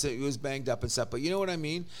games. Yeah. He was banged up and stuff. But you know what I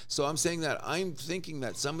mean? So I'm saying that I'm thinking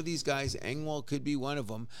that some of these guys, Engvall could be one of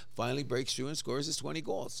them, finally breaks through and scores his 20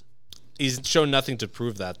 goals. He's shown nothing to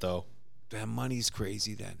prove that, though. Damn, money's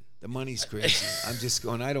crazy then. The money's crazy. I'm just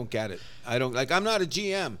going, I don't get it. I'm not a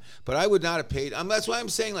GM, but I would not have paid. That's why I'm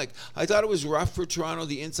saying, like, I thought it was rough for Toronto,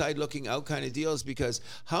 the inside looking out kind of deals, because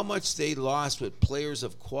how much they lost with players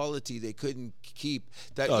of quality they couldn't keep.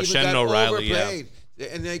 That even Shannon got O'Reilly, overpaid. Yeah.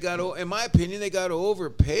 And they got, in my opinion, they got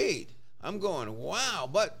overpaid. I'm going, wow.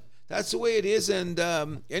 But that's the way it is. And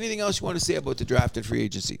anything else you want to say about the draft and free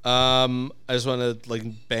agency? I just want to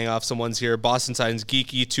bang off some ones here. Boston signs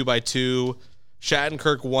Geeky 2x2.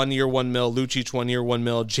 Shattenkirk 1 year, $1 million. Lucic 1 year, $1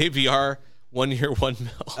 million. JVR 1 year, $1 million.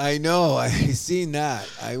 I know. I seen that.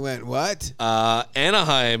 I went, what?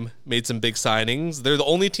 Anaheim made some big signings. They're the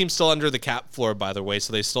only team still under the cap floor, by the way,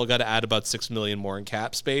 so they still got to add about $6 million more in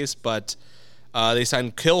cap space. But they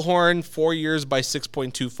signed Killhorn 4 years by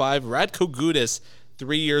 6.25. Radko Gudas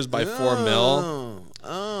 3 years by $4 million.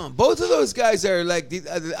 Both of those guys are like,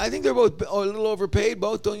 I think they're both a little overpaid.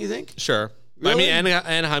 Both, don't you think? Sure. Really? I mean,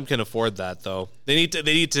 Anaheim can afford that, though. They need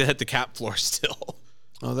to hit the cap floor still.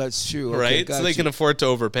 Oh, that's true. Okay, right? So they can afford to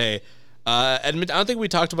overpay. Edmonton, I don't think we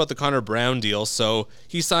talked about the Connor Brown deal. So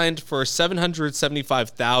he signed for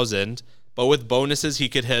 $775,000, but with bonuses, he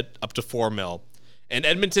could hit up to $4 million. And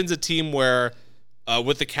Edmonton's a team where,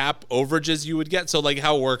 with the cap overages you would get, so like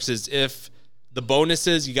how it works is if the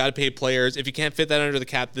bonuses, you got to pay players. If you can't fit that under the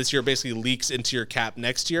cap this year, it basically leaks into your cap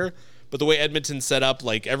next year. But the way Edmonton's set up,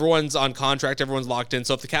 like everyone's on contract, everyone's locked in.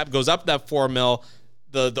 So if the cap goes up that $4 million,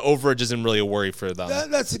 the overage isn't really a worry for them.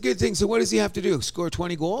 That's a good thing. So what does he have to do? Score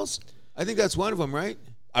 20 goals? I think that's one of them, right?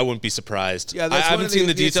 I wouldn't be surprised. Yeah, I haven't seen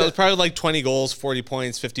the details. It's probably like 20 goals, 40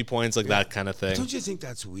 points, 50 points, like that kind of thing. Don't you think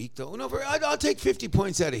that's weak, though? No, I'll take 50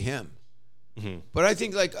 points out of him. Mm-hmm. But I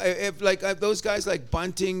think if those guys like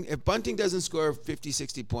Bunting, if Bunting doesn't score 50,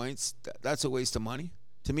 60 points, that's a waste of money.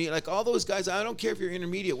 To me, like all those guys, I don't care if you're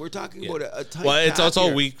intermediate. We're talking about a tight. Well, it's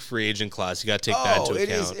also a weak free agent class. You got to take that into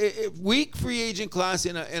account. It is weak free agent class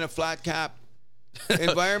in a flat cap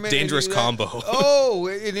environment. Dangerous combo.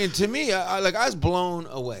 And to me, I was blown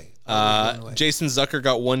away. Jason Zucker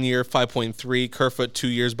got 1 year, 5.3. Kerfoot 2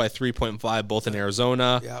 years by 3.5, both in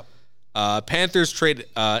Arizona. Yep. Panthers trade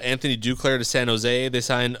Anthony Duclair to San Jose. They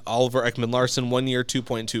signed Oliver Ekman-Larsson 1 year,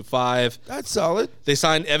 2.25. That's solid. They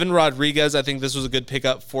signed Evan Rodriguez. I think this was a good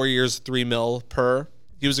pickup. 4 years, $3 million per.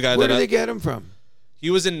 He was a guy. Where did they get him from? He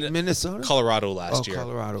was in Minnesota, Colorado last year.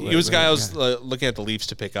 Colorado. He was a guy I was looking at the Leafs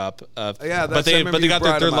to pick up. But they got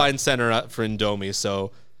their third line center up for Domi.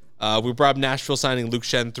 So we brought up Nashville signing Luke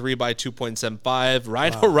Shen 3 by 2.75.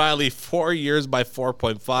 Ryan O'Reilly 4 years by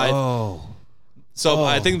 4.5. So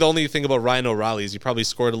I think the only thing about Ryan O'Reilly is he probably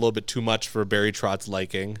scored a little bit too much for Barry Trotz's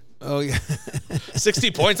liking. Oh, yeah.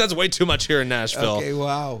 60 points, that's way too much here in Nashville. Okay,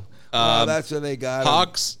 wow. That's where they got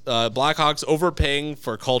Blackhawks overpaying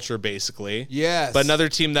for culture, basically. Yes. But another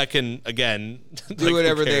team that can, again, do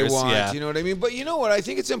whatever they want. Yeah. You know what I mean? But you know what? I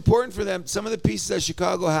think it's important for them. Some of the pieces that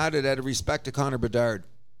Chicago had it out of respect to Connor Bedard.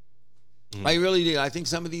 I really did. I think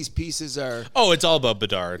some of these pieces are... Oh, it's all about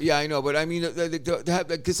Bedard. Yeah, I know. But I mean,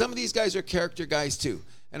 because some of these guys are character guys, too.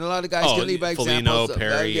 And a lot of guys can lead by Foligno, examples.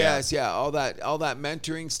 Perry, yes, all that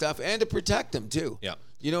mentoring stuff. And to protect them, too. Yeah.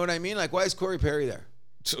 You know what I mean? Like, why is Corey Perry there?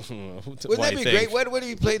 Wouldn't that be great? What if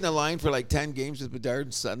he played in the line for like 10 games with Bedard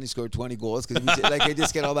and suddenly scored 20 goals? Because like they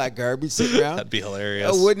just get all that garbage sitting around. That'd be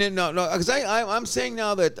hilarious. Wouldn't it? No. Because I'm saying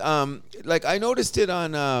now that like I noticed it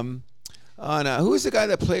on who was the guy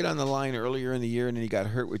that played on the line earlier in the year and then he got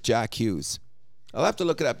hurt with Jack Hughes. I'll have to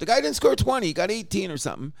look it up. The guy didn't score 20. He got 18 or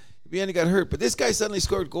something. And he got hurt. But this guy suddenly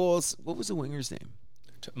scored goals. What was the winger's name?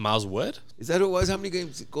 Miles Wood? Is that who it was? How many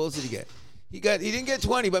goals did he get? He didn't get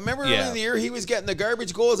 20, but remember early in the year, he was getting the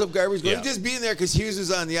garbage goals. Yeah. He was just being there because Hughes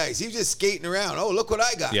was on the ice. He was just skating around. Oh, look what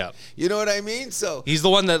I got. Yeah. You know what I mean? So he's the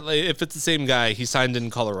one that, if it's the same guy, he signed in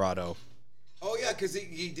Colorado. Oh, yeah, because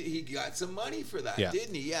he got some money for that,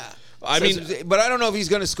 didn't he? Yeah. But I don't know if he's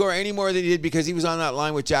going to score any more than he did because he was on that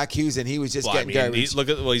line with Jack Hughes and he was just getting garbage.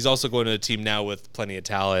 He's also going to a team now with plenty of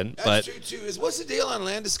talent. That's true, too. What's the deal on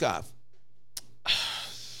Landeskog?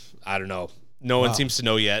 I don't know. No one seems to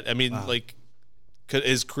know yet. I mean,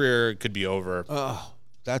 his career could be over. Oh,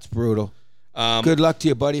 that's brutal. Good luck to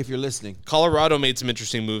you, buddy, if you're listening. Colorado made some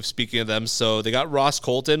interesting moves, speaking of them. So they got Ross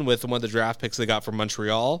Colton with one of the draft picks they got from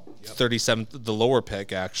Montreal, 37th, the lower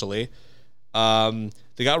pick, actually.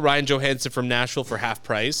 They got Ryan Johansson from Nashville for half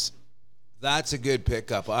price. That's a good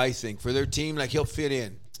pickup, I think. For their team, he'll fit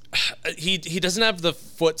in. He doesn't have the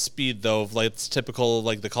foot speed, though, of it's typical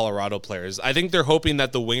the Colorado players. I think they're hoping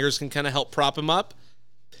that the wingers can kind of help prop him up.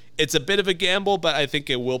 It's a bit of a gamble, but I think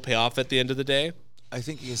it will pay off at the end of the day. I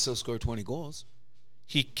think he can still score 20 goals.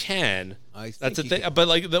 He can. That's the thing. can. But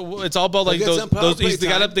like, it's all about like He'll get those. some power play They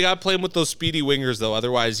got to play him with those speedy wingers though.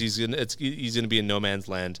 Otherwise, he's gonna be in no man's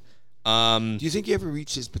land. Do you think he ever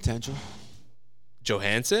reached his potential?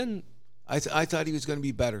 Johansson? I thought he was going to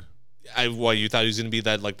be better. You thought he was going to be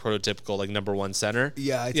that like prototypical like number one center?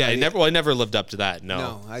 Yeah, he never lived up to that.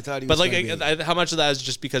 No, I thought he was. But like, how much of that is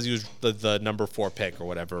just because he was the number 4 pick or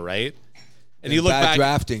whatever, right? And you look bad back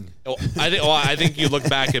drafting. I think you look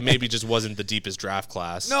back and maybe just wasn't the deepest draft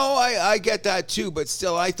class. No, I get that too, but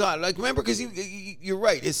still, I thought like remember because you're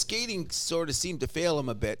right, his skating sort of seemed to fail him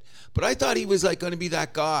a bit, but I thought he was like going to be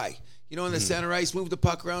that guy. You know, in the center ice, move the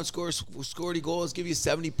puck around, score 40 goals, give you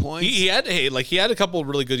 70 points. He had a couple of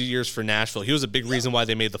really good years for Nashville. He was a big reason why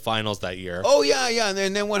they made the finals that year. Oh yeah, and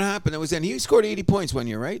then what happened? It was then he scored 80 points one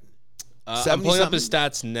year, right? I'm pulling up his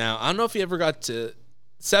stats now. I don't know if he ever got to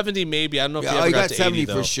 70. Maybe I don't know if he ever got to 70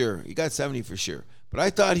 80, for sure. He got 70 for sure. But I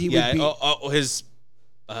thought he would be.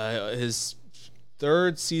 His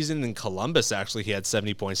third season in Columbus, actually, he had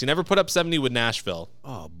 70 points. He never put up 70 with Nashville.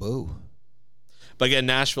 Oh, boo. But again,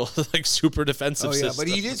 Nashville like super defensive system. But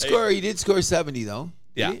he did score. He did score 70 though.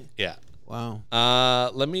 Yeah. Wow.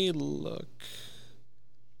 Let me look.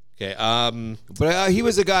 Okay. But he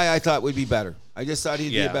was a guy I thought would be better. I just thought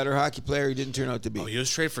he'd be a better hockey player. He didn't turn out to be. Oh, he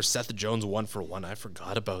was traded for Seth Jones 1-for-1. I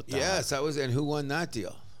forgot about that. Yes, that was. And who won that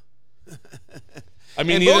deal? I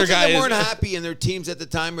mean, and neither both guy of them weren't happy in their teams at the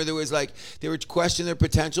time, where there was like they were questioning their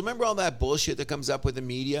potential. Remember all that bullshit that comes up with the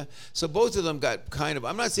media? So both of them got kind of.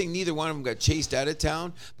 I'm not saying neither one of them got chased out of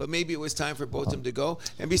town, but maybe it was time for both of them to go.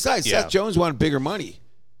 And besides, Seth Jones wanted bigger money.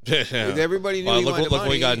 Everybody knew he wanted the money. Look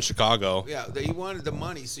what he got in Chicago. Yeah, he wanted the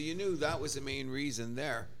money, so you knew that was the main reason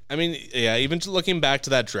there. I mean, yeah. Even looking back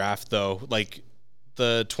to that draft, though, like.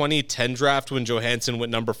 The 2010 draft when Johansson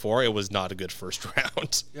went number 4, it was not a good first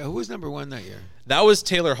round. Yeah, who was number 1 that year? That was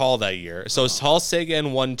Taylor Hall that year. So Hall, Seguin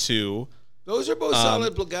 1-2. Those are both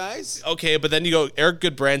solid guys. Okay, but then you go Eric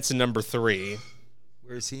Goodbranson number 3.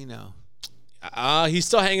 Where's he now? He's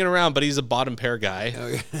still hanging around, but he's a bottom pair guy. Oh,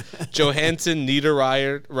 yeah. Johansson, Nita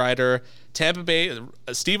Ryder, Tampa Bay,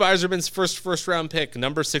 Steve Yzerman's first round pick,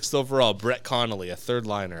 number 6 overall, Brett Connolly, a third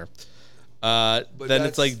liner. Then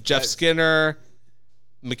it's like Jeff Skinner.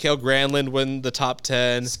 Mikael Granlund win the top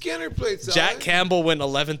 10. Skinner played solid. Jack Campbell went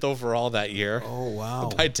 11th overall that year. Oh,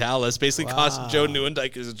 wow. By Dallas. Basically cost Joe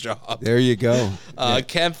Nieuwendyk his job. There you go.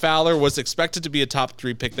 Cam Fowler was expected to be a top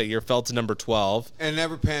 3 pick that year, fell to number 12. And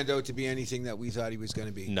never panned out to be anything that we thought he was going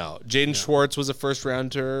to be. No. Jaden Schwartz was a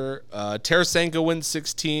first-rounder. Tarasenko went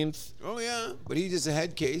 16th. Oh, yeah. But he's just a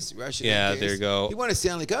head case, Russian head Yeah, case. there you go. He won a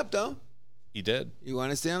Stanley Cup, though. He did. He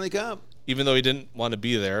won a Stanley Cup. Even though he didn't want to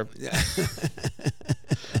be there. Yeah.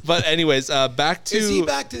 But anyways, back to... Is he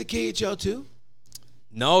back to the KHL too?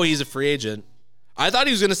 No, he's a free agent. I thought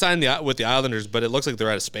he was going to sign with the Islanders, but it looks like they're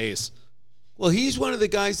out of space. Well, he's one of the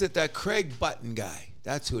guys that Craig Button guy.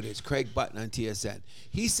 That's who it is, Craig Button on TSN.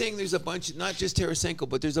 He's saying there's a bunch, not just Tarasenko,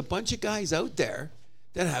 but there's a bunch of guys out there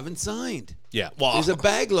that haven't signed. Yeah, well, there's a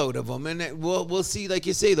bag load of them, and we'll see, like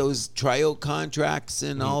you say, those tryout contracts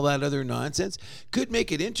and all that other nonsense could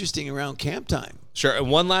make it interesting around camp time. Sure.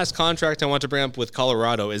 And one last contract I want to bring up with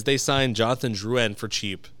Colorado is they signed Jonathan Drouin for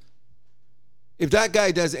cheap. If that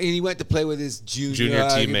guy does, and he went to play with his junior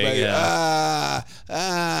teammate,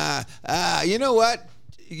 you know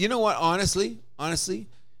what? Honestly,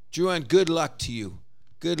 Drouin, good luck to you.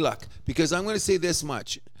 Good luck, because I'm going to say this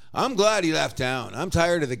much. I'm glad he left town. I'm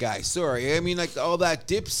tired of the guy. Sorry. I mean, like all that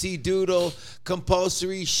dipsy doodle,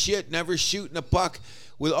 compulsory shit, never shooting a puck.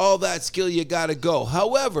 With all that skill, you got to go.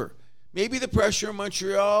 However, maybe the pressure in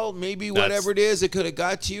Montreal, maybe whatever it is, it could have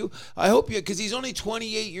got to you. I hope because he's only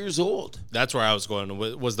 28 years old. That's where I was going,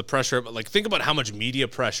 was the pressure. Like, think about how much media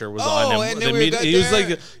pressure was on him. And he was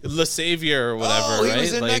like the savior or whatever, he right?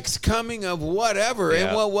 was the next coming of whatever. Yeah.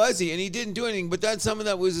 And what was he? And he didn't do anything. But that's something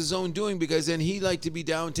that was his own doing, because then he liked to be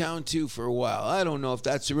downtown too for a while. I don't know if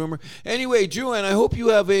that's a rumor. Anyway, Drouin, I hope you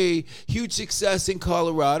have a huge success in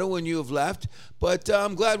Colorado when you have left. But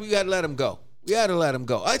I'm glad we had to let him go. We had to let him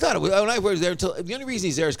go. I thought it was, when I was there, the only reason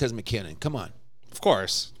he's there is because of McKinnon. Come on. Of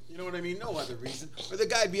course. You know what I mean? No other reason. Or the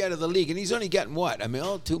guy'd be out of the league, and he's only getting what? $1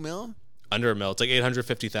 million? $2 million? Under $1 million. It's like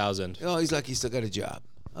 $850,000. Oh, he's lucky he still got a job.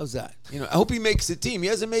 How's that? I hope he makes the team. He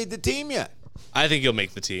hasn't made the team yet. I think he'll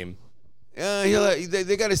make the team.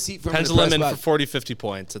 They got a seat from Pencil him in for 40, 50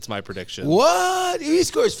 points. That's my prediction. What? If he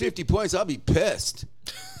scores 50 points, I'll be pissed.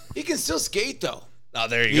 He can still skate, though. Oh,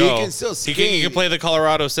 there you go. He can still skate. He can play the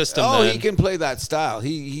Colorado system. He can play that style.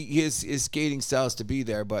 His skating style's to be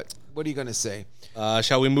there. But what are you going to say?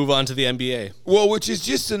 Shall we move on to the NBA? Well, which is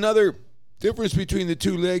just another difference between the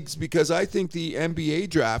two leagues, because I think the NBA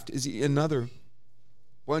draft is another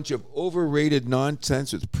bunch of overrated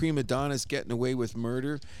nonsense with prima donnas getting away with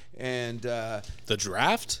murder. And The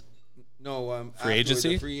draft? no, free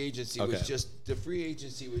agency? The free agency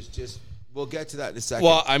was just. We'll get to that in a second.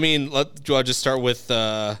 Well, I mean, do you want to just start with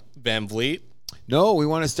Van Vleet? No, we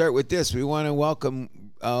want to start with this. We want to welcome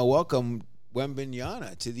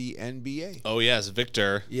Wembanyama to the NBA. Oh, yes,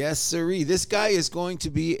 Victor. Yes, sirree. This guy is going to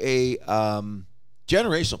be a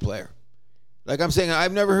generational player. Like I'm saying,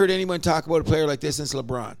 I've never heard anyone talk about a player like this since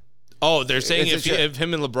LeBron. Oh, they're saying if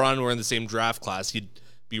him and LeBron were in the same draft class, he'd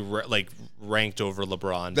be ranked over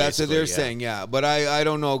LeBron. That's what they're saying, yeah. But I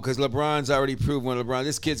don't know because LeBron's already proved when LeBron.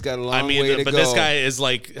 This kid's got a long way to go. But this guy is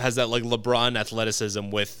has that LeBron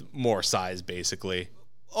athleticism with more size, basically.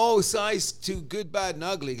 Oh, size to good, bad, and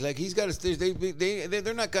ugly. Like he's got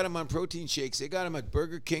they're not got him on protein shakes. They got him at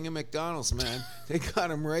Burger King and McDonald's, man. They got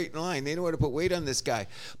him right in line. They know how to put weight on this guy.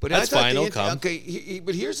 But that's fine. He'll come. Okay,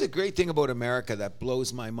 but here's the great thing about America that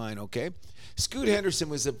blows my mind. Okay, Scoot Henderson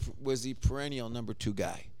was the perennial number 2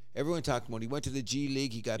 guy. Everyone talked about. He went to the G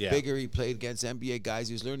League. He got bigger. He played against NBA guys.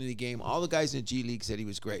 He was learning the game. All the guys in the G League said he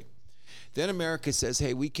was great. Then America says,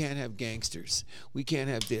 hey, we can't have gangsters. We can't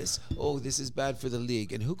have this. Oh, this is bad for the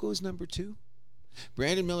league. And who goes number 2?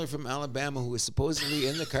 Brandon Miller from Alabama, who was supposedly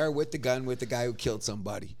in the car with the gun with the guy who killed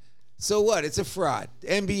somebody. So what? It's a fraud.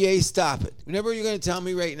 NBA, stop it. Whenever you're going to tell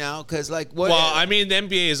me right now, because what? Well, I mean, the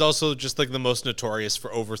NBA is also just the most notorious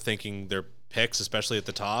for overthinking their picks, especially at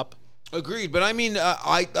the top. Agreed. But I mean,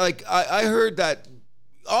 I heard that.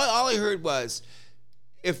 All I heard was,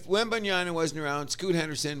 if Wembanyama wasn't around, Scoot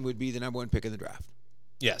Henderson would be the number 1 pick in the draft.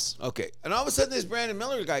 Yes. Okay. And all of a sudden, this Brandon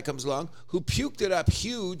Miller guy comes along who puked it up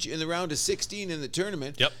huge in the round of 16 in the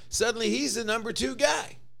tournament. Yep. Suddenly, he's the number 2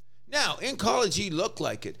 guy. Now, in college, he looked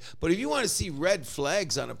like it. But if you want to see red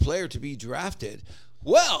flags on a player to be drafted,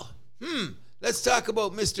 well, let's talk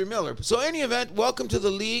about Mr. Miller. So, any event, welcome to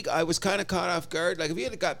the league. I was kind of caught off guard. Like, if he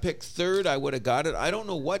had got picked 3rd, I would have got it. I don't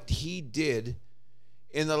know what he did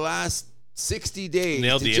in the last 60 days.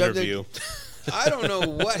 Nailed the interview. I don't know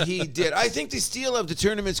what he did. I think the steal of the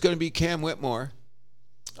tournament's going to be Cam Whitmore,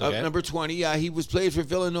 number 20. Yeah, he was played for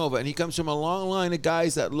Villanova, and he comes from a long line of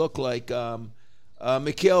guys that look like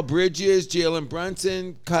Mikal Bridges, Jalen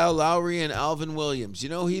Brunson, Kyle Lowry, and Alvin Williams. You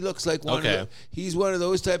know, he looks like he's one of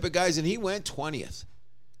those type of guys, and he went 20th.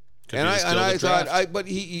 I thought,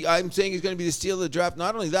 I'm saying he's going to be the steal of the draft.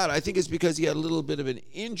 Not only that, I think it's because he had a little bit of an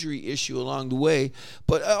injury issue along the way.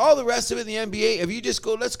 But all the rest of it in the NBA, if you just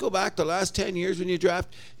let's go back the last 10 years when you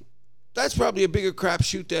draft, that's probably a bigger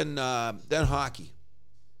crapshoot than hockey,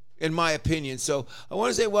 in my opinion. So I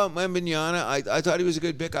want to say, well, Wembanyama, I thought he was a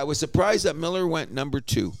good pick. I was surprised that Miller went number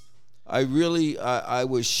 2. I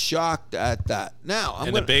was shocked at that. Now,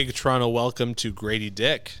 a big Toronto welcome to Grady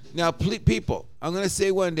Dick. Now, people, I'm going to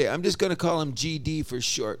say one day, I'm just going to call him GD for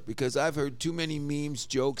short because I've heard too many memes,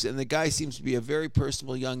 jokes, and the guy seems to be a very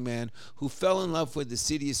personable young man who fell in love with the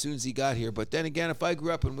city as soon as he got here. But then again, if I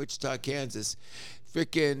grew up in Wichita, Kansas,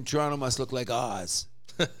 freaking Toronto must look like Oz.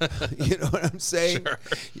 You know what I'm saying? Sure.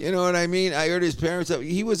 You know what I mean? I heard his parents.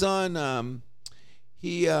 He was on.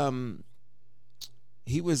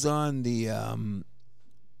 He was on the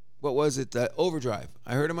what was it? The Overdrive.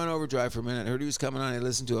 I heard him on Overdrive for a minute. I heard he was coming on. I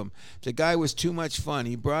listened to him. The guy was too much fun.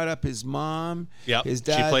 He brought up his mom, his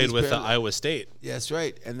dad. She played with Iowa State. That's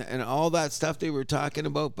right, and all that stuff they were talking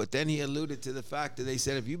about. But then he alluded to the fact that they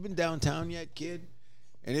said, "Have you been downtown yet, kid?"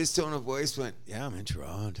 And his tone of voice went, "Yeah, I'm in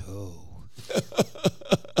Toronto."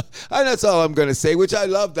 And that's all I'm going to say, which I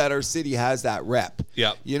love that our city has that rep.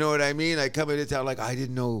 Yeah. You know what I mean? I come into town like, I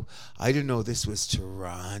didn't know this was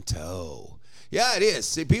Toronto. Yeah, it is.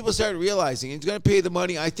 See, people started realizing he's going to pay the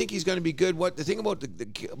money. I think he's going to be good. What the thing about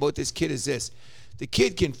about this kid is this. The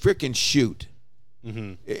kid can frickin' shoot.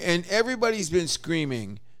 Mm-hmm. And everybody's been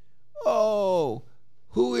screaming, "Oh,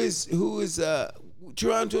 who is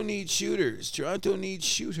Toronto needs shooters. Toronto needs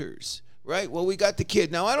shooters." Right? Well, we got the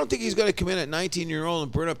kid. Now, I don't think he's going to come in at 19-year-old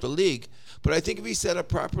and burn up the league, but I think if he's set up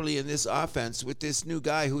properly in this offense with this new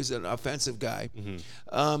guy who's an offensive guy,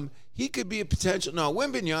 he could be a potential. No,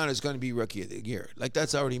 Wembanyama is going to be Rookie of the Year. Like,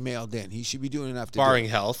 that's already mailed in. He should be doing enough to barring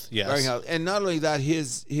health, yes. Barring health. And not only that,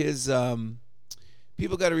 his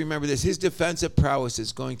people got to remember this. His defensive prowess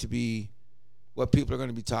is going to be what people are going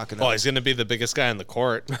to be talking about. Oh, he's going to be the biggest guy on the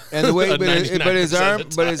court. And the way, but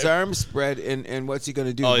his arm spread, and what's he going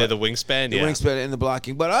to do? Oh, yeah, the wingspan, the wingspan and the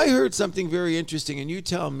blocking. But I heard something very interesting, and you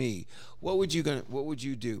tell me, what would you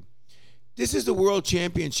do? This is the World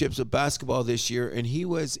Championships of basketball this year, and he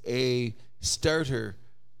was a starter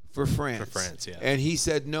for France. For France, yeah. And he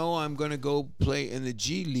said, "No, I'm going to go play in the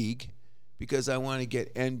G League because I want to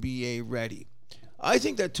get NBA ready." I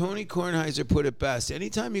think that Tony Kornheiser put it best.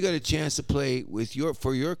 Anytime you got a chance to play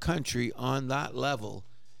for your country on that level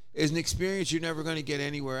is an experience you're never going to get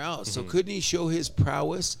anywhere else. So couldn't he show his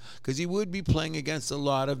prowess? Because he would be playing against a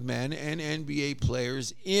lot of men and NBA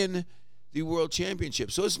players in the World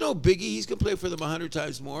Championship. So it's no biggie. He's going to play for them 100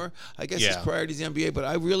 times more. I guess his priority is the NBA, but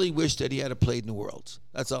I really wish that he had played in the Worlds.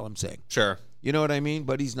 That's all I'm saying. Sure. You know what I mean?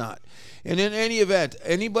 But he's not. And in any event,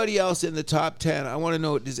 anybody else in the top 10, I want to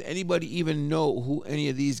know, does anybody even know who any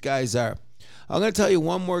of these guys are? I'm going to tell you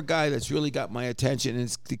one more guy that's really got my attention.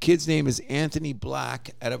 And the kid's name is Anthony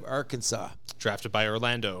Black out of Arkansas. Drafted by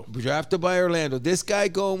Orlando. This guy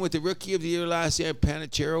going with the Rookie of the Year last year,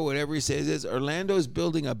 Panachero, whatever he says is, Orlando's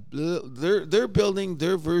building they're building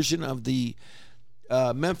their version of the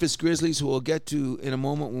Memphis Grizzlies, who we'll get to in a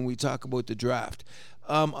moment when we talk about the draft.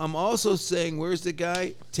 I'm also saying, where's the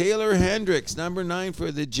guy? Taylor Hendricks, number 9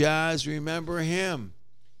 for the Jazz. Remember him.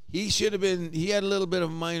 He had a little bit of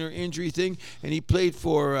a minor injury thing, and he played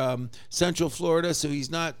for Central Florida, so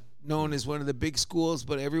he's not known as one of the big schools,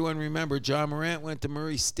 but everyone remember, John Morant went to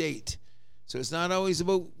Murray State. So it's not always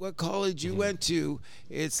about what college you went to.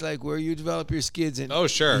 It's like where you develop your skids. And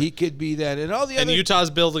sure. He could be that. And all the other. And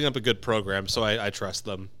Utah's building up a good program, so I trust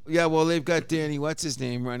them. Yeah, well, they've got Danny, what's his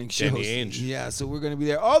name, running shows. Danny Ainge. Yeah, so we're going to be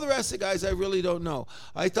there. All the rest of the guys, I really don't know.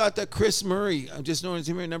 I thought that Chris Murray, I'm just knowing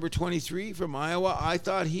him here, number 23 from Iowa, I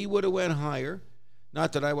thought he would have went higher.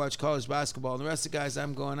 Not that I watch college basketball. And the rest of the guys,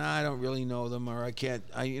 I'm going, I don't really know them, or I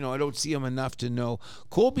don't see them enough to know.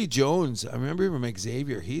 Colby Jones, I remember him from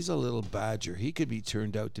Xavier. He's a little badger. He could be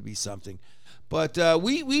turned out to be something. But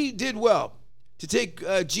we did well to take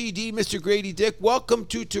GD, Mr. Grady Dick. Welcome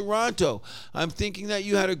to Toronto. I'm thinking that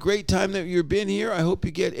you had a great time that you've been here. I hope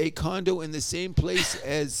you get a condo in the same place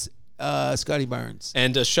as Scotty Barnes.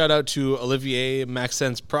 And a shout out to Olivier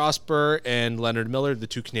Maxence Prosper and Leonard Miller, the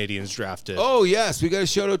 2 Canadians drafted. Oh, yes. We got a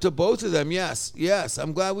shout out to both of them. Yes.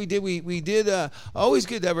 I'm glad we did. We did. Always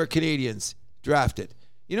good to have our Canadians drafted.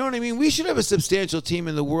 You know what I mean? We should have a substantial team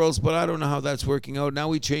in the Worlds, but I don't know how that's working out. Now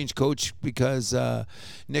we changed coach because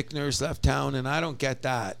Nick Nurse left town, and I don't get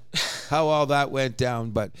that, how all that went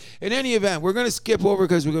down. But in any event, we're going to skip over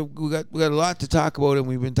because we got a lot to talk about, and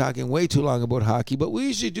we've been talking way too long about hockey. But we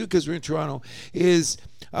usually do because we're in Toronto.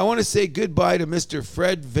 I want to say goodbye to Mr.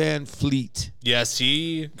 Fred Van Fleet. Yes,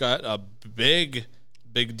 he got a big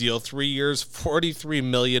deal. 3 years, $43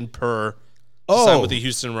 million per. Signed with the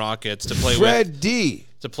Houston Rockets to play Fred D.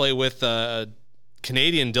 To play with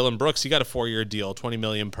Canadian Dylan Brooks. He got a 4-year deal, $20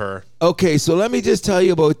 million per. Okay, so let me just tell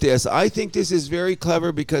you about this. I think this is very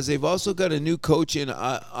clever because they've also got a new coach in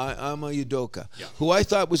Ama Udoka, who I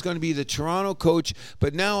thought was going to be the Toronto coach,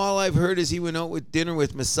 but now all I've heard is he went out with dinner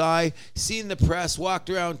with Masai, seen the press,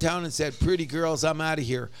 walked around town and said, "Pretty girls, I'm out of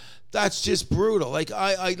here." That's just brutal.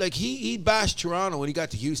 He bashed Toronto when he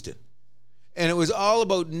got to Houston. And it was all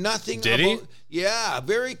about nothing. Did he? Yeah,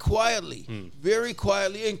 very quietly,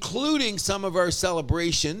 including some of our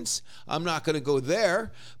celebrations. I'm not going to go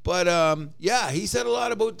there. But, he said a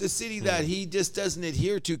lot about the city that he just doesn't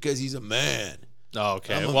adhere to because he's a man. Oh,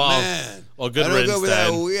 okay. I'm a man. Well, good riddance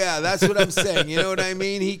then. Yeah, that's what I'm saying. You know what I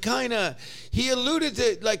mean? He alluded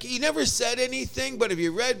to, he never said anything, but if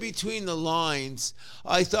you read between the lines,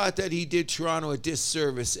 I thought that he did Toronto a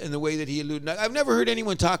disservice in the way that he alluded. I've never heard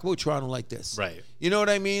anyone talk about Toronto like this. Right. You know what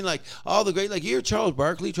I mean? All the great, you hear Charles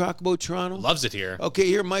Barkley talk about Toronto? Loves it here. Okay, you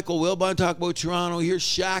hear Michael Wilbon talk about Toronto. You hear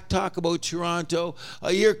Shaq talk about Toronto. You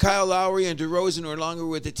hear Kyle Lowry and DeRozan, who are longer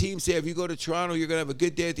with the team, say if you go to Toronto, you're going to have a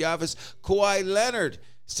good day at the office. Kawhi Leonard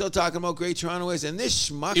still talking about great Toronto is, and this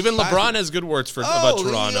schmuck. Even LeBron has good words about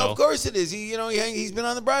Toronto. Of course it is. He's been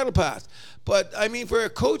on the bridle path. But, for a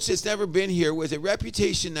coach that's never been here with a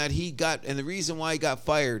reputation that he got and the reason why he got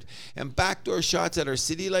fired and backdoor shots at our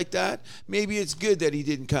city like that, maybe it's good that he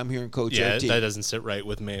didn't come here and coach our team. Yeah, that doesn't sit right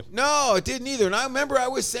with me. No, it didn't either. And I remember I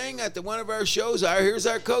was saying at one of our shows, here's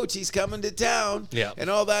our coach. He's coming to town. Yeah. And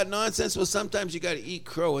all that nonsense. Well, sometimes you got to eat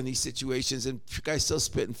crow in these situations. And guy's still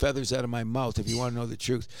spitting feathers out of my mouth if you want to know the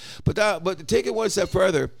truth. But to take it one step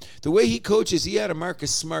further, the way he coaches, he had a Marcus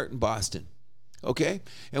Smart in Boston. Okay,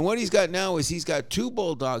 and what he's got now is he's got 2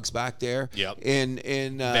 Bulldogs back there. Yep. In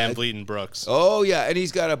Van Vleet and Brooks. Oh yeah, and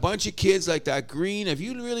he's got a bunch of kids like that Green. If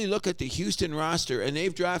you really look at the Houston roster, and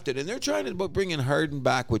they've drafted, and they're trying to bring in Harden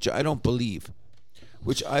back, which I don't believe.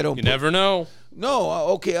 You never know. No,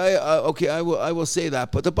 I will say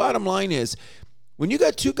that. But the bottom line is, when you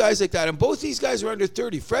got 2 guys like that, and both these guys are under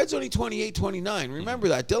 30, Fred's only 28, 29. Remember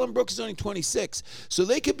that. Dylan Brooks is only 26. So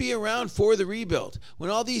they could be around for the rebuild.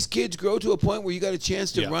 When all these kids grow to a point where you got a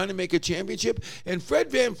chance to run and make a championship. And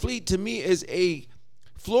Fred Van Fleet, to me, is a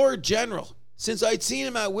floor general. since I'd seen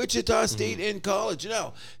him at Wichita State in college.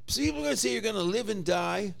 Now, people are going to say you're going to live and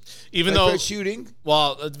die, even though shooting.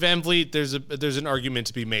 Well, Van Vleet, there's an argument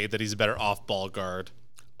to be made that he's a better off-ball guard.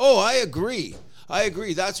 Oh, I agree.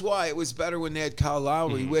 That's why it was better when they had Kyle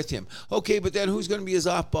Lowry with him. Okay, but then who's going to be his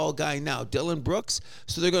off-ball guy now? Dylan Brooks?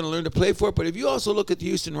 So they're going to learn to play for it. But if you also look at the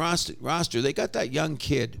Houston roster, they got that young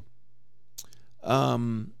kid.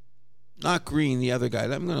 Not Green, the other guy.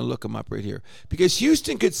 I'm going to look him up right here. Because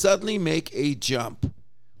Houston could suddenly make a jump.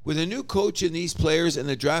 With a new coach and these players and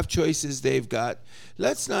the draft choices they've got,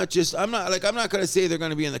 let's not just... I'm not going to say they're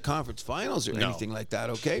going to be in the conference finals or anything like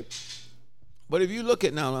that, okay? But if you look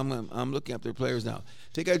at now, I'm looking up their players now.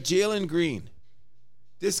 They got Jalen Green.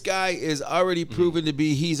 This guy is already proven to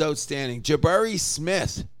be, he's outstanding. Jabari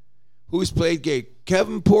Smith, who's played great.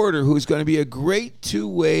 Kevin Porter, who's going to be a great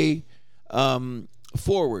two-way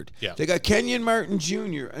forward. Yeah. They got Kenyon Martin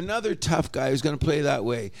Jr., another tough guy who's going to play that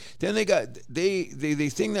way. Then they got the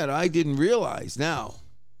thing that I didn't realize now,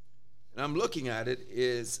 and I'm looking at it,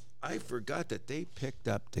 is I forgot that they picked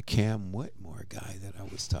up the Cam Whitmore guy that I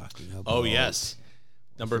was talking about. Oh, yes.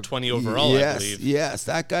 Number 20 overall, I believe. Yes,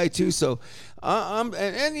 that guy too. So,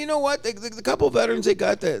 and you know what? The couple of veterans they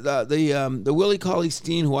got, the Willie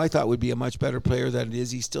Cauley-Stein, who I thought would be a much better player than it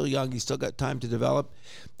is. He's still young. He's still got time to develop.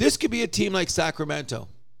 This could be a team like Sacramento.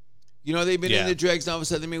 You know, they've been in the dregs, and all of a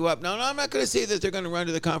sudden they move up. Now, I'm not going to say that they're going to run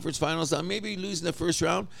to the conference finals. Maybe losing the first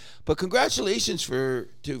round. But congratulations to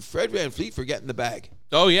Fred VanVleet for getting the bag.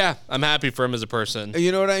 Oh, yeah. I'm happy for him as a person.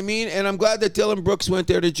 You know what I mean? And I'm glad that Dylan Brooks went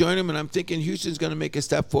there to join him, and I'm thinking Houston's going to make a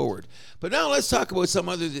step forward. But now let's talk about some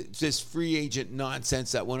other this free agent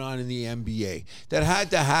nonsense that went on in the NBA that had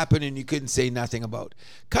to happen and you couldn't say nothing about.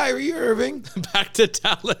 Kyrie Irving. Back to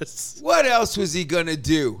Dallas. What else was he going to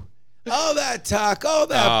do? All that talk, all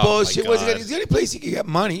that bullshit. It's the only place he could get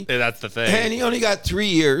money. Yeah, that's the thing. And he only got 3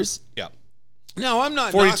 years. Yeah. No, I'm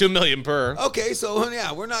not. $42 million per. Okay, so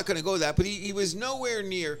yeah, we're not going to go that. But he was nowhere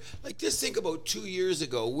near. Like, just think about 2 years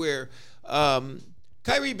ago where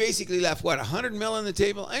Kyrie basically left, $100 million on the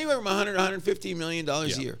table? Anywhere from $100 to $150 million a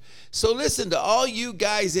year. So listen to all you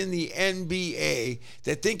guys in the NBA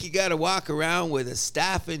that think you got to walk around with a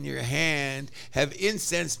staff in your hand, have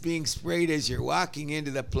incense being sprayed as you're walking into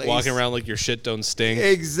the place. Walking around like your shit don't stink.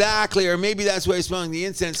 Exactly. Or maybe that's why you're smelling the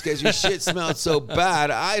incense, because your shit smelled so bad.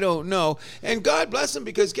 I don't know. And God bless him,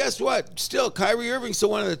 because guess what? Still, Kyrie Irving's still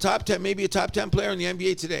one of the top 10, maybe a top 10 player in the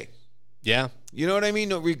NBA today. Yeah. You know what I mean?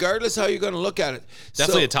 No, regardless how you're going to look at it.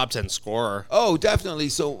 Definitely a top 10 scorer. Oh, definitely.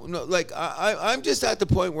 So, no, like, I'm just at the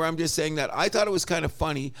point where I'm just saying that I thought it was kind of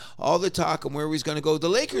funny, all the talk and where he's going to go. The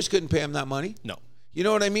Lakers couldn't pay him that money. No. You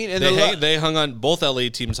know what I mean? And they hung on, both LA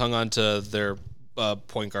teams hung on to their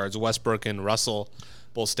point guards, Westbrook and Russell,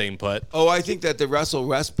 both staying put. Oh, I think that the Russell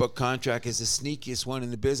Westbrook contract is the sneakiest one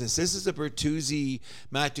in the business. This is the Bertuzzi,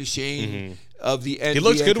 Matt Duchene of the NBA. He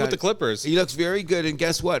looks good with the Clippers. He looks very good, and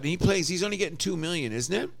guess what? He's only getting $2 million,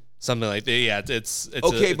 isn't it? Something like that. Yeah, it's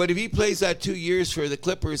okay, but if he plays that 2 years for the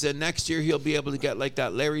Clippers, then next year he'll be able to get like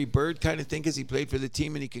that Larry Bird kind of thing, because he played for the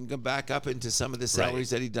team and he can come back up into some of the salaries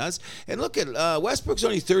that he does. And look at Westbrook's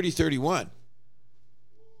only 30-31.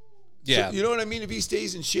 Yeah. So, you know what I mean? If he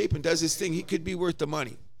stays in shape and does his thing, he could be worth the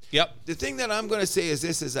money. Yep. The thing that I'm going to say is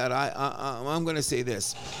that I'm going to say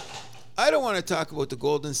this. I don't want to talk about the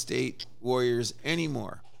Golden State Warriors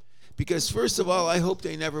anymore, because first of all, I hope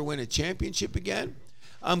they never win a championship again.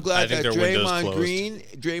 I'm glad that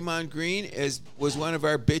Draymond Green was one of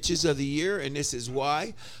our bitches of the year, and this is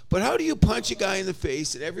why. But how do you punch a guy in the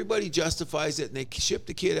face and everybody justifies it, and they ship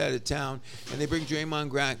the kid out of town, and they bring Draymond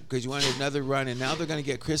Green because you wanted another run, and now they're going to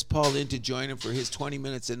get Chris Paul in to join him for his 20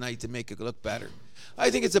 minutes a night to make it look better?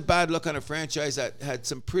 I think it's a bad look on a franchise that had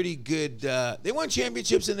some pretty good they won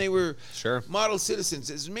championships and they were model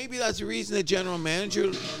citizens. Maybe that's the reason the general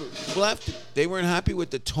manager left. They weren't happy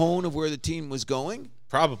with the tone of where the team was going.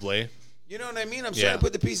 Probably. You know what I mean? I'm trying to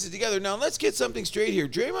put the pieces together. Now, let's get something straight here.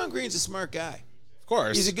 Draymond Green's a smart guy. Of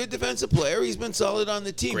course. He's a good defensive player. He's been solid on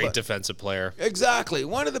the team. Great defensive player. Exactly.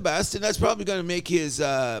 One of the best, and that's probably going to make his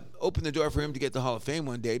open the door for him to get the Hall of Fame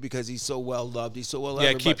one day, because he's so well-loved. He's so well-loved.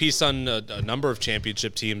 Yeah, keep peace on a number of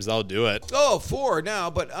championship teams. They'll do it. Oh, 4 now.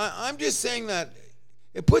 But I'm just saying that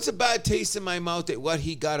it puts a bad taste in my mouth at what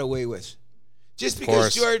he got away with. Just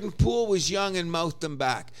because Jordan Poole was young and mouthed them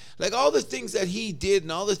back. Like, all the things that he did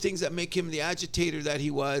and all the things that make him the agitator that he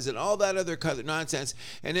was and all that other kind of nonsense.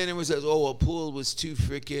 And then it was, Poole was too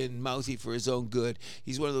freaking mouthy for his own good.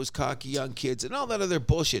 He's one of those cocky young kids and all that other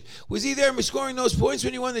bullshit. Was he there scoring those points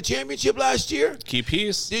when you won the championship last year? Keep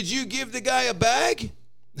peace. Did you give the guy a bag?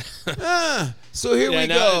 So here we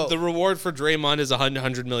go. The reward for Draymond is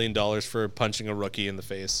 $100 million for punching a rookie in the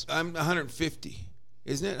face. I'm 150.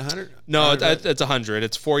 Isn't it 100? No, it's 100.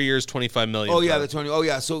 It's 4 years, $25 million. Oh yeah, the 20. Oh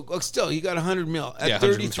yeah. So still, he got 100 mil at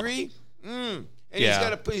 33. And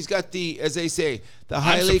he's got the, as they say, the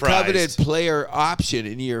highly coveted player option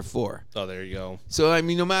in year 4. Oh, there you go. So I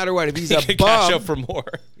mean, no matter what, if he's a bum, cash out for more.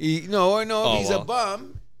 If he's a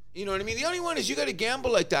bum, you know what I mean. The only one is you got to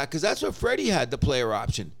gamble like that because that's what Freddie had, the player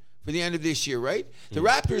option for the end of this year, right? The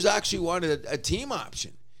Raptors actually wanted a team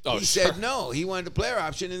option. He said no. He wanted a player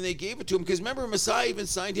option, and they gave it to him because remember, Masai even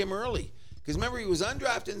signed him early. Because remember, he was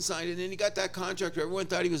undrafted and signed it, and then he got that contract where everyone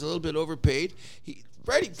thought he was a little bit overpaid.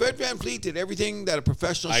 Fred VanVleet did everything that a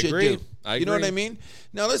professional should do. You know what I mean?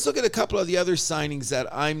 Now, let's look at a couple of the other signings that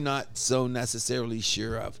I'm not so necessarily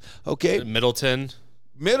sure of. Okay? Middleton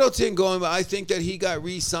going, I think that he got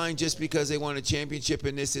re-signed just because they won a championship,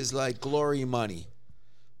 and this is like glory money.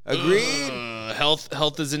 Agreed?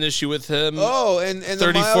 Health is an issue with him. Oh, and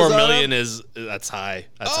 $34 million that's high.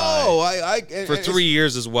 That's high. For 3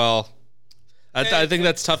 years as well. I think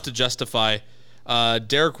that's tough to justify.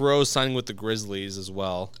 Derrick Rose signing with the Grizzlies as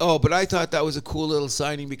well. Oh, but I thought that was a cool little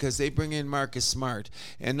signing because they bring in Marcus Smart.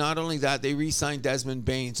 And not only that, they re-signed Desmond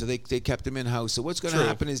Bane, so they kept him in-house. So what's going to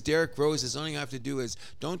happen is Derrick Rose is only have to do is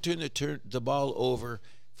don't turn the ball over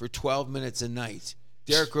for 12 minutes a night.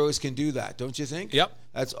 Derrick Rose can do that, don't you think? Yep.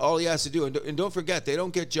 That's all he has to do. And don't forget, they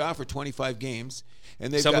don't get Ja for 25 games.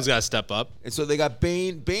 And someone's got to step up. And so they got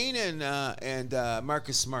Bane and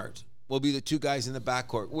Marcus Smart will be the two guys in the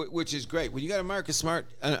backcourt, which is great. When you got a Marcus Smart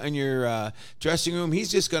in your dressing room,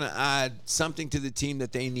 he's just going to add something to the team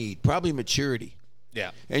that they need, probably maturity.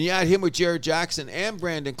 Yeah. And you add him with Jared Jackson and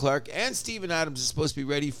Brandon Clark, and Steven Adams is supposed to be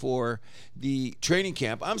ready for the training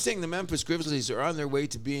camp. I'm saying the Memphis Grizzlies are on their way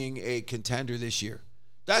to being a contender this year.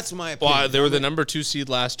 That's my opinion. Well, they were the number 2 seed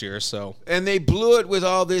last year, so. And they blew it with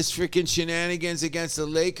all this freaking shenanigans against the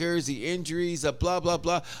Lakers, the injuries, the blah, blah,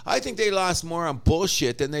 blah. I think they lost more on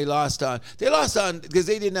bullshit than they lost on. They lost on because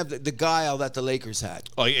they didn't have the guile that the Lakers had.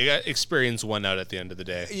 Oh, you got experience won out at the end of the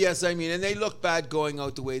day. Yes, I mean, and they look bad going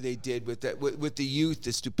out the way they did with that, with the youth,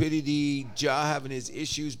 the stupidity, Ja having his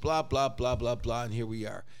issues, blah, blah, blah, blah, blah, and here we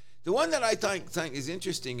are. The one that I think is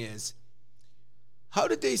interesting is, how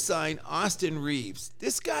did they sign Austin Reaves?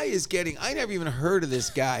 This guy is getting, I never even heard of this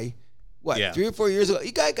guy. 3 or 4 years ago?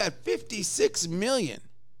 The guy got $56 million.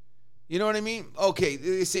 You know what I mean? Okay,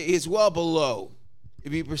 they say it's well below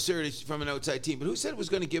if he pursued it from an outside team. But who said it was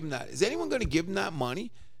going to give him that? Is anyone going to give him that money?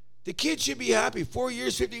 The kid should be happy. 4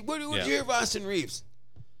 years, 50. What did you hear of Austin Reaves?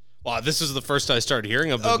 Well, this is the first I started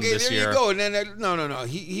hearing of him this year. Okay, there you go. And then, no.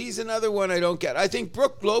 He's another one I don't get. I think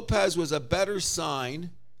Brook Lopez was a better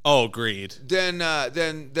sign. Oh, agreed. Than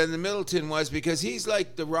the Middleton was because he's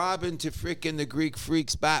like the Robin to frickin' the Greek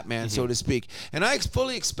Freaks Batman, so to speak. And I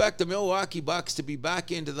fully expect the Milwaukee Bucks to be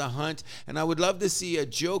back into the hunt, and I would love to see a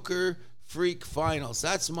Joker Freak Finals.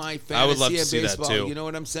 That's my fantasy I would love to see baseball. That too. You know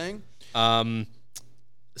what I'm saying?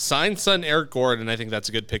 Signed son Eric Gordon. I think that's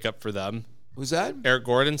a good pickup for them. Who's that? Eric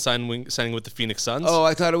Gordon signing with the Phoenix Suns. Oh,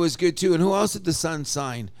 I thought it was good too. And who else did the Suns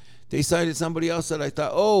sign? They signed somebody else that I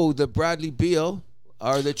thought, the Bradley Beal.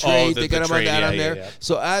 Or the trade, they got him on that on there. Yeah.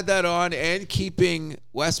 So add that on and keeping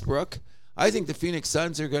Westbrook. I think the Phoenix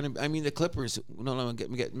Suns are going to, the Clippers, no, I'm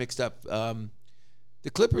getting mixed up. The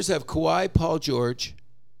Clippers have Kawhi, Paul George,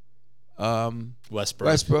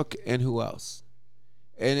 Westbrook, and who else?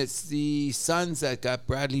 And it's the Suns that got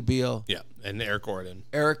Bradley Beal. Yeah, and Eric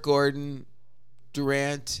Gordon,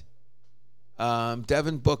 Durant,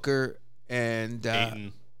 Devin Booker, and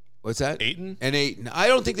Ayton. What's that? Ayton? And Ayton. I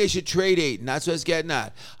don't think they should trade Ayton. That's what I was getting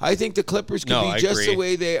at. I think the Clippers can be just the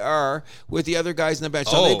way they are with the other guys on the bench.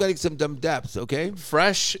 So they've got some dumb depth, okay?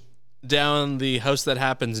 Fresh down the House That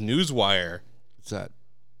Happens newswire. What's that?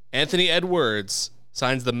 Anthony Edwards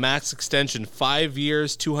signs the max extension, 5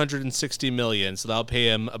 years, $260 million. So that'll pay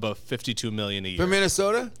him about $52 million a year. For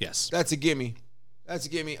Minnesota? Yes. That's a gimme.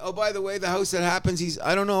 Oh, by the way, the House That Happens,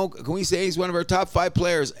 I don't know, can we say he's one of our top 5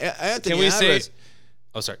 players? Anthony Edwards.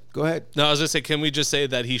 Oh, sorry. Go ahead. No, I was going to say, can we just say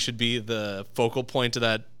that he should be the focal point of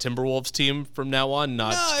that Timberwolves team from now on,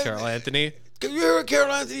 not Carol Anthony? You heard what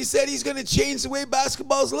Carol Anthony said? He's going to change the way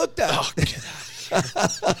basketball's looked at. Oh, get out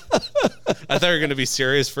of here. I thought you were going to be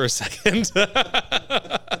serious for a second.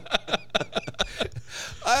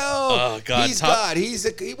 Oh, God.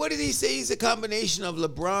 What did he say? He's a combination of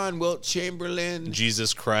LeBron, Wilt Chamberlain,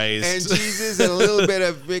 Jesus Christ. And Jesus and a little bit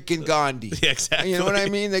of Vic and Gandhi. Yeah, exactly. You know what I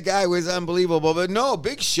mean? The guy was unbelievable. But no,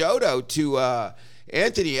 big shout out to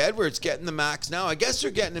Anthony Edwards getting the max now. I guess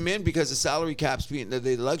they're getting him in because the salary cap's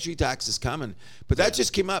the luxury tax is coming. But that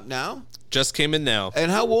just came up now. Just came in now. And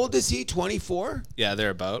how old is he? 24? Yeah,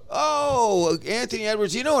 they're about. Oh, Anthony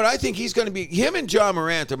Edwards. You know what? I think he's going to be... Him and John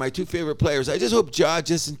Morant are my two favorite players. I just hope Ja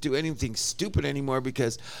doesn't do anything stupid anymore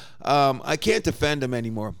because I can't defend him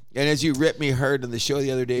anymore. And as you ripped me hard on the show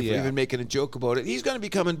the other day for even making a joke about it, he's going to be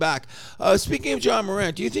coming back. Speaking of John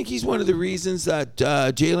Morant, do you think he's one of the reasons that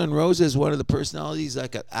Jalen Rose is one of the personalities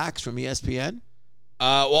that got axed from ESPN?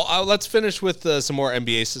 Let's finish with some more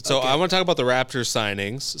NBA. So I want to talk about the Raptors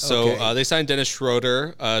signings. So they signed Dennis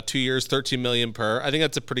Schroeder, 2 years, $13 million per. I think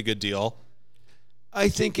that's a pretty good deal. I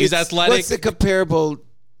think he's athletic. What's the comparable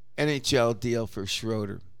NHL deal for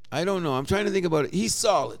Schroeder? I don't know. I'm trying to think about it. He's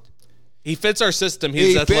solid. He fits our system.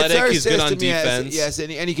 He's athletic. He's good on defense. Yes,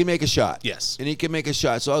 and he can make a shot. Yes, and he can make a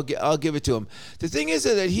shot. So I'll give it to him. The thing is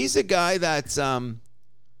that he's a guy that's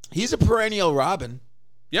he's a perennial Robin.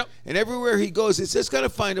 Yep. And everywhere he goes, it's just got to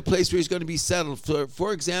find a place where he's going to be settled.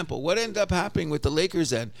 For example, what ended up happening with the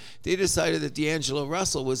Lakers then? They decided that D'Angelo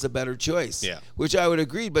Russell was the better choice. Yeah. Which I would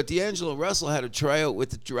agree, but D'Angelo Russell had a tryout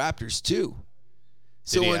with the Raptors too.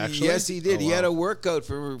 So yes, he did. Oh, he had a workout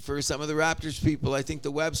for some of the Raptors people. I think the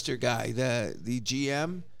Webster guy, the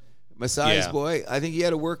GM, Masai's boy. I think he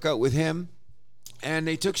had a workout with him, and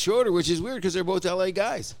they took Schroeder, which is weird because they're both LA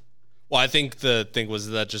guys. Well, I think the thing was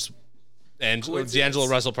that just. And D'Angelo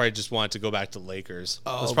Russell probably just wanted to go back to the Lakers.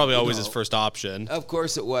 That's probably always his first option. Of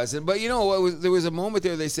course it was. But you know, there was a moment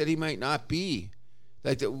there they said he might not be.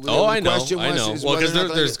 Like I know. Well, because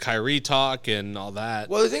there's Kyrie talk and all that.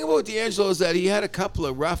 Well, the thing about D'Angelo is that he had a couple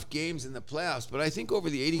of rough games in the playoffs, but I think over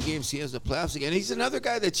the 80 games he has the playoffs again. He's another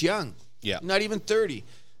guy that's young. Yeah. Not even 30.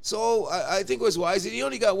 So I think it was wise. And he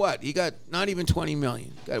only got what? He got not even $20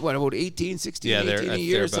 million. Got what, about 18 a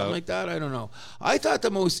year or something like that? I don't know. I thought the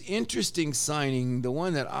most interesting signing, the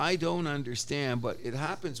one that I don't understand, but it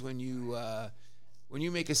happens when you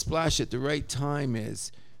make a splash at the right time,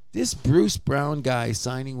 is this Bruce Brown guy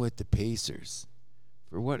signing with the Pacers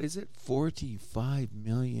for what is it? $45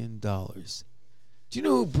 million. Do you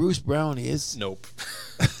know who Bruce Brown is? Nope.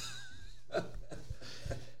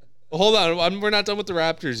 Hold on, we're not done with the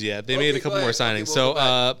Raptors yet. They made a couple more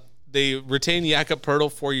signings. They retained Jakob Poeltl,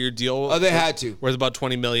 4-year deal. Oh, they had to. Worth about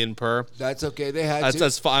 $20 million per. That's okay. They had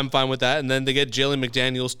to. I'm fine with that. And then they get Jalen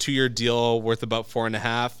McDaniels, 2-year deal worth about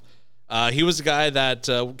 $4.5. He was a guy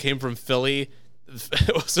that came from Philly.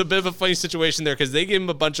 It was a bit of a funny situation there because they gave him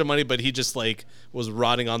a bunch of money, but he just was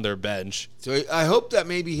rotting on their bench. So I hope that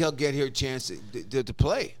maybe he'll get here a chance to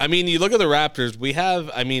play. I mean, you look at the Raptors. We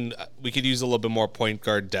could use a little bit more point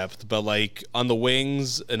guard depth, but on the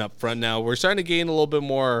wings and up front now, we're starting to gain a little bit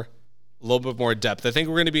more depth. I think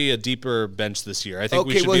we're going to be a deeper bench this year. I think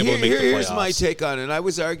we should be able to make the playoffs. Here's my take on it. I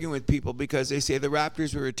was arguing with people because they say the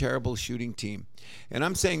Raptors were a terrible shooting team. And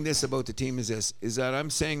I'm saying this about the team is that I'm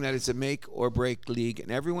saying that it's a make or break league, and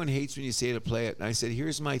everyone hates when you say to play it. And I said,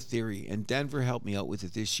 here's my theory, and Denver helped me out with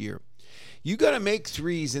it this year. You got to make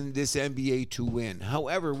threes in this NBA to win.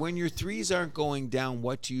 However, when your threes aren't going down,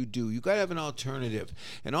 what do? You got to have an alternative.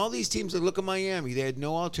 And all these teams, look at Miami. They had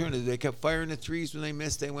no alternative. They kept firing the threes. When they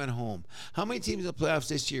missed, they went home. How many teams in the playoffs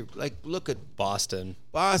this year? Look at Boston.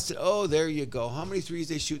 Oh, there you go. How many threes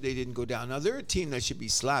they shoot, they didn't go down. Now, they're a team that should be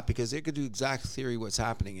slapped because they could do exact theory what's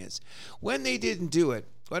happening is. When they didn't do it,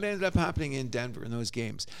 what ended up happening in Denver in those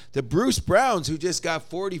games? The Bruce Browns, who just got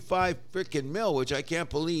 45 freaking mil, which I can't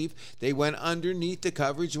believe, they went underneath the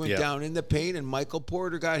coverage, went down in the paint, and Michael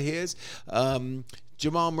Porter got his.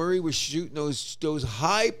 Jamal Murray was shooting those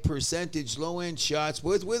high percentage low end shots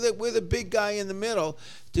with a big guy in the middle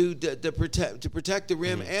to protect the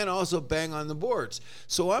rim and also bang on the boards.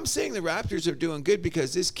 So I'm saying the Raptors are doing good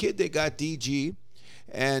because this kid they got, DG,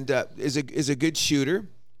 and is a good shooter,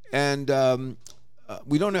 and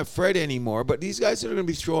we don't have Fred anymore, but these guys are going to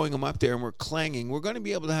be throwing them up there, and we're clanging. We're going to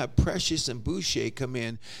be able to have Precious and Boucher come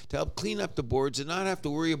in to help clean up the boards and not have to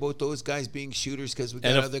worry about those guys being shooters because we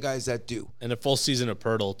got other guys that do. And a full season of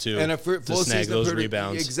Poeltl, too, and full to snag season those of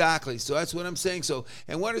rebounds. Exactly. So that's what I'm saying. So,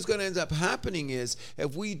 and what is going to end up happening is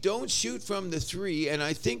if we don't shoot from the three, and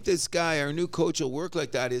I think this guy, our new coach, will work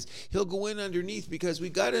like that, is he'll go in underneath because we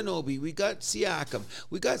got Anobi, we got Siakam,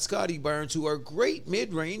 we got Scotty Barnes, who are great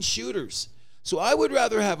mid-range shooters. So I would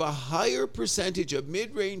rather have a higher percentage of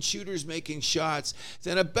mid-range shooters making shots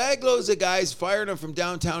than a bag loads of guys firing them from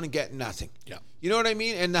downtown and getting nothing. Yeah. You know what I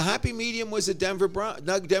mean? And the happy medium was the Denver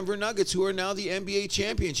Nuggets, who are now the NBA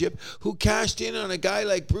championship, who cashed in on a guy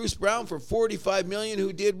like Bruce Brown for $45 million,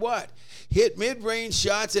 who did what? Hit mid-range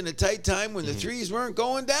shots in a tight time when the threes weren't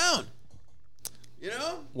going down. You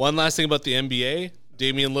know? One last thing about the NBA,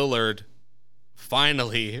 Damian Lillard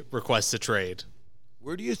finally requests a trade.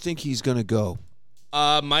 Where do you think he's going to go?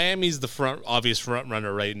 Miami's the obvious front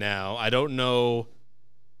runner right now. I don't know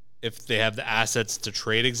if they have the assets to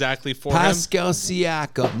trade exactly for Pascal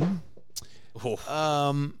Siakam,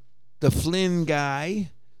 him. the Flynn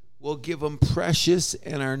guy, will give him Precious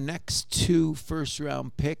and our next 2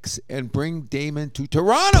 first-round picks and bring Damon to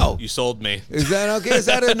Toronto. You sold me. Is that okay? Is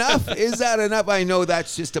that enough? Is that enough? I know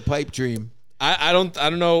that's just a pipe dream. I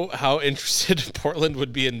don't know how interested Portland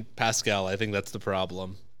would be in Pascal. I think that's the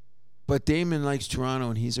problem. But Damon likes Toronto,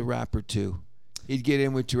 and he's a rapper too. He'd get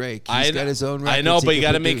in with Drake. He's got his own records. I know, but you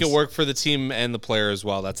got to make it work for the team and the player as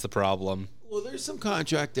well. That's the problem. Well, there's some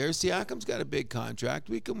contract there. Siakam's got a big contract.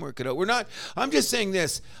 We can work it out. We're not. I'm just saying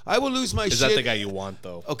this. I will lose my shit. Is that the guy you want,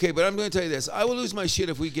 though? Okay, but I'm going to tell you this. I will lose my shit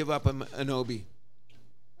if we give up Anobi.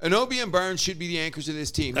 Anobi and Barnes should be the anchors of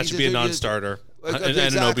this team. That should be a non-starter. Exactly.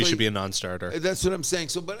 And Anobi should be a non-starter. That's what I'm saying.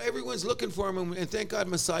 So, but everyone's looking for him, and thank God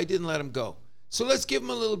Masai didn't let him go. So let's give him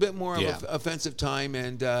a little bit more of offensive time,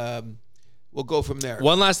 and we'll go from there.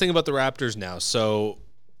 One last thing about the Raptors now. So,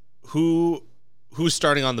 who's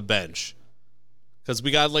starting on the bench? Because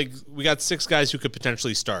we got 6 guys who could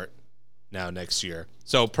potentially start now next year.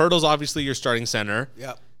 So Pirtle's obviously your starting center.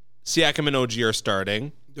 Yep. Siakam and OG are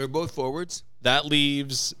starting. They're both forwards. That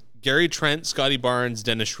leaves Gary Trent, Scotty Barnes,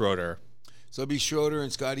 Dennis Schroeder. So it'll be Schroeder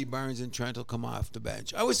and Scotty Barnes, and Trent will come off the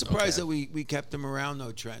bench. I was surprised that we kept him around,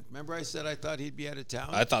 though, Trent. Remember I said I thought he'd be out of town?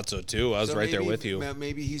 I thought so, too. I was right there with you.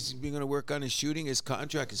 Maybe he's going to work on his shooting. His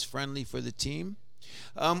contract is friendly for the team.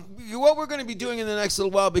 What we're going to be doing in the next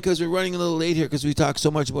little while, because we're running a little late here because we talked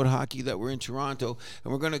so much about hockey that we're in Toronto,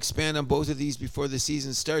 and we're going to expand on both of these before the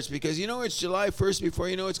season starts, because it's July 1st before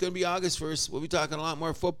you know it's going to be August 1st. We'll be talking a lot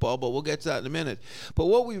more football, but we'll get to that in a minute. But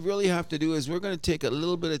what we really have to do is we're going to take a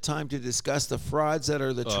little bit of time to discuss the frauds that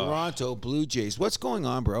are the Toronto Blue Jays. What's going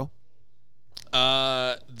on, bro?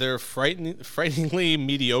 They're frighteningly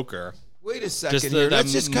mediocre. Wait a second here.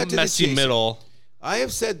 Let's just cut to the chase. Messy middle. I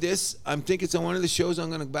have said this. I think it's on one of the shows. I'm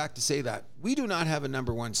going to go back to say that. We do not have a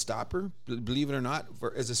number 1 stopper, believe it or not,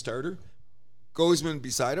 as a starter. Gozman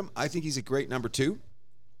beside him. I think he's a great number 2.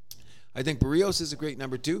 I think Barrios is a great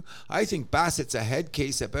number 2. I think Bassett's a head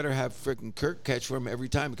case that better have freaking Kirk catch for him every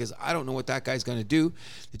time, because I don't know what that guy's going to do.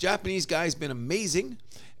 The Japanese guy's been amazing.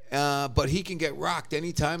 But he can get rocked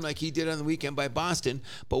anytime like he did on the weekend by Boston.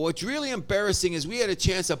 But what's really embarrassing is we had a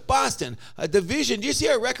chance at Boston, a division. Do you see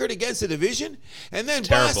our record against the division? And then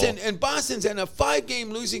Terrible. Boston's in a 5-game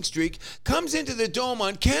losing streak, comes into the Dome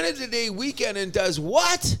on Canada Day weekend and does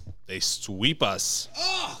what? They sweep us.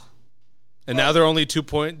 Oh. And now they're only 2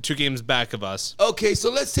 games back of us. Okay,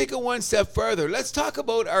 so let's take it one step further. Let's talk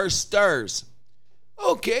about our stars.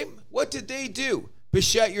 Okay, what did they do?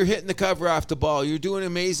 Bichette, you're hitting the cover off the ball. You're doing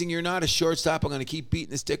amazing. You're not a shortstop. I'm going to keep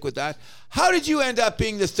beating the stick with that. How did you end up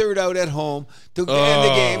being the third out at home to end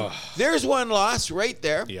the game? There's one loss right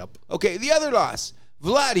there. Yep. Okay, the other loss.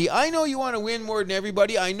 Vladdy, I know you want to win more than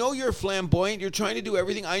everybody. I know you're flamboyant. You're trying to do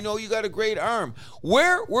everything. I know you got a great arm.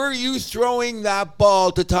 Where were you throwing that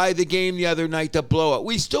ball to tie the game the other night to blow it?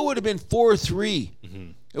 We still would have been 4-3.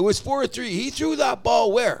 Mm-hmm. It was 4-3. He threw that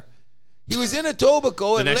ball where? He was in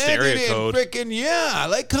Etobicoke and landed in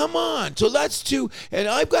freaking, come on. So that's 2. And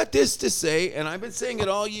I've got this to say, and I've been saying it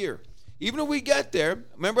all year. Even if we get there,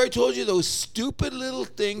 remember I told you those stupid little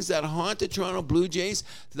things that haunt the Toronto Blue Jays?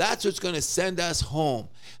 That's what's going to send us home.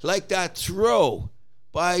 Like that throw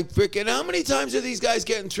by freaking, how many times are these guys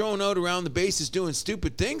getting thrown out around the bases doing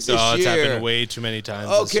stupid things this year? It's happened way too many times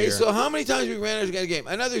this year. Okay, so how many times we ran out of a game?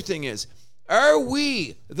 Another thing is, are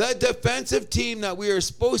we the defensive team that we are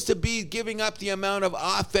supposed to be, giving up the amount of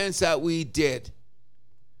offense that we did?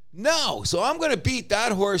 No. So I'm going to beat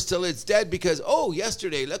that horse till it's dead because,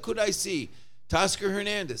 yesterday, look what I see. Teoscar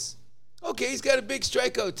Hernandez. Okay, he's got a big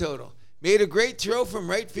strikeout total. Made a great throw from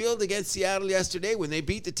right field against Seattle yesterday when they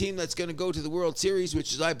beat the team that's going to go to the World Series,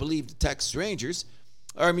 which is, I believe, the Texas Rangers.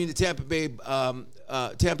 The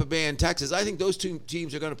Tampa Bay and Texas. I think those 2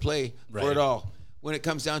 teams are going to play for it all when it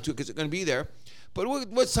comes down to it, because they're going to be there. But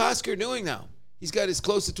what's Teoscar doing now? He's got his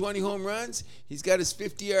close to 20 home runs. He's got his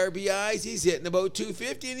 50 RBIs. He's hitting about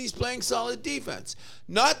 250, and he's playing solid defense.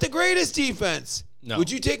 Not the greatest defense. No.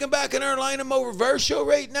 Would you take him back in our lineup over Varsho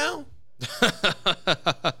right now?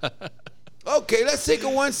 Okay, let's take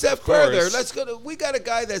it one step further. Let's go. We got a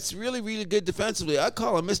guy that's really, really good defensively. I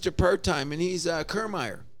call him Mr. Part-Time, and he's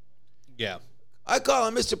Kermeyer. Yeah. I call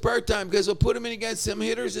him Mr. Part-Time because we'll put him in against some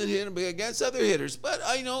hitters and hit him against other hitters. But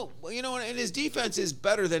I know, and his defense is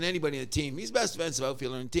better than anybody in the team. He's the best defensive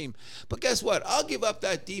outfielder in the team. But guess what? I'll give up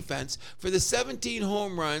that defense for the 17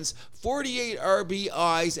 home runs, 48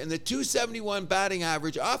 RBIs, and the 271 batting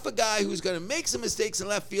average off a guy who's going to make some mistakes in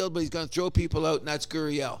left field, but he's going to throw people out, and that's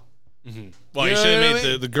Gurriel. Well, you should have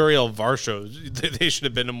made the Guriel Varsho. They should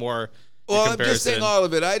have been a more. Well, I'm just saying all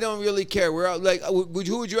of it. I don't really care. We're out, like, who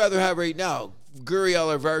would you rather have right now, Guriel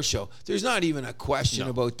or Varsho? There's not even a question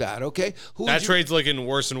about that. Okay, that trade's looking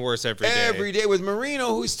worse and worse every day. Every day with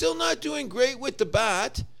Marino, who's still not doing great with the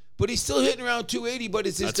bat, but he's still hitting around 280. But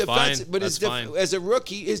it's his defense. But as a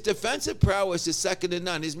rookie, his defensive prowess is second to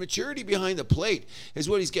none. His maturity behind the plate is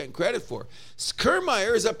what he's getting credit for.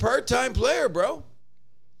 Kiermaier is a part-time player, bro.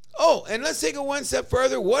 Oh, and let's take it one step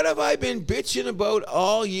further. What have I been bitching about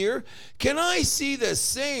all year? Can I see the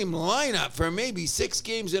same lineup for maybe 6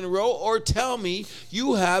 games in a row, or tell me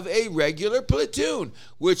you have a regular platoon,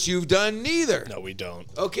 which you've done neither? No, we don't.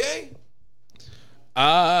 Okay?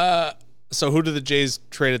 So who do the Jays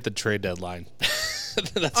trade at the trade deadline?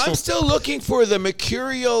 I'm still looking for the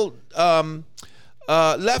mercurial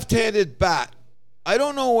left-handed bat. I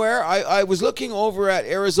don't know where. I was looking over at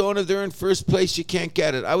Arizona. They're in first place. You can't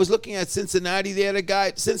get it. I was looking at Cincinnati. They had a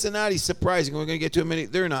guy. Cincinnati's surprising. We're going to get to a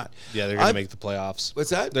minute. They're not. Yeah, they're going to make the playoffs.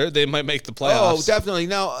 What's that? They might make the playoffs. Oh, definitely.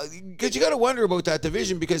 Now, because you got to wonder about that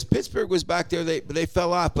division, because Pittsburgh was back there. They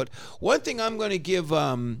fell off. But one thing I'm going to give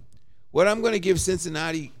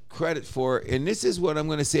Cincinnati credit for, and this is what I'm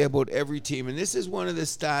going to say about every team, and this is one of the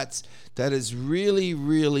stats that is really,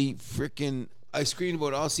 really freaking I screamed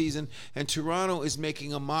about all season, and Toronto is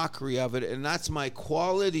making a mockery of it, and that's my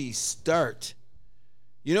quality start.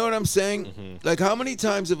 You know what I'm saying? Mm-hmm. Like, how many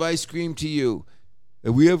times have I screamed to you,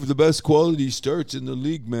 if we have the best quality starts in the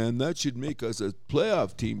league, man, that should make us a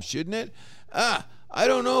playoff team, shouldn't it? I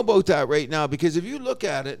don't know about that right now, because if you look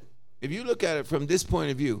at it from this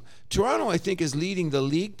point of view, Toronto, I think, is leading the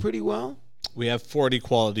league pretty well. We have 40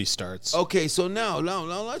 quality starts. Okay, so now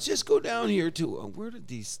let's just go down here to where did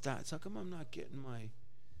these stats? How come I'm not getting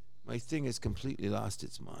my thing has completely lost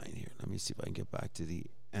its mind here. Let me see if I can get back to the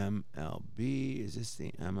MLB. Is this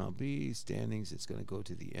the MLB standings? It's going to go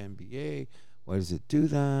to the NBA. Why does it do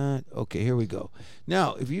that? Okay, here we go.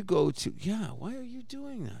 Now, if you go to why are you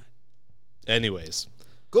doing that? Anyways.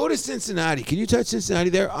 Go to Cincinnati. Can you touch Cincinnati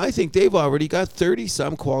there? I think they've already got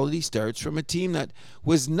 30-some quality starts from a team that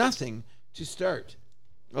was nothing to start.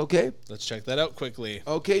 Okay? Let's check that out quickly.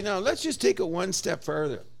 Okay, now let's just take it one step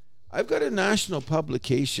further. I've got a national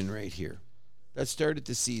publication right here that started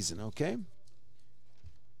the season, okay?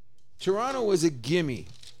 Toronto was a gimme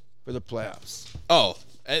for the playoffs. Oh,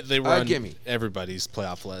 they were on gimme. Everybody's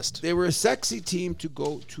playoff list. They were a sexy team to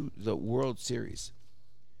go to the World Series.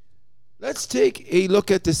 Let's take a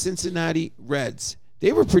look at the Cincinnati Reds.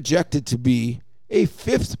 They were projected to be a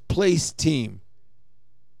 5th-place team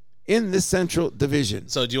in the Central Division.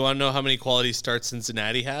 So do you want to know how many quality starts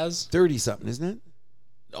Cincinnati has? 30-something, isn't it?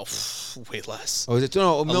 Oh, way less. Oh, is it?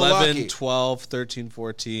 No, 11, Milwaukee. 12, 13,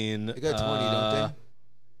 14. They got 20, don't they?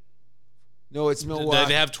 No, it's Milwaukee.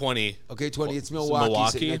 They have 20. Okay, 20. It's Milwaukee.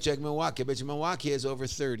 Milwaukee? So check Milwaukee. I bet you Milwaukee has over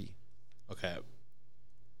 30. Okay.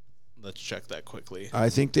 Let's check that quickly. I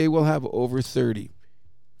think they will have over 30. If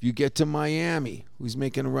you get to Miami, who's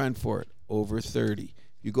making a run for it, over 30.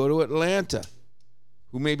 You go to Atlanta,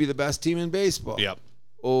 who may be the best team in baseball. Yep.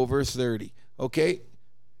 Over 30. Okay?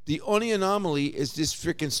 The only anomaly is this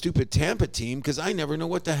freaking stupid Tampa team, because I never know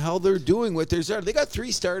what the hell they're doing with their starters. They got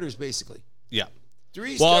 3 starters, basically. Yeah.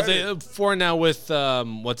 3 starters. Well, 4 now with,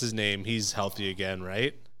 what's his name? He's healthy again,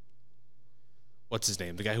 right? What's his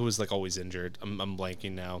name? The guy who was like always injured. I'm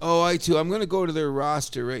blanking now. Oh, I'm going to go to their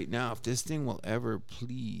roster right now. If this thing will ever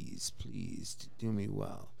please do me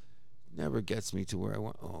well. Never gets me to where I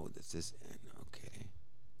want. Oh, this is okay.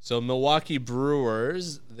 So Milwaukee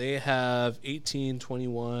Brewers, they have 18,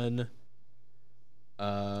 21.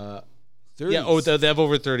 30s. Yeah, they have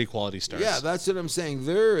over 30 quality starts. Yeah, that's what I'm saying.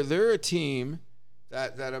 They're a team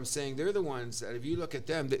that I'm saying they're the ones that if you look at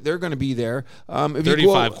them, they're going to be there. If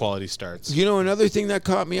 35 quality starts. You know, another thing that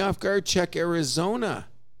caught me off guard, check Arizona.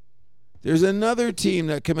 There's another team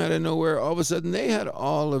that came out of nowhere. All of a sudden, they had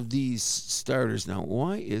all of these starters. Now,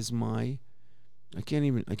 why is I can't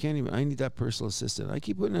even. I need that personal assistant. I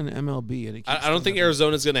keep putting in MLB, and I don't think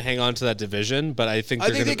Arizona's going to hang on to that division, but I think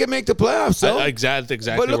they can make the playoffs. So exactly.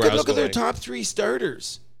 But look at their top 3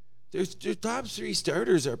 starters. Their top 3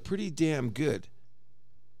 starters are pretty damn good.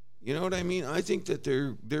 You know what I mean? I think that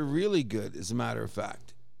they're really good, as a matter of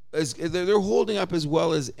fact. They're holding up as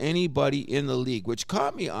well as anybody in the league, which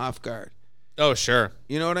caught me off guard. Oh, sure.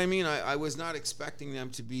 You know what I mean? I was not expecting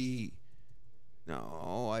them to be.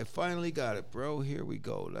 No, I finally got it, bro. Here we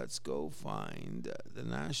go. Let's go find the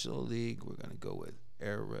National League. We're going to go with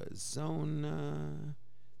Arizona,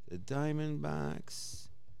 the Diamondbacks.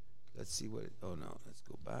 Let's see what. Oh no, let's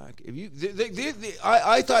go back. If you,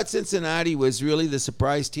 I thought Cincinnati was really the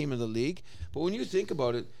surprise team of the league, but when you think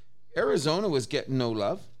about it, Arizona was getting no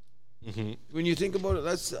love. Mm-hmm. When you think about it,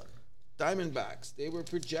 that's Diamondbacks. They were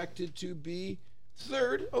projected to be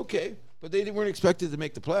third, okay, but they weren't expected to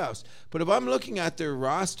make the playoffs. But if I'm looking at their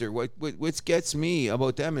roster, what gets me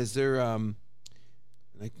about them is their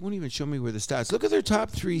like won't even show me where the stats. Look at their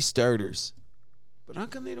top 3 starters. But how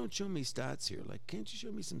come they don't show me stats here? Like, can't you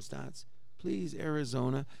show me some stats, please,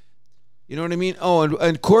 Arizona? You know what I mean? Oh,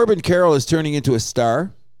 and Corbin Carroll is turning into a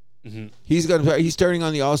star. Mm-hmm. He's starting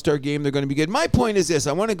on the All-Star game. They're going to be good. My point is this.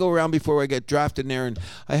 I want to go around before I get drafted in there, and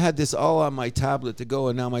I had this all on my tablet to go,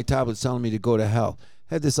 and now my tablet's telling me to go to hell.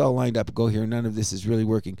 I had this all lined up to go here. None of this is really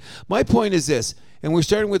working. My point is this, and we're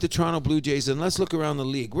starting with the Toronto Blue Jays, and let's look around the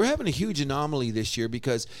league. We're having a huge anomaly this year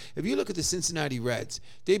because if you look at the Cincinnati Reds,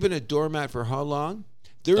 they've been a doormat for how long?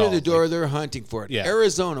 They're in the door. They're hunting for it. Yeah.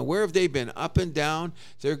 Arizona, where have they been? Up and down.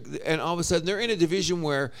 And all of a sudden, they're in a division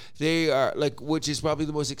where they are which is probably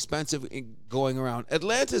the most expensive going around.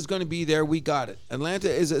 Atlanta is going to be there. We got it. Atlanta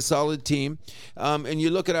is a solid team. And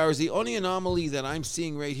you look at ours. The only anomaly that I'm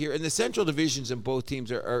seeing right here, and the Central divisions in both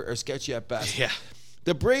teams are sketchy at best. Yeah.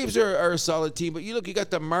 The Braves are a solid team, but you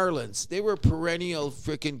got the Marlins. They were a perennial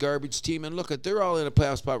freaking garbage team, and they're all in a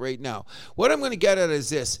playoff spot right now. What I'm going to get at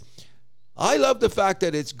is this. I love the fact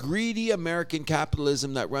that it's greedy American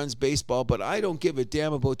capitalism that runs baseball, but I don't give a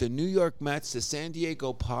damn about the New York Mets, the San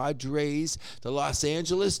Diego Padres, the Los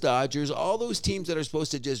Angeles Dodgers, all those teams that are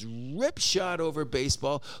supposed to just rip shot over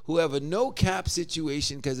baseball, who have a no cap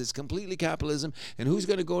situation because it's completely capitalism. And who's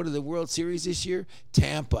going to go to the World Series this year?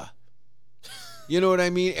 Tampa. You know what I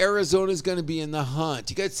mean? Arizona's going to be in the hunt.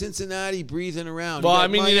 You got Cincinnati breathing around. Well, I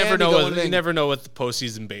mean, you never know with the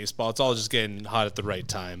postseason baseball. It's all just getting hot at the right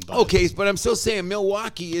time. But. Okay, but I'm still saying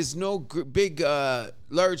Milwaukee is no big,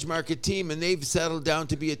 large market team, and they've settled down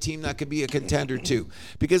to be a team that could be a contender too.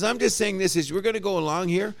 Because I'm just saying this is we're going to go along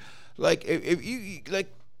here. Like if you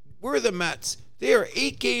we're the Mets. They are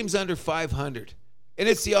 8 games under 500. And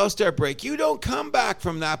it's the All-Star break. You don't come back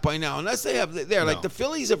from that by now unless they have like the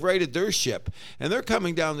Phillies have righted their ship and they're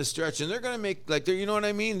coming down the stretch and they're going to make you know what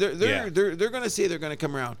I mean? They're going to say they're going to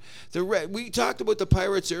come around. We talked about the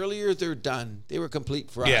Pirates earlier. They're done. They were complete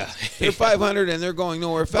frauds. Yeah. They're 500 and they're going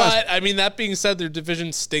nowhere fast. But I mean, that being said, their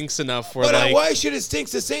division stinks enough for why should it stink?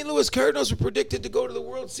 The St. Louis Cardinals were predicted to go to the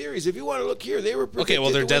World Series. If you want to look here, they were predicted. Okay,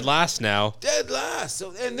 well they're dead last now. Dead last.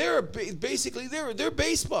 So and they're basically they're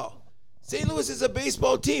baseball. St. Louis is a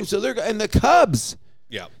baseball team, so and the Cubs.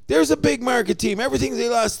 Yeah. There's a big market team. Everything they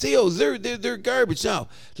lost steals. They're garbage. Now,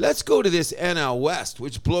 let's go to this NL West,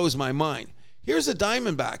 which blows my mind. Here's the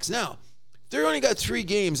Diamondbacks. Now, they're only got 3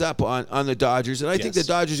 games up on the Dodgers, and I think the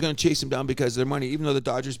Dodgers are going to chase them down because of their money, even though the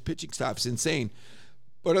Dodgers pitching staff's insane.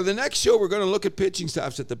 But on the next show, we're going to look at pitching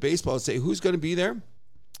staffs at the baseball and say who's going to be there.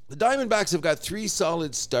 The Diamondbacks have got 3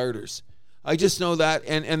 solid starters. I just know that,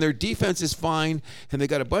 and their defense is fine, and they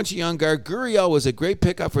got a bunch of young guys. Gurriel was a great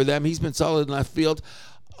pickup for them. He's been solid in left field.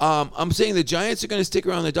 I'm saying the Giants are going to stick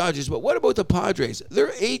around the Dodgers, but what about the Padres?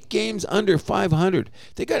 They're 8 games under 500.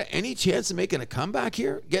 They got any chance of making a comeback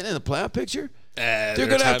here, getting in the playoff picture? They're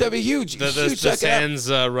going to have a huge the sand's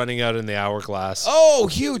running out in the hourglass. Oh,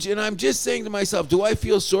 huge. And I'm just saying to myself, do I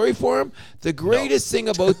feel sorry for him? The greatest thing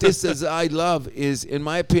about this is I love is, in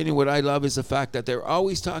my opinion, what I love is the fact that they're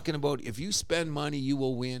always talking about if you spend money, you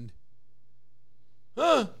will win.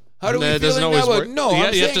 Huh? How do we feel now? No,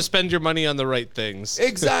 you have to spend your money on the right things.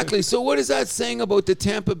 Exactly. So what is that saying about the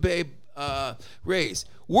Tampa Bay Rays?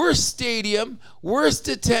 Worst stadium, worst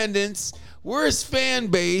attendance, worst fan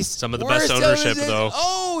base. Some of the best ownership, though.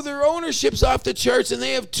 Oh, their ownership's off the charts, and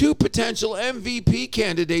they have 2 potential MVP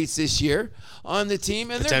candidates this year on the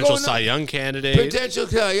team. And potential Cy Young candidate. Potential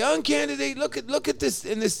Cy Young candidate. Look at this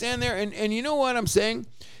in the stand there. And you know what I'm saying?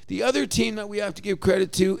 The other team that we have to give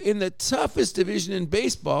credit to in the toughest division in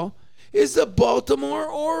baseball is the Baltimore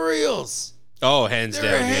Orioles. Oh, hands down.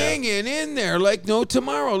 They're hanging in there like no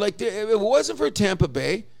tomorrow. Like if it wasn't for Tampa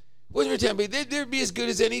Bay, they'd be as good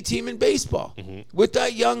as any team in baseball. Mm-hmm. With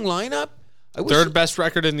that young lineup. Third best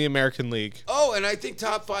record in the American League. Oh, and I think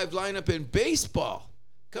top 5 lineup in baseball.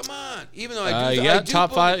 Come on. Even though I do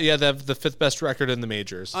top 5. Yeah, they have the 5th best record in the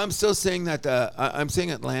majors. I'm still saying that. I'm saying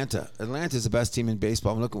Atlanta. Atlanta's the best team in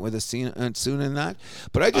baseball. I'm looking with a soon in that.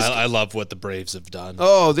 But I love what the Braves have done.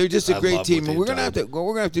 Oh, they're just a great team. And we're gonna have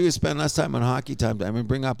to do is spend less time on hockey time. I mean,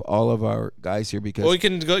 bring up all of our guys here because we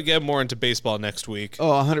can go get more into baseball next week.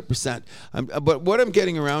 Oh, 100%. But what I'm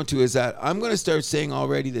getting around to is that I'm going to start saying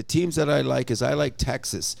already the teams that I like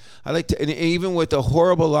Texas. And even with the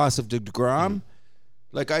horrible loss of DeGrom.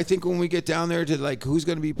 Like, I think when we get down there to, like, who's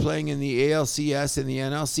going to be playing in the ALCS and the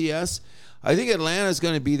NLCS, I think Atlanta's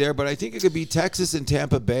going to be there, but I think it could be Texas and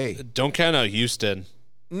Tampa Bay. Don't count out Houston.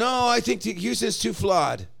 No, I think Houston's too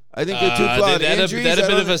flawed. I think they're too flawed. They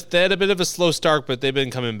had a bit of a slow start, but they've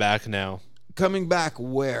been coming back now. Coming back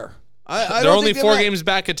where? They're only 4 games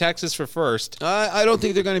back at Texas for first. I don't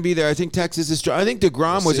think they're going to be there. I think Texas is strong. I think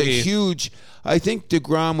DeGrom was a huge. I think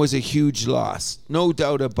DeGrom was a huge loss, no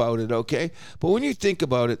doubt about it. Okay, but when you think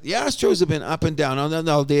about it, the Astros have been up and down.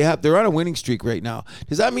 No, they're on a winning streak right now.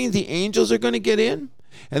 Does that mean the Angels are going to get in,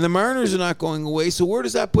 and the Mariners are not going away? So where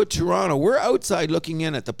does that put Toronto? We're outside looking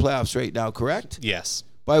in at the playoffs right now. Correct? Yes.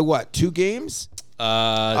 By what? 2 games?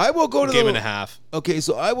 I will go to game and a half. Okay,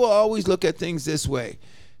 so I will always look at things this way.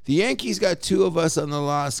 The Yankees got 2 of us on the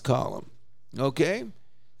loss column. Okay?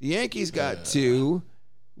 The Yankees got 2.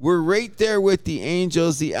 We're right there with the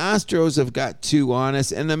Angels. The Astros have got 2 on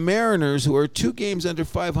us. And the Mariners, who are 2 games under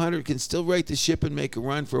 500, can still right the ship and make a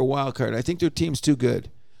run for a wild card. I think their team's too good.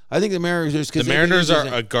 I think the Mariners are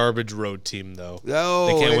a garbage road team, though. Oh,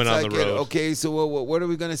 they can't win on the road. Okay, so what are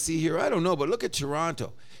we going to see here? I don't know, but look at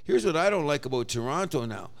Toronto. Here's what I don't like about Toronto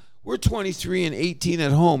now. We're 23-18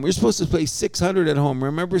 at home. We're supposed to play 600 at home.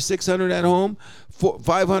 Remember 600 at home,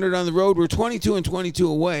 500 on the road. We're 22-22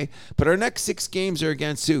 away, but our next 6 games are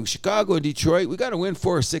against who? Chicago and Detroit. We got to win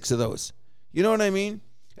 4 or 6 of those. You know what I mean?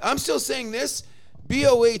 I'm still saying this.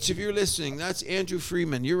 BOH, if you're listening, that's Andrew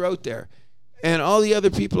Freeman. You're out there. And all the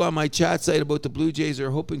other people on my chat site about the Blue Jays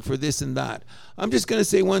are hoping for this and that. I'm just going to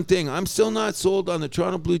say one thing. I'm still not sold on the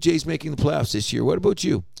Toronto Blue Jays making the playoffs this year. What about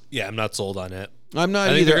you? Yeah, I'm not sold on it. I'm not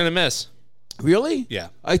either. I think they're going to miss. Really? Yeah.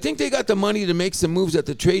 I think they got the money to make some moves at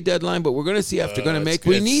the trade deadline, but we're going to see if they're going to make.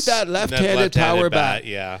 We need that left-handed power bat.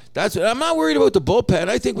 Yeah. I'm not worried about the bullpen.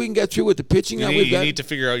 I think we can get through with the pitching that we've got. You need to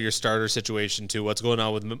figure out your starter situation too. What's going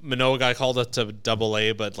on with Manoah? Got called up to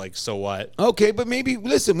Double-A, but so what? Okay, but maybe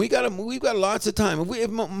listen. We've got lots of time.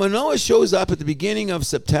 If Manoah shows up at the beginning of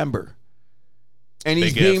September, and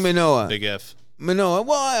he's being Manoah. Big if. Manoah.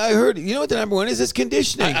 Well, I heard. You know what the number one is? It's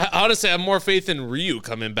conditioning. Honestly, I have more faith in Ryu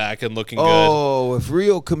coming back and looking good. Oh, if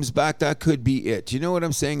Rio comes back, that could be it. You know what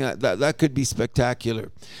I'm saying? That could be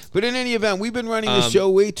spectacular. But in any event, we've been running the show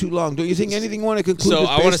way too long. Don't you think anything want to conclude? So with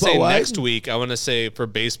I want to say baseball-wise? next week. I want to say for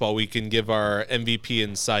baseball, we can give our MVP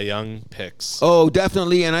and Cy Young picks. Oh,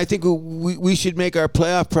 definitely. And I think we should make our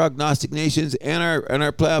playoff prognostications and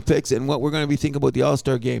our playoff picks and what we're going to be thinking about the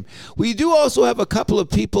All-Star game. We do also have a couple of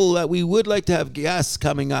people that we would like to have guests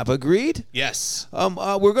coming up. Agreed? Yes.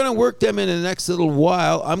 We're going to work them in the next little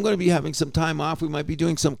while. I'm going to be having some time off. We might be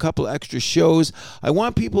doing some couple extra shows. I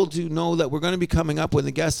want people to know that we're going to be coming up with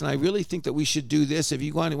a guest, and I really think that we should do this. If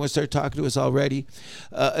you want to start talking to us already,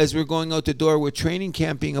 as we're going out the door, we're training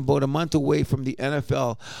camp being about a month away from the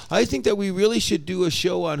NFL. I think that we really should do a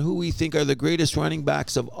show on who we think are the greatest running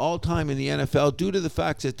backs of all time in the NFL, due to the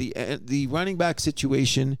fact that the running back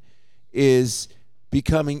situation is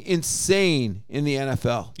becoming insane in the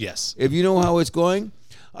NFL. Yes. If you know how it's going,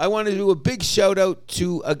 I want to do a big shout out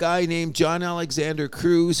to a guy named John Alexander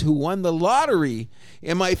Cruz, who won the lottery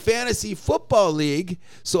in my fantasy football league.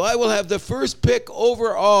 So I will have the first pick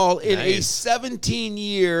overall in a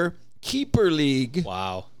 17-year keeper league.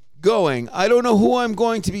 Wow. Going. I don't know who I'm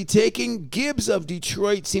going to be taking. Gibbs of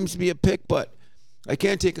Detroit seems to be a pick, but I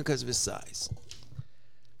can't take him because of his size.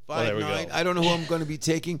 5'9". I don't know who I'm going to be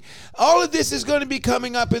taking. All of this is going to be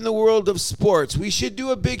coming up in the world of sports. We should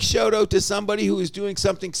do a big shout out to somebody who is doing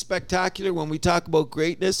something spectacular when we talk about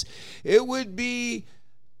greatness. It would be,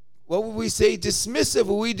 what would we say, dismissive if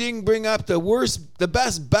we didn't bring up the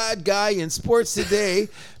best bad guy in sports today,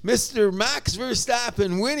 Mr. Max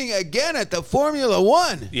Verstappen, winning again at the Formula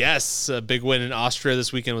One. Yes, a big win in Austria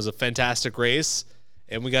this weekend. Was a fantastic race.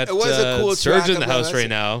 And we got it was a cool Serge in the track house right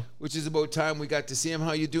now. Which is about time we got to see him.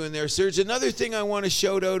 How you doing there, Serge? Another thing I want to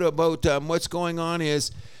shout out about what's going on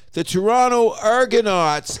is the Toronto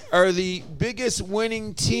Argonauts are the biggest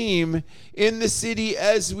winning team in the city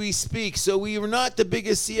as we speak. So we are not the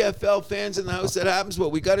biggest CFL fans in the house. That happens, but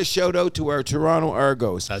we got to shout out to our Toronto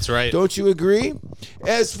Argos. That's right. Don't you agree?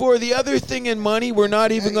 As for the other thing in money, we're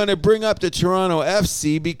not even going to bring up the Toronto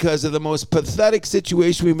FC because of the most pathetic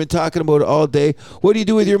situation we've been talking about all day. What do you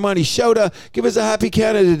do with your money? Give us a happy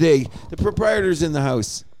Canada Day. The proprietor's in the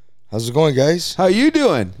house. How's it going, guys? How you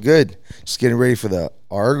doing? Good. Just getting ready for the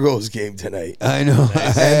Argos game tonight. I know.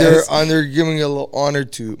 Nice. And they're giving a little honor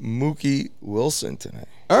to Mookie Wilson tonight.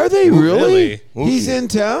 Are they really? Mookie. He's in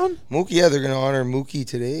town? Mookie, yeah, they're going to honor Mookie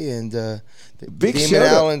today, and big Damon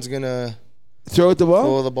Allen's going to throw the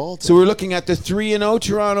ball. Today. So we're looking at the 3-0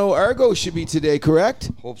 Toronto Argos should be today,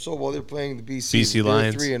 correct? Hope so. Well, they're playing the BC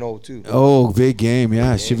Lions. 3-0 too. Oh, big game.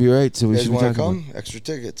 Yeah, should be right. So we should be talking come? Extra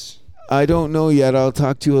tickets. I don't know yet. I'll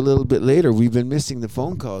talk to you a little bit later. We've been missing the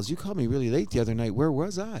phone calls. You called me really late the other night. Where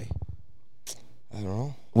was I? I don't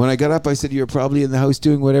know. When I got up, I said, you're probably in the house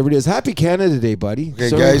doing whatever it is. Happy Canada Day, buddy. Okay,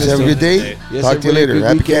 guys, have a good day. Yes, Talk to you later. good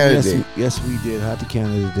Happy weekend. Canada Day. Yes, we did. Happy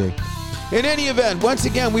Canada Day. In any event, once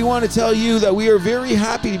again, we want to tell you that we are very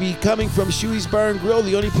happy to be coming from Shuey's Bar and Grill,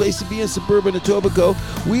 the only place to be in suburban Etobicoke.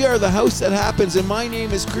 We are the house that happens, and my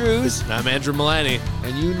name is Cruz. And I'm Andrew Milani.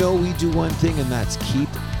 And you know we do one thing, and that's keep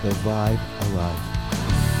the vibe alive.